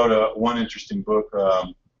 She wrote one interesting book,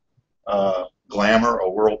 Glamour, A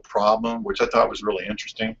World Problem, which I thought was really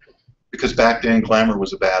interesting because back then glamour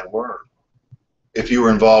was a bad word. If you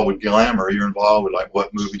were involved with glamour, you're involved with like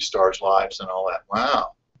what movie stars' lives and all that.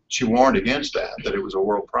 Wow. She warned against that it was a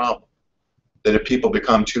world problem. That if people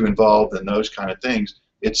become too involved in those kind of things,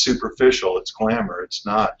 it's superficial, it's glamour, it's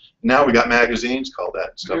not. Now we got magazines called that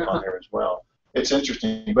and stuff on there as well. It's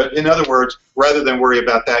interesting. But in other words, rather than worry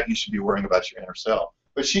about that, you should be worrying about your inner self.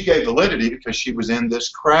 But she gave validity because she was in this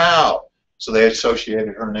crowd. So they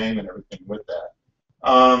associated her name and everything with that.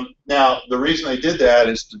 Now, the reason they did that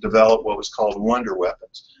is to develop what was called wonder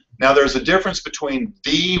weapons. Now, there's a difference between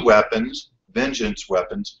V weapons, vengeance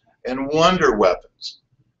weapons, and wonder weapons.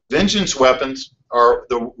 Vengeance weapons are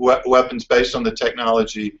the weapons based on the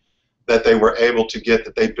technology that they were able to get,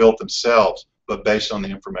 that they built themselves, but based on the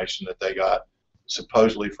information that they got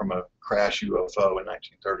supposedly from a crash UFO in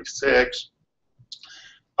 1936.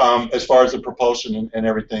 As far as the propulsion and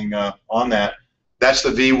everything on that, that's the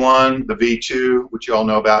V1, the V2, which you all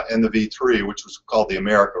know about, and the V3, which was called the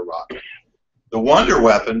America rocket. The wonder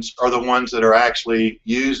weapons are the ones that are actually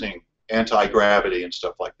using anti-gravity and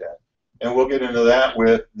stuff like that. And we'll get into that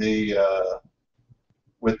with the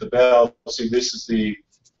bell. See, this is the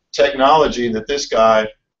technology that this guy,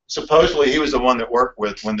 supposedly he was the one that worked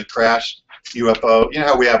with when the crash UFO, you know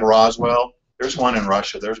how we have Roswell? There's one in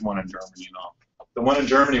Russia, there's one in Germany and all. The one in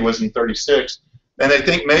Germany was in 36. And they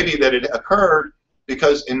think maybe that it occurred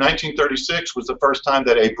because in 1936 was the first time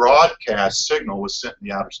that a broadcast signal was sent in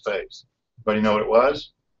the outer space. Anybody know what it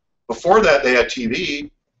was? Before that, they had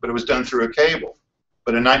TV, but it was done through a cable.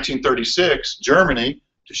 But in 1936, Germany,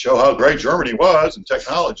 to show how great Germany was in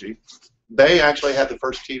technology, they actually had the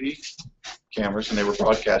first TV cameras, and they were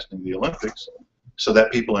broadcasting the Olympics, so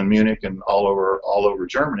that people in Munich and all over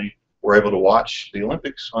Germany were able to watch the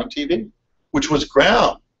Olympics on TV, which was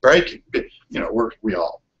groundbreaking. You know, we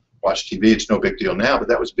all watch TV; it's no big deal now, but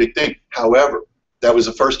that was a big thing. However, that was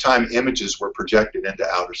the first time images were projected into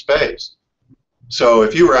outer space. So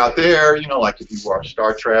if you were out there, you know, like if you watched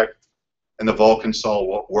Star Trek, and the Vulcans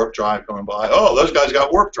saw warp drive going by, oh, those guys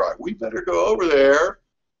got warp drive. We better go over there,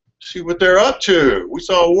 see what they're up to. We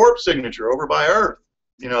saw a warp signature over by Earth.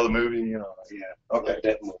 You know the movie, you know. Yeah. Okay.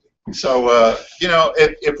 That movie. So, you know,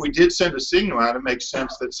 if we did send a signal out, it makes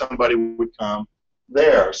sense that somebody would come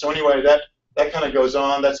there. So anyway, that kind of goes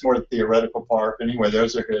on. That's more the theoretical part. Anyway,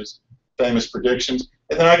 those are his famous predictions.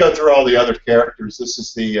 And then I go through all the other characters. This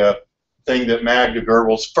is the thing that Magda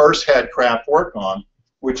Goebbels first had Kraft work on,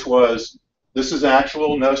 which was, this is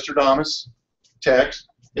actual Nostradamus text.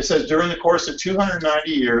 It says, during the course of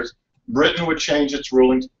 290 years, Britain would change its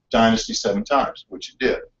ruling dynasty 7 times, which it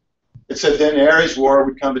did. It said then Ares War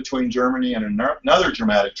would come between Germany and another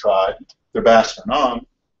Germanic tribe, the Bastarnaun,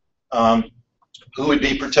 who would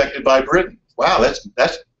be protected by Britain. Wow,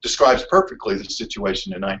 that describes perfectly the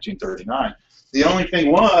situation in 1939. The only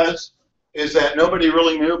thing is that nobody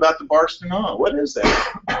really knew about the Bastarnaun. What is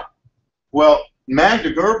that? Well,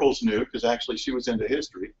 Magda Goebbels knew, because actually she was into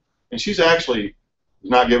history, and she's actually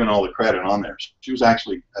not given all the credit on there. She was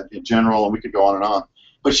actually a general, and we could go on and on.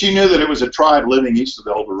 But she knew that it was a tribe living east of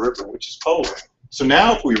the Elbe River, which is Poland. So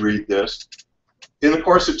now if we read this, in the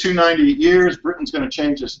course of 290 years, Britain's going to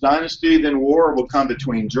change its dynasty, then war will come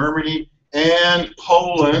between Germany and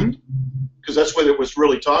Poland, because that's what it was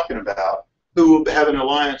really talking about, who will have an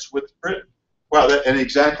alliance with Britain. Wow, and it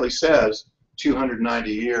exactly says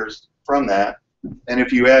 290 years from that. And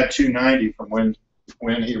if you add 290 from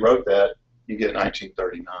when he wrote that, you get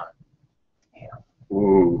 1939.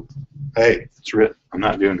 Ooh. Hey, it's written. I'm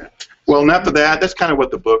not doing that. Well, enough of that. That's kind of what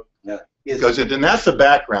the book goes into. And that's the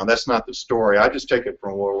background. That's not the story. I just take it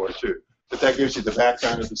from World War II. But that gives you the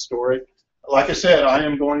background of the story. Like I said, I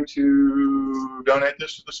am going to donate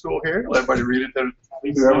this to the school here. Let everybody read it,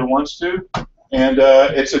 whoever wants to. And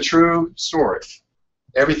it's a true story.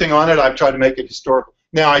 Everything on it, I've tried to make it historical.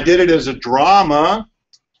 Now, I did it as a drama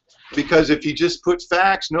because if you just put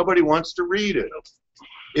facts, nobody wants to read it.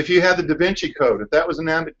 If you had the Da Vinci Code, if that was an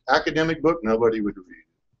academic book, nobody would read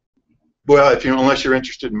it. Well, unless you're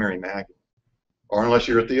interested in Mary Magdalene, or unless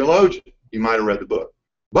you're a theologian, you might have read the book.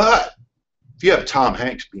 But if you have Tom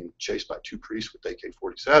Hanks being chased by 2 priests with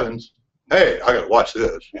AK-47s, hey, I got to watch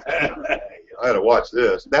this. I got to watch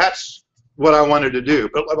this. That's what I wanted to do,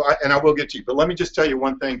 and I will get to you. But let me just tell you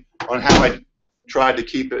one thing on how I tried to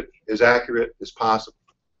keep it as accurate as possible.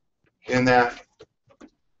 In that,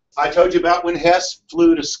 I told you about when Hess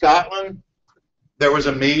flew to Scotland. There was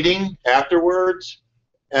a meeting afterwards,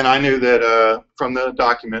 and I knew that from the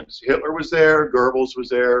documents, Hitler was there, Goebbels was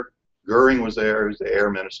there, Goering was there, who's the air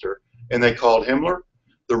minister, and they called Himmler.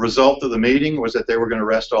 The result of the meeting was that they were going to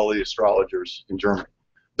arrest all the astrologers in Germany.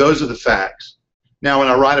 Those are the facts. Now, when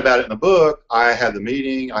I write about it in the book, I have the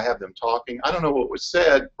meeting, I have them talking. I don't know what was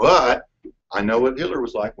said, but I know what Hitler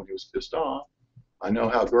was like when he was pissed off. I know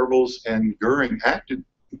how Goebbels and Goering acted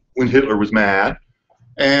when Hitler was mad,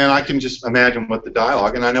 and I can just imagine what the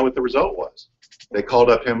dialogue, and I know what the result was. They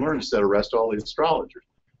called up Himmler and said, arrest all the astrologers.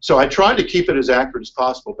 So I tried to keep it as accurate as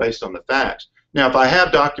possible based on the facts. Now, if I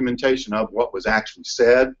have documentation of what was actually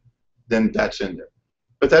said, then that's in there.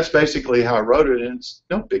 But that's basically how I wrote it, and it's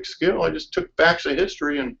no big skill. I just took facts of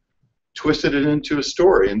history and twisted it into a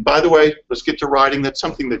story. And by the way, let's get to writing. That's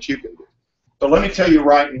something that you can do. But let me tell you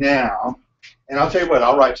right now, and I'll tell you what,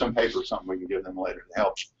 I'll write some paper or something we can give them later to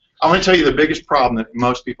help. I want to tell you the biggest problem that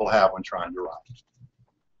most people have when trying to write.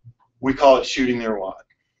 We call it shooting their wad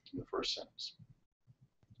in the first sentence.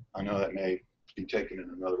 I know that may be taken in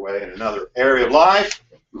another way in another area of life,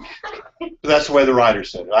 but that's the way the writer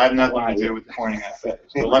said it. I have nothing to do with pointing at face.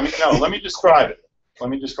 But let me describe it. Let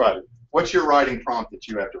me describe it. What's your writing prompt that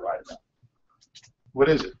you have to write about? What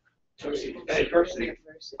is it? Adversity.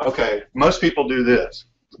 Okay, most people do this.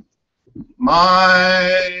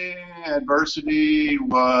 My adversity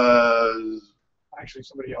was Actually,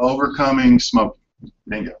 somebody else. overcoming smoking.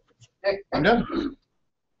 Bingo. I'm done.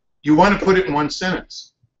 You want to put it in one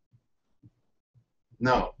sentence.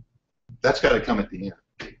 No, that's got to come at the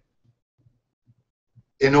end.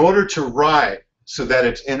 In order to write so that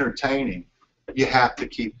it's entertaining, you have to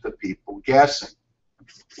keep the people guessing.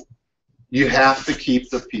 You have to keep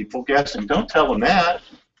the people guessing. Don't tell them that.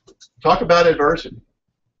 Talk about adversity.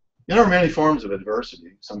 You know, there are many forms of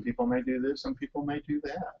adversity. Some people may do this, some people may do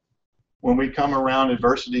that. When we come around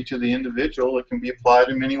adversity to the individual, it can be applied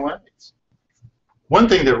in many ways. One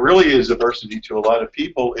thing that really is adversity to a lot of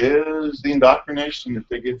people is the indoctrination that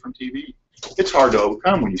they get from TV. It's hard to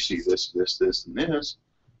overcome when you see this, this, this, and this.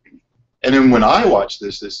 And then when I watch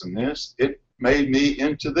this, this, and this, it made me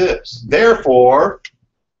into this. Therefore,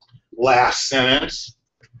 last sentence,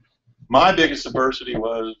 my biggest adversity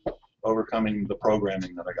was overcoming the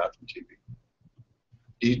programming that I got from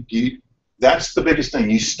TV. That's the biggest thing.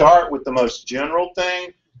 You start with the most general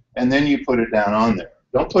thing, and then you put it down on there.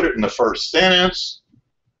 Don't put it in the first sentence.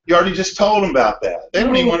 You already just told them about that. They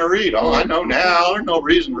don't even want to read. Oh, I know now. There's no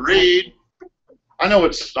reason to read. I know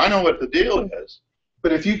what the deal is.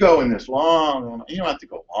 But if you go in this long, you don't have to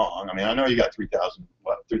go long. I mean, I know you got 3,000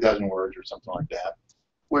 words or something like that,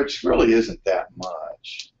 which really isn't that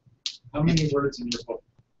much. How many words in your book?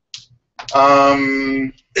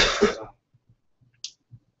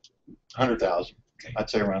 100,000. I'd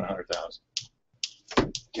say around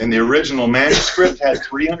 100,000. And the original manuscript had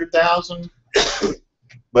 300,000.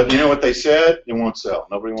 But you know what they said? It won't sell.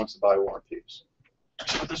 Nobody wants to buy War and Peace. I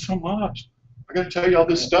said, there's so much. I got to tell you all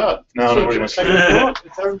this stuff. No, nobody wants to buy it.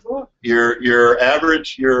 Your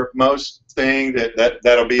average, your most thing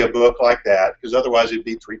that'll be a book like that, because otherwise it'd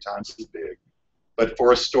be 3 times as big. But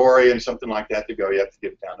for a story and something like that to go, you have to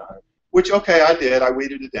get it down to 100. Which, okay, I did. I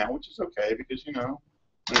weeded it down, which is okay because, you know,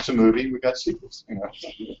 when it's a movie, we got sequels. You know,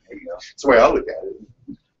 that's the way I look at it.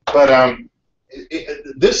 But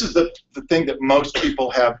this is the thing that most people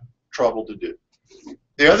have trouble to do.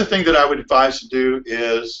 The other thing that I would advise to do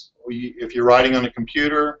is, if you're writing on a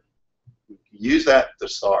computer, use that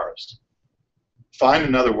thesaurus. Find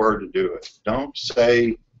another word to do it. Don't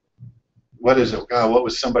say, what is it? God, what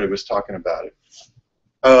was somebody was talking about it?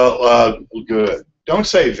 Good. Don't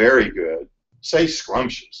say very good. Say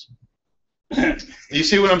scrumptious. You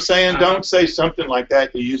see what I'm saying? Don't say something like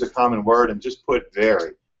that. You use a common word and just put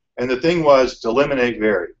very. And the thing was to eliminate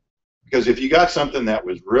very. Because if you got something that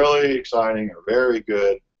was really exciting or very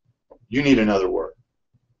good, you need another word.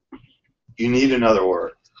 You need another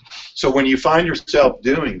word. So when you find yourself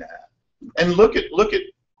doing that, and look at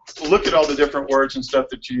all the different words and stuff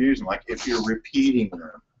that you're using. Like if you're repeating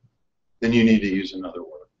them, then you need to use another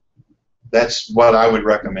word. That's what I would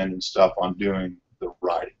recommend and stuff on doing the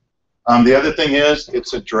writing. The other thing is,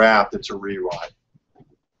 it's a draft. It's a rewrite.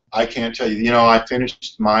 I can't tell you. You know, I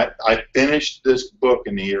finished this book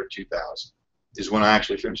in the year 2000. Is when I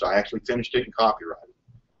actually finished. I actually finished it and copyrighted it.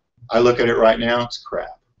 I look at it right now. It's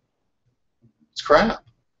crap. It's crap.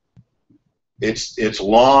 It's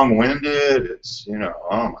long-winded. It's, you know,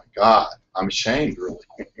 oh my God. I'm ashamed, really.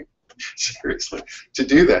 Seriously, to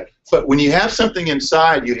do that. But when you have something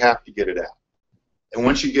inside, you have to get it out. And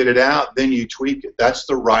once you get it out, then you tweak it. That's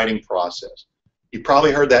the writing process. You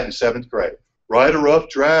probably heard that in 7th grade. Write a rough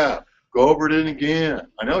draft. Go over it again.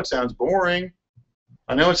 I know it sounds boring.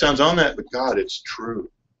 I know it sounds on that, but God, it's true.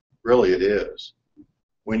 Really, it is.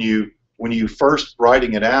 When you first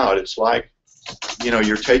writing it out, it's like, you know,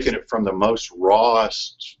 you're taking it from the most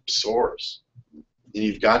rawest source. And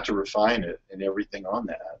you've got to refine it and everything on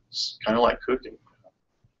that. It's kind of like cooking.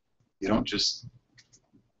 You don't just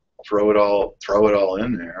throw it all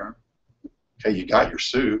in there. Okay, you got your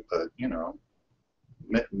soup, but you know,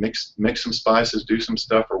 mix some spices, do some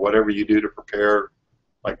stuff, or whatever you do to prepare,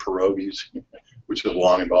 like pierogies, which is a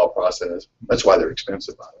long, involved process. That's why they're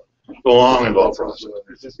expensive, by the way. The long, involved process.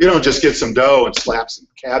 You don't just get some dough and slap some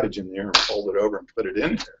cabbage in there and fold it over and put it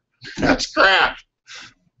in there. That's crap.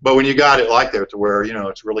 But when you got it like that, to where, you know,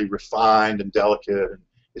 it's really refined and delicate and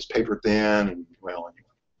it's paper thin, and well, anyway.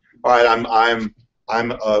 All right,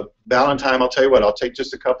 I'm Valentine. I'll tell you what. I'll take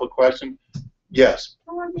just a couple of questions. Yes.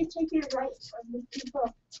 How long did it take you to write the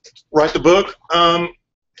book? Write the book? I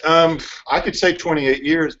could say 28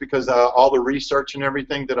 years because all the research and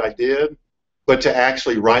everything that I did. But to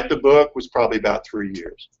actually write the book was probably about 3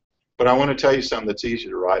 years. But I want to tell you something that's easy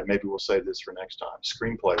to write. Maybe we'll save this for next time.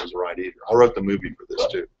 Screenplay was right either. I wrote the movie for this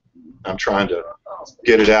too. I'm trying to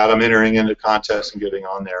get it out. I'm entering into contests and getting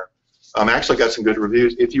on there. Actually got some good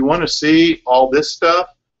reviews. If you want to see all this stuff,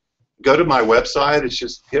 go to my website. It's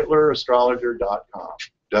just HitlerAstrologer.com.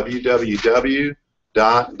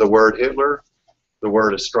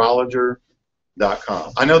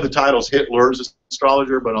 www.thewordHitler.com. I know the title's Hitler's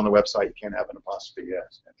Astrologer, but on the website you can't have an apostrophe.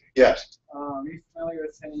 Yes. Yes. Are you familiar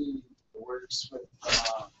with any works with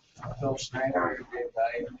Phil Schneider, Dave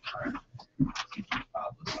Dye,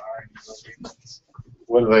 Lazar, and those reasons?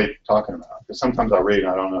 What are they talking about? Because sometimes I read and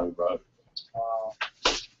I don't know who wrote it.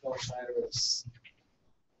 Phil Schneider was,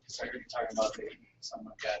 so you're talking about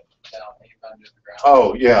someone got down deep under the ground.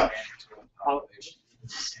 Oh, yeah. The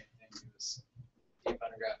same thing, he was deep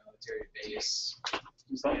underground military base.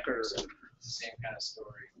 Same kind of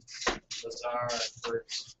story. Lazar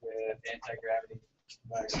works with anti-gravity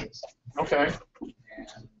devices. Okay.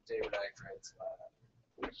 And David Icke writes a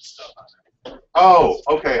lot of stuff on there. Oh,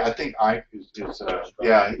 okay. I think Ike is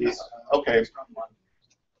yeah, he's, okay.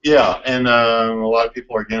 Yeah, and a lot of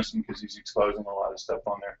people are against him because he's exposing a lot of stuff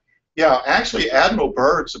on there. Yeah, actually, Admiral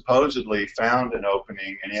Byrd supposedly found an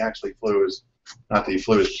opening, and he actually flew his, not that he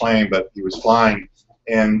flew his plane, but he was flying,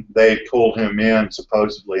 and they pulled him in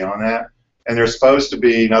supposedly on that. And there's supposed to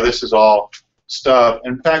be, now this is all stuff,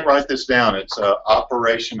 in fact, write this down, it's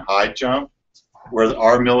Operation High Jump, where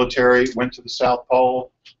our military went to the South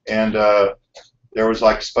Pole, and there was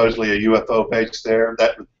like supposedly a UFO base there.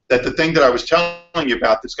 That the thing that I was telling you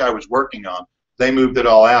about, this guy was working on, they moved it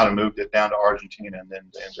all out and moved it down to Argentina and then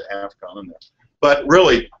into Africa and there. But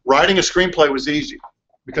really, writing a screenplay was easy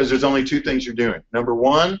because there's only two things you're doing. Number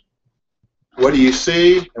one, what do you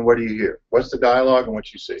see and what do you hear? What's the dialogue and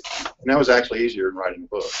what you see? And that was actually easier than writing a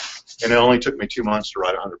book. And it only took me 2 months to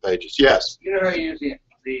write 100 pages. Yes? You know how you use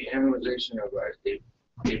the analyzation of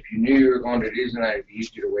if you knew you were going to Disney, it'd be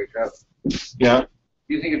easier to wake up. Yeah.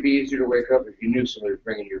 Do you think it'd be easier to wake up if you knew somebody was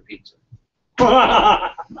bringing your pizza?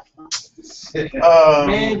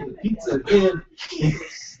 Man, pizza again.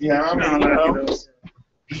 Yeah, I mean, you know,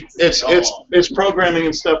 it's programming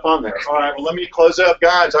and stuff on there. All right, well, let me close up,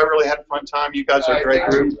 guys. I really had a fun time. You guys are a great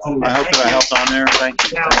group. I hope that I helped on there.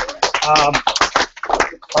 Thank you. Now,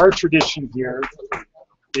 our tradition here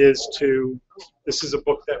is to, this is a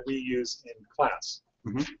book that we use in class.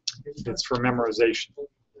 It's for memorization.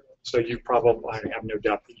 So you probably, I have no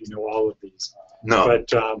doubt that you know all of these. No,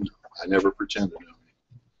 but I never pretend to know.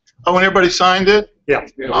 Oh, and everybody signed it? Yeah.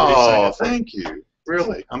 Oh, thank you.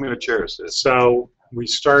 Really, I'm going to cherish this. So we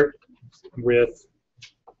start with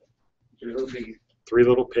Three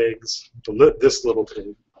Little Pigs, this little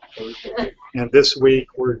pig. And this week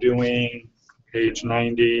we're doing page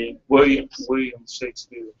 90. William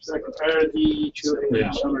Shakespeare. Secretary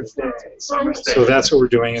Yeah. Summer's Day. So that's what we're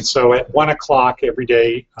doing. And so at 1 o'clock every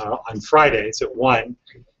day on Fridays at 1,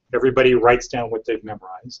 everybody writes down what they've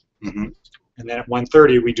memorized. And then at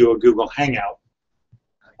 1:30 we do a Google Hangout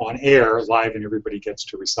on air live, and everybody gets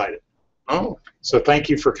to recite it. Oh. So thank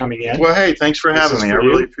you for coming in. Well, hey, thanks for having me. I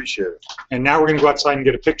really appreciate it. And now we're going to go outside and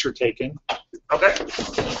get a picture taken. Okay.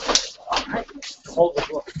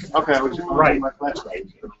 Okay, I was just right. My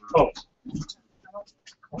flashlight. Oh.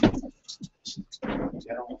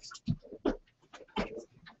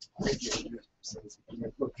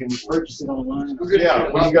 Can you purchase it online? Yeah,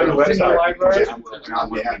 when you go to the website. Library?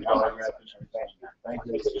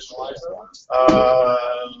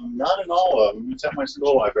 Not in all of them. It's at my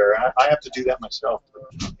school library. I have to do that myself.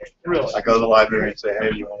 Really? I go to the library and say,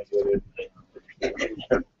 hey, do you want to get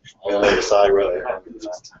it? And they decide whether.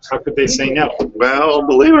 How could they say no? Well,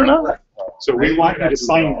 believe it or not. So we want you to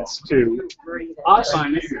sign this too. I'll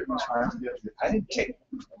sign it. I didn't take it.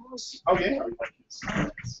 Oh, yeah.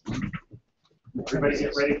 Everybody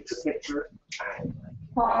get ready for the picture.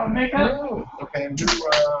 Makeup? Okay, and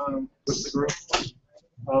what's the group?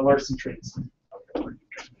 Larson Trees. Okay.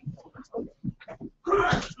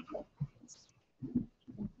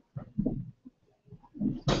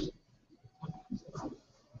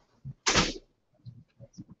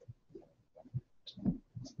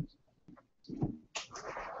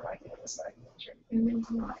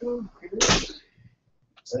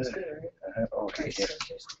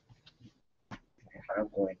 I'm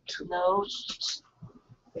going to. No.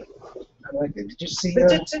 I like it. Did you see But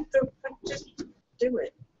that? just do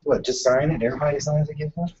it. What? Just sign it. Everybody signs it.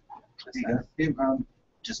 Get one.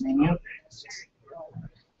 Just me and you.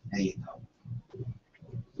 There you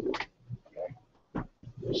go.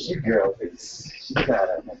 She girl is. She got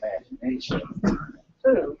an imagination.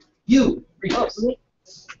 Who? You. Oh, me.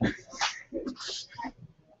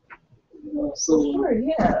 Sure,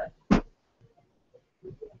 yeah.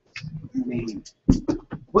 I mean,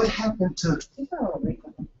 what happened to?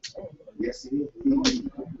 Yes, it is.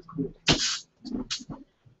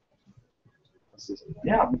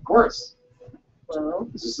 Yeah, of course. Well,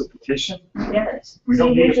 Is this a petition? yes. We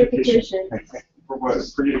don't See, need here's a your petition. For what?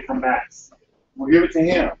 For you to come back. We'll give it to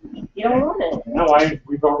him. You don't want it. No,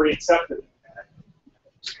 we've already accepted it.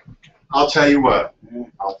 I'll tell you what.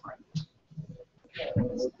 I'll print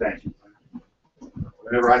it. Thank you.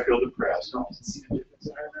 Whenever I feel depressed, I'll see the difference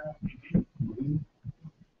in her now.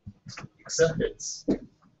 Acceptance.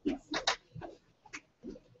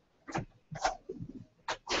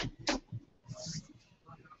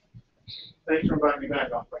 Thanks for inviting me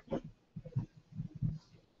back on.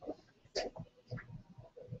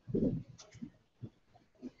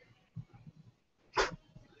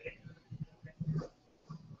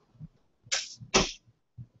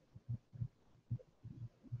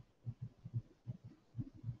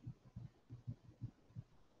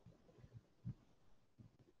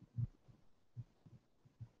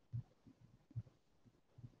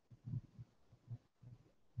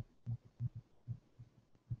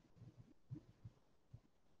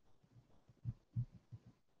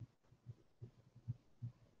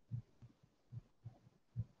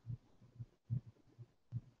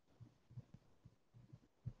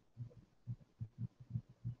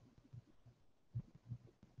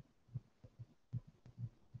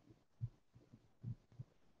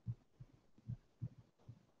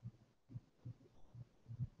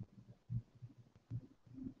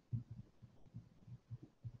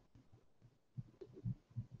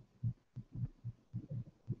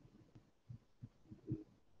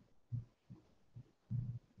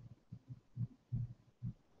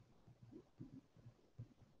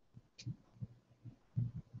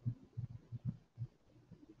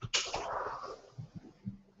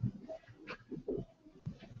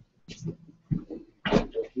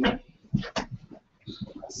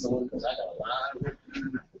 Because I got a lot of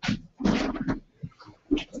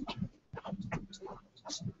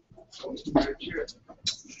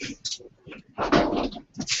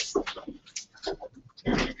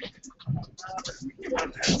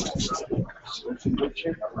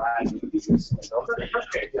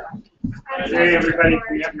Hey, everybody, can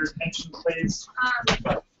we have your attention, please?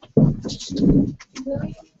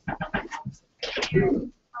 No,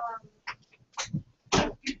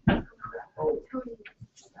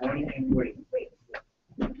 William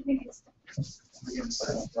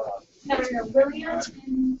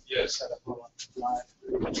and Yes.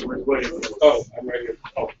 Wait. Oh, I'm right here.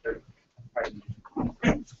 Oh, there. Right.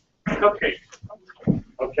 Okay.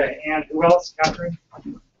 Okay, and who else, Catherine?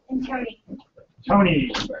 Tony.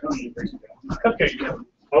 Tony. Okay.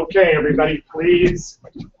 Okay, everybody, please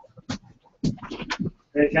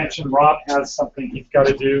pay attention. Rob has something he's got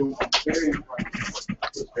to do. Very important.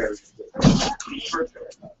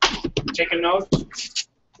 Taking notes?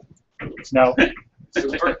 No.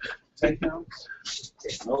 Super. Take notes.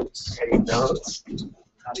 Take notes. Take notes.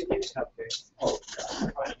 How do you get updates? Oh,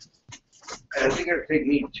 God. I think it'll take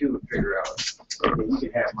me two to figure out. Okay, you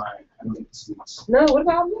can have mine. I don't need sweets. No, what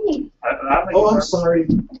about me? Oh, I'm sorry.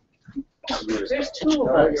 There's two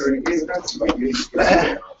of us.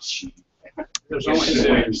 There's only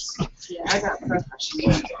six. Yeah, I got preference.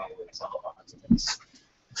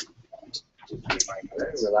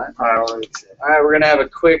 All right, we're gonna have a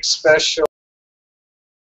quick special.